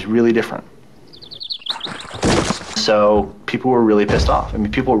wasn't. It was really different. So people were really pissed off. I mean,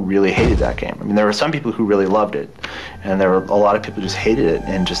 people really hated that game. I mean, there were some people who really loved it, and there were a lot of people who just hated it,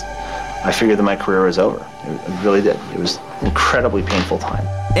 and I figured that my career was over. It really did. It was an incredibly painful time.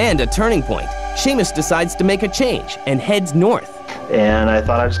 And a turning point. Seamus decides to make a change and heads north. And I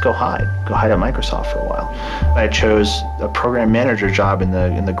thought I'd just go hide at Microsoft for a while. I chose a program manager job in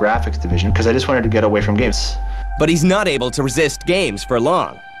the graphics division because I just wanted to get away from games. But he's not able to resist games for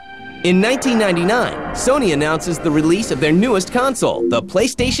long. In 1999, Sony announces the release of their newest console, the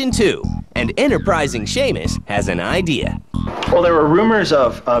PlayStation 2, and enterprising Seamus has an idea. Well, there were rumors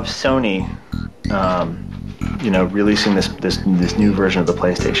of Sony, releasing this new version of the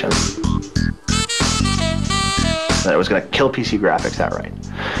PlayStation. That it was going to kill PC graphics outright.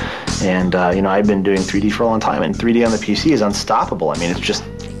 And, I've been doing 3D for a long time, and 3D on the PC is unstoppable. I mean, it's just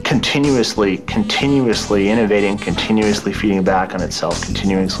continuously innovating, continuously feeding back on itself,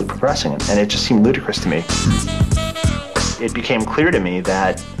 continuously progressing. And it just seemed ludicrous to me. It became clear to me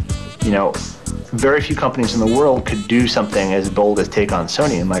that, very few companies in the world could do something as bold as take on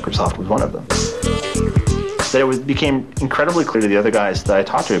Sony, and Microsoft was one of them. That it became incredibly clear to the other guys that I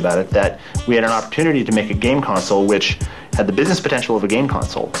talked to about it that we had an opportunity to make a game console which had the business potential of a game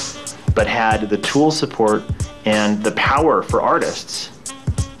console, but had the tool support and the power for artists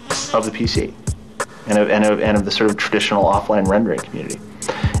of the PC and of the sort of traditional offline rendering community.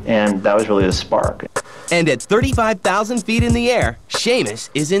 And that was really the spark. And at 35,000 feet in the air, Seamus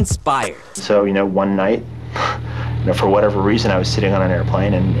is inspired. So, one night, for whatever reason, I was sitting on an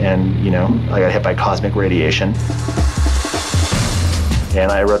airplane and I got hit by cosmic radiation.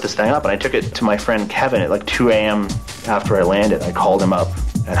 And I wrote this thing up and I took it to my friend Kevin at like 2 a.m. after I landed. I called him up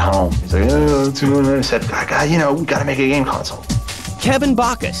at home. He's like, I said, we got to make a game console. Kevin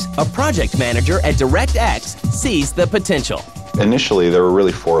Bacchus, a project manager at DirectX, sees the potential. Initially, there were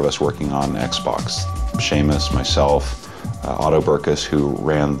really 4 of us working on Xbox. Seamus, myself, Otto Burkus, who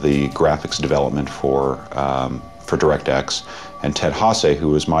ran the graphics development for DirectX, and Ted Hasse, who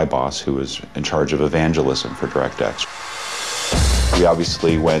was my boss, who was in charge of evangelism for DirectX. We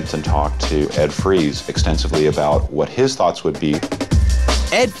obviously went and talked to Ed Fries extensively about what his thoughts would be.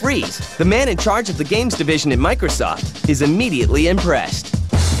 Ed Fries, the man in charge of the games division at Microsoft, is immediately impressed.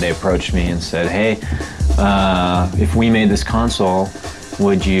 They approached me and said, hey, if we made this console,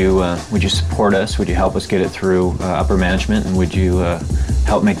 would you support us? Would you help us get it through upper management? And would you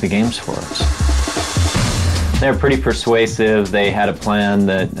help make the games for us? They were pretty persuasive. They had a plan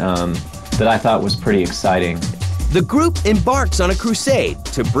that I thought was pretty exciting. The group embarks on a crusade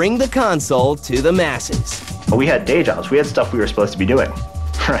to bring the console to the masses. We had day jobs. We had stuff we were supposed to be doing,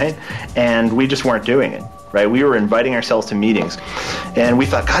 right? And we just weren't doing it, right? We were inviting ourselves to meetings. And we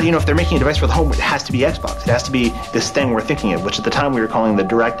thought, God, if they're making a device for the home, it has to be Xbox. It has to be this thing we're thinking of, which at the time we were calling the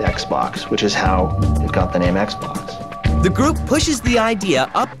Direct Xbox, which is how it got the name Xbox. The group pushes the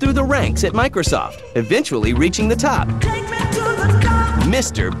idea up through the ranks at Microsoft, eventually reaching the top.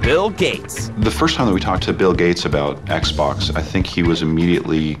 Mr. Bill Gates. The first time that we talked to Bill Gates about Xbox, I think he was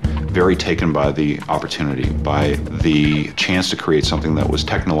immediately very taken by the opportunity, by the chance to create something that was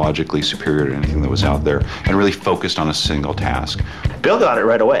technologically superior to anything that was out there, and really focused on a single task. Bill got it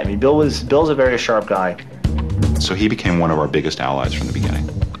right away. I mean, Bill's a very sharp guy. So he became one of our biggest allies from the beginning.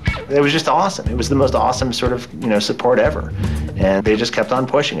 It was just awesome. It was the most awesome sort of, support ever. And they just kept on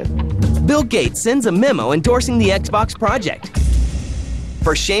pushing it. Bill Gates sends a memo endorsing the Xbox project.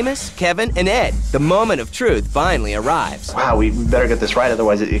 For Seamus, Kevin, and Ed, the moment of truth finally arrives. Wow, we better get this right,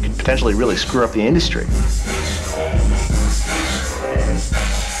 otherwise it could potentially really screw up the industry.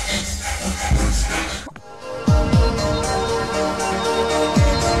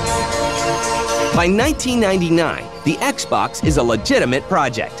 By 1999, the Xbox is a legitimate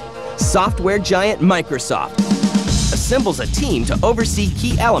project. Software giant Microsoft, a assembles a team to oversee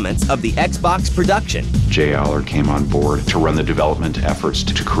key elements of the Xbox production. Jay Allard came on board to run the development efforts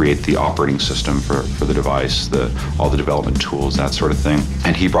to create the operating system for the device, all the development tools, that sort of thing.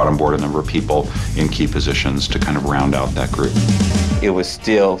 And he brought on board a number of people in key positions to kind of round out that group. It was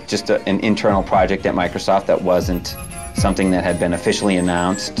still just an internal project at Microsoft that wasn't something that had been officially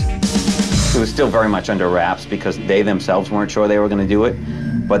announced. It was still very much under wraps because they themselves weren't sure they were going to do it.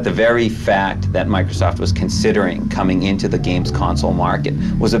 But the very fact that Microsoft was considering coming into the games console market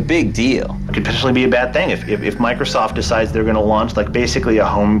was a big deal. It could potentially be a bad thing if Microsoft decides they're going to launch like basically a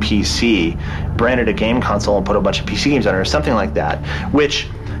home PC, branded a game console and put a bunch of PC games on it or something like that, which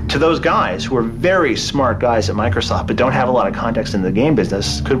to those guys who are very smart guys at Microsoft but don't have a lot of context in the game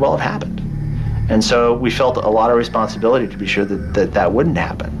business could well have happened. And so we felt a lot of responsibility to be sure that wouldn't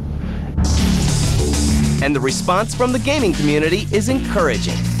happen. And the response from the gaming community is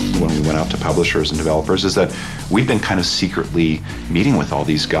encouraging. When we went out to publishers and developers is that we've been kind of secretly meeting with all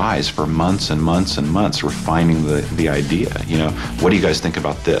these guys for months and months and months, refining the idea. You know, what do you guys think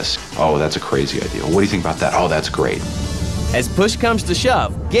about this? Oh, that's a crazy idea. What do you think about that? Oh, that's great. As push comes to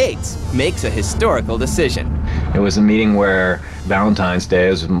shove, Gates makes a historical decision. It was a meeting where Valentine's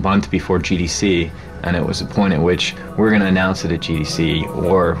Day was a month before GDC, and it was a point at which we're going to announce it at GDC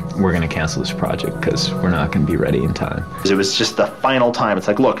or we're going to cancel this project because we're not going to be ready in time. It was just the final time. It's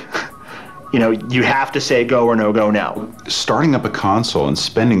like, look, you know, you have to say go or no go now. Starting up a console and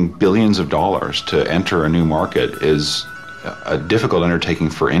spending billions of dollars to enter a new market is a difficult undertaking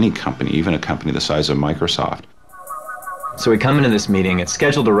for any company, even a company the size of Microsoft. So we come into this meeting, it's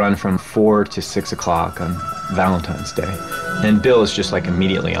scheduled to run from 4 to 6 o'clock on Valentine's Day. And Bill is just like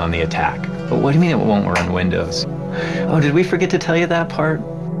immediately on the attack. But what do you mean it won't run Windows? Oh, did we forget to tell you that part?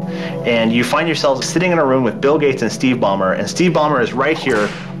 And you find yourselves sitting in a room with Bill Gates and Steve Ballmer, and Steve Ballmer is right here,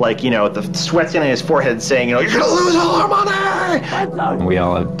 like, you know, the sweat's in his forehead saying, you know, you're gonna lose all our money! We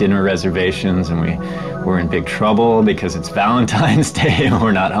all have dinner reservations and we're in big trouble because it's Valentine's Day and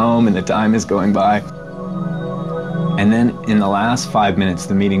we're not home and the time is going by. And then in the last 5 minutes,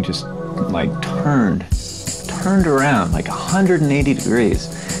 the meeting just like turned around like 180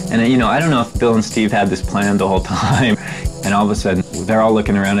 degrees. And you know, I don't know if Bill and Steve had this planned the whole time. And all of a sudden, they're all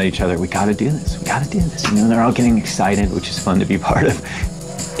looking around at each other. We gotta do this, we gotta do this. You know, they're all getting excited, which is fun to be part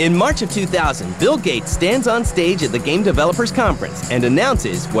of. In March of 2000, Bill Gates stands on stage at the Game Developers Conference and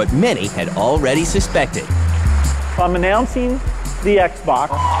announces what many had already suspected. I'm announcing the Xbox.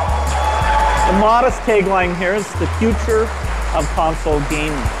 The modest tagline here is the future of console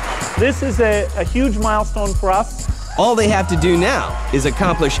gaming. This is a huge milestone for us. All they have to do now is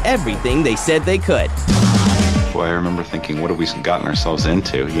accomplish everything they said they could. Boy, I remember thinking, what have we gotten ourselves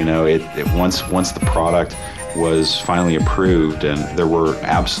into? You know, once the product was finally approved and there were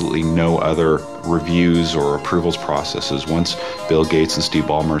absolutely no other reviews or approvals processes, once Bill Gates and Steve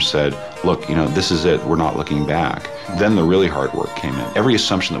Ballmer said, look, you know, this is it, we're not looking back, then the really hard work came in. Every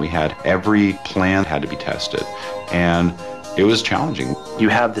assumption that we had, every plan had to be tested, and it was challenging. You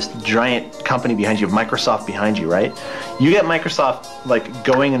have this giant company behind you, Microsoft behind you, right? You get Microsoft like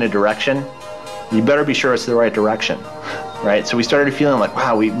going in a direction, you better be sure it's the right direction, right? So we started feeling like,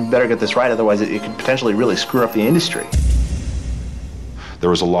 wow, we better get this right, otherwise it could potentially really screw up the industry. There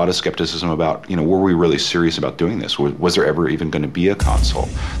was a lot of skepticism about, you know, were we really serious about doing this? Was there ever even going to be a console?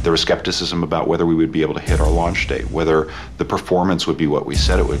 There was skepticism about whether we would be able to hit our launch date, whether the performance would be what we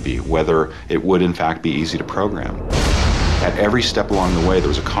said it would be, whether it would in fact be easy to program. At every step along the way, there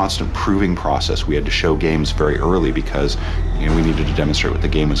was a constant proving process. We had to show games very early because, you know, we needed to demonstrate what the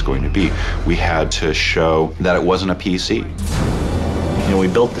game was going to be. We had to show that it wasn't a PC. You know, we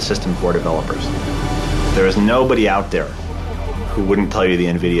built the system for developers. There is nobody out there who wouldn't tell you the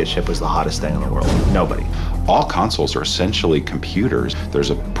NVIDIA chip was the hottest thing in the world. Nobody. All consoles are essentially computers. There's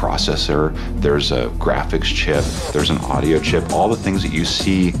a processor, there's a graphics chip, there's an audio chip. All the things that you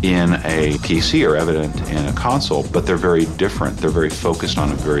see in a PC are evident in a console, but they're very different. They're very focused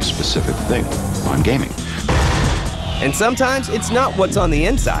on a very specific thing, on gaming. And sometimes it's not what's on the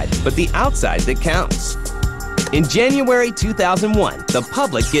inside, but the outside that counts. In January 2001, the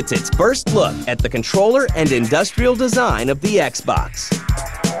public gets its first look at the controller and industrial design of the Xbox.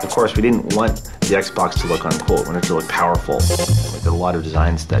 Of course, we didn't want the Xbox to look uncool. We wanted it to look powerful. We did a lot of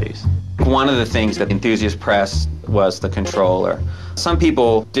design studies. One of the things that enthusiasts pressed was the controller. Some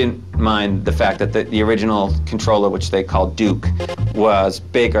people didn't mind the fact that the original controller, which they called Duke, was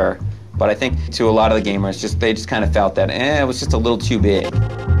bigger. But I think to a lot of the gamers, they just kind of felt that it was just a little too big.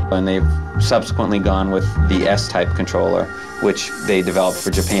 And they've subsequently gone with the S-type controller, which they developed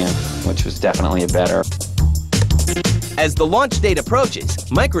for Japan, which was definitely a better. As the launch date approaches,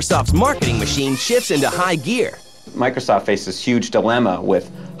 Microsoft's marketing machine shifts into high gear. Microsoft faced this huge dilemma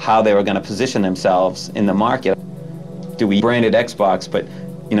with how they were going to position themselves in the market. Do we branded Xbox, but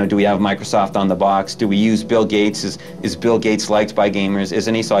do we have Microsoft on the box? Do we use Bill Gates? Is Bill Gates liked by gamers?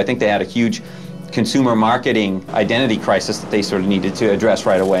 Isn't he? So I think they had a huge consumer marketing identity crisis that they sort of needed to address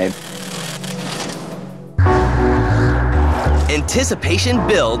right away. Anticipation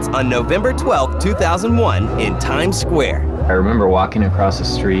builds on November 12, 2001 in Times Square. I remember walking across the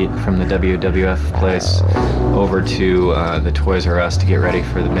street from the WWF place over to the Toys R Us to get ready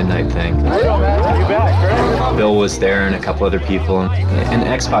for the midnight thing. Bill was there and a couple other people, and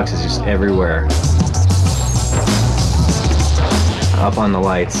Xbox is just everywhere. Up on the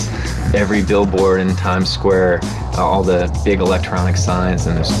lights, every billboard in Times Square, all the big electronic signs,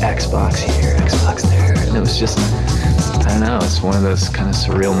 and there's Xbox here, Xbox there, and it was just, I don't know, it's one of those kind of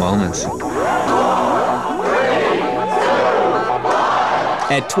surreal moments.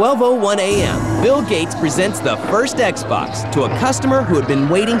 At 12:01 a.m., Bill Gates presents the first Xbox to a customer who had been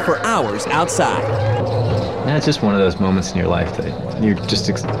waiting for hours outside. Yeah, it's just one of those moments in your life that you're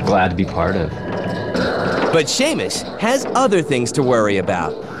just glad to be part of. But Seamus has other things to worry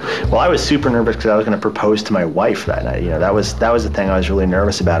about. Well, I was super nervous because I was going to propose to my wife that night. That was the thing I was really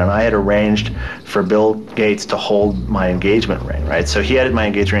nervous about. And I had arranged for Bill Gates to hold my engagement ring, right? So he had my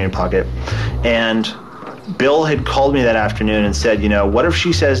engagement ring in pocket, and Bill had called me that afternoon and said, what if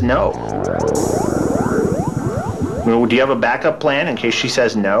she says no? Do you have a backup plan in case she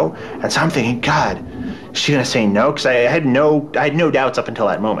says no? And so I'm thinking, God, is she going to say no? Because I had no doubts up until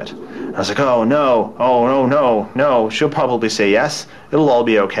that moment. I was like, oh no, she'll probably say yes. It'll all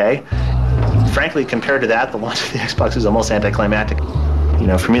be okay. Frankly, compared to that, the launch of the Xbox was almost anticlimactic.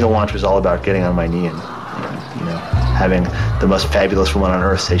 For me, the launch was all about getting on my knee and, having the most fabulous woman on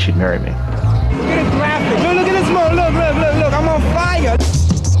earth say she'd marry me. Look at this smoke. Look, I'm on fire.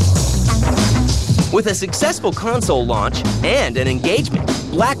 With a successful console launch and an engagement,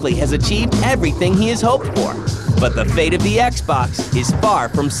 Blackley has achieved everything he has hoped for. But the fate of the Xbox is far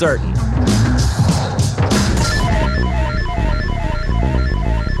from certain.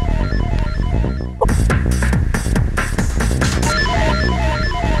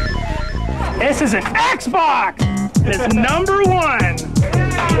 This is an Xbox! It's #1!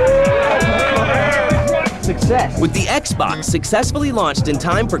 Success. With the Xbox successfully launched in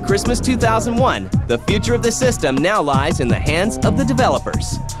time for Christmas 2001, the future of the system now lies in the hands of the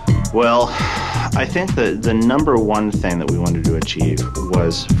developers. Well, I think the #1 thing that we wanted to achieve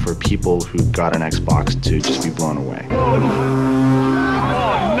was for people who got an Xbox to just be blown away.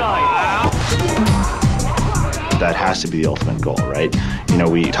 That has to be the ultimate goal, right?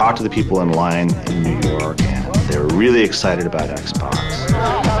 We talked to the people in line in New York, and they were really excited about Xbox.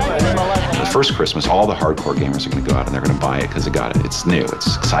 The first Christmas, all the hardcore gamers are going to go out and they're going to buy it because they got it. It's new,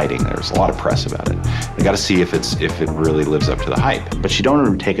 it's exciting. There's a lot of press about it. They got to see if it really lives up to the hype. But you don't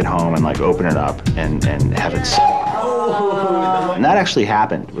want to take it home and open it up and have it. And that actually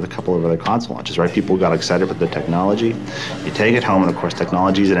happened with a couple of other console launches, right? People got excited with the technology. You take it home, and of course,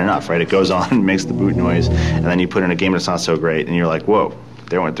 technology isn't enough, right? It goes on and makes the boot noise, and then you put in a game that's not so great, and you're like, whoa,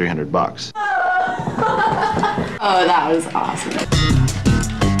 they went $300. Oh, that was awesome.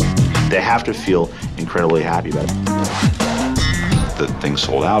 They have to feel incredibly happy about it. The thing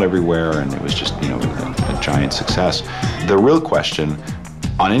sold out everywhere, and it was just, a giant success. The real question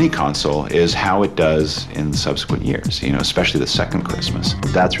on any console is how it does in subsequent years, especially the second Christmas.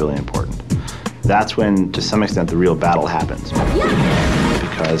 That's really important. That's when, to some extent, the real battle happens.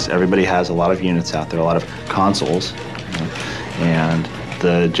 Because everybody has a lot of units out there, a lot of consoles, and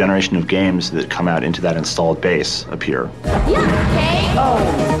the generation of games that come out into that installed base appear.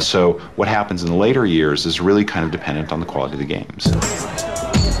 So what happens in the later years is really kind of dependent on the quality of the games.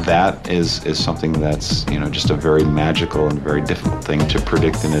 That is something that's, just a very magical and very difficult thing to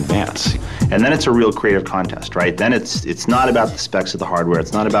predict in advance. And then it's a real creative contest, right? Then it's not about the specs of the hardware.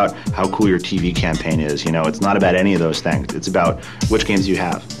 It's not about how cool your TV campaign is. It's not about any of those things. It's about which games you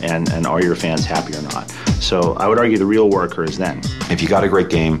have and are your fans happy or not. So I would argue the real worker is then. If you got a great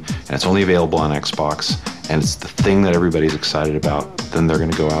game and it's only available on Xbox and it's the thing that everybody's excited about, then they're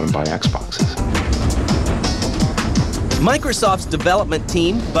going to go out and buy Xboxes. Microsoft's development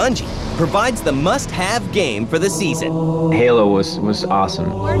team, Bungie, provides the must-have game for the season. Halo was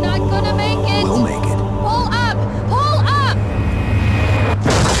awesome. We're not gonna make it. We'll make it. Pull up! Pull up!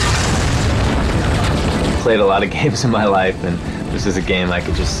 Played a lot of games in my life, and this is a game I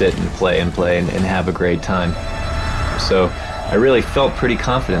could just sit and play and have a great time. So I really felt pretty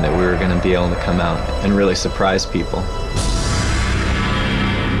confident that we were going to be able to come out and really surprise people.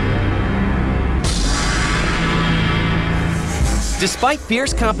 Despite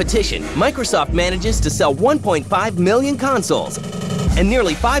fierce competition, Microsoft manages to sell 1.5 million consoles and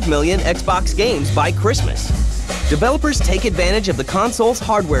nearly 5 million Xbox games by Christmas. Developers take advantage of the console's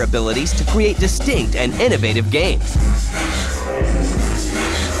hardware abilities to create distinct and innovative games.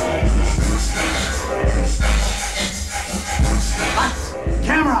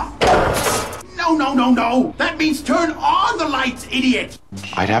 Camera! No. That means turn on the lights, idiot!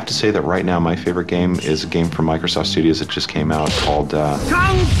 I'd have to say that right now my favorite game is a game from Microsoft Studios that just came out called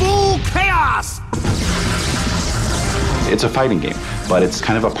Kung Fu Chaos! It's a fighting game, but it's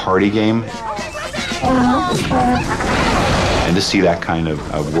kind of a party game. And to see that kind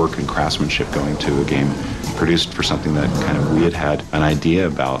of work and craftsmanship going to a game produced for something that kind of we had an idea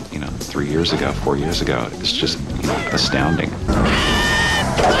about, 3 years ago, 4 years ago, it's just astounding.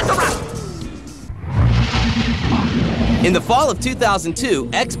 In the fall of 2002,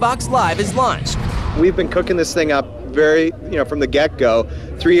 Xbox Live is launched. We've been cooking this thing up from the get-go.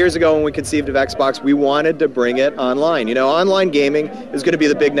 3 years ago when we conceived of Xbox, we wanted to bring it online. Online gaming is going to be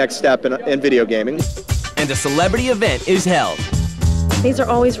the big next step in video gaming. And a celebrity event is held. These are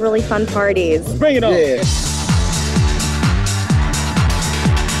always really fun parties. Bring it on! Yeah.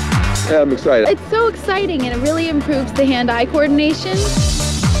 I'm excited. It's so exciting and it really improves the hand-eye coordination.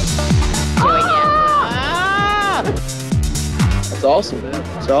 It's awesome, man.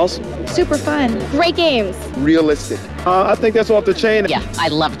 It's awesome. Super fun. Great games. Realistic. I think that's off the chain. Yeah, I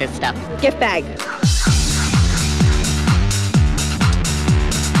love this stuff. Gift bag.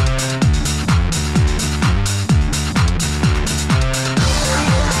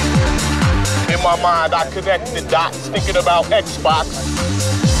 In my mind, I connect the dots thinking about Xbox.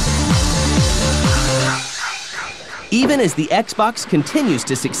 Even as the Xbox continues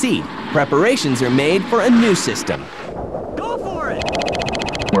to succeed, preparations are made for a new system.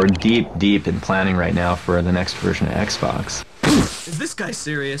 We're deep in planning right now for the next version of Xbox. Is this guy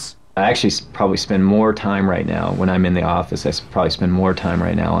serious? I actually probably spend more time right now when I'm in the office. I probably spend more time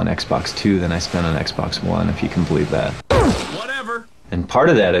right now on Xbox 2 than I spend on Xbox 1, if you can believe that. Whatever. And part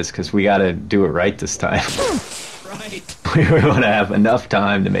of that is because we got to do it right this time. Right. We want to have enough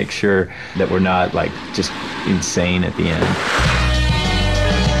time to make sure that we're not just insane at the end.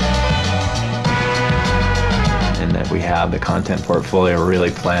 And that we have the content portfolio really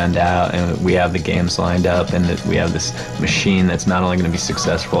planned out, and we have the games lined up, and that we have this machine that's not only going to be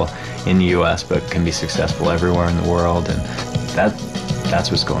successful in the US, but can be successful everywhere in the world, and that's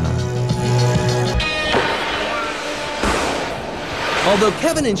what's going on. Although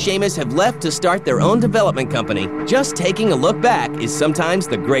Kevin and Seamus have left to start their own development company, just taking a look back is sometimes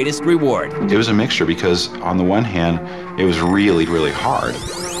the greatest reward. It was a mixture because on the one hand, it was really, really hard.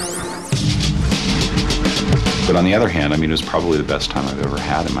 But on the other hand, it was probably the best time I've ever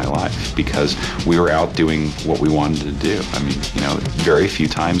had in my life because we were out doing what we wanted to do. Very few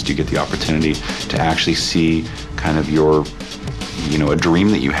times do you get the opportunity to actually see kind of your, a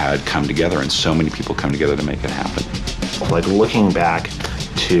dream that you had come together, and so many people come together to make it happen. Looking back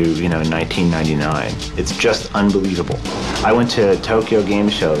to 1999, it's just unbelievable. I went to Tokyo Game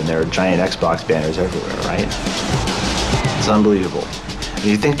Show and there were giant Xbox banners everywhere, right? It's unbelievable. When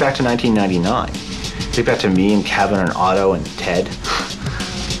you think back to 1999, think back to me and Kevin and Otto and Ted,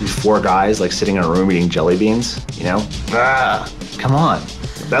 these four guys sitting in a room eating jelly beans. Come on,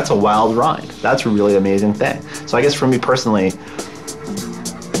 that's a wild ride. That's a really amazing thing. So I guess for me personally,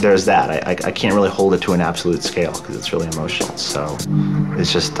 there's that. I can't really hold it to an absolute scale because it's really emotional. So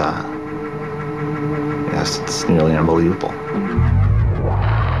it's just, yes, it's nearly unbelievable.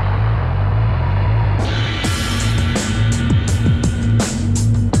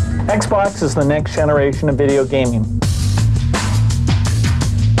 Xbox is the next generation of video gaming.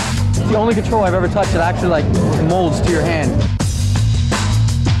 It's the only controller I've ever touched that actually molds to your hand.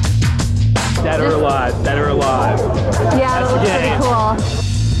 Dead or alive, dead or alive. Yeah, that looks pretty cool.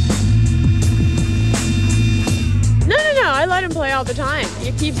 No, I let him play all the time.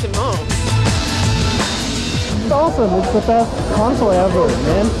 It keeps him home. It's awesome. It's the best console ever,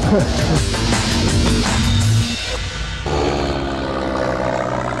 man.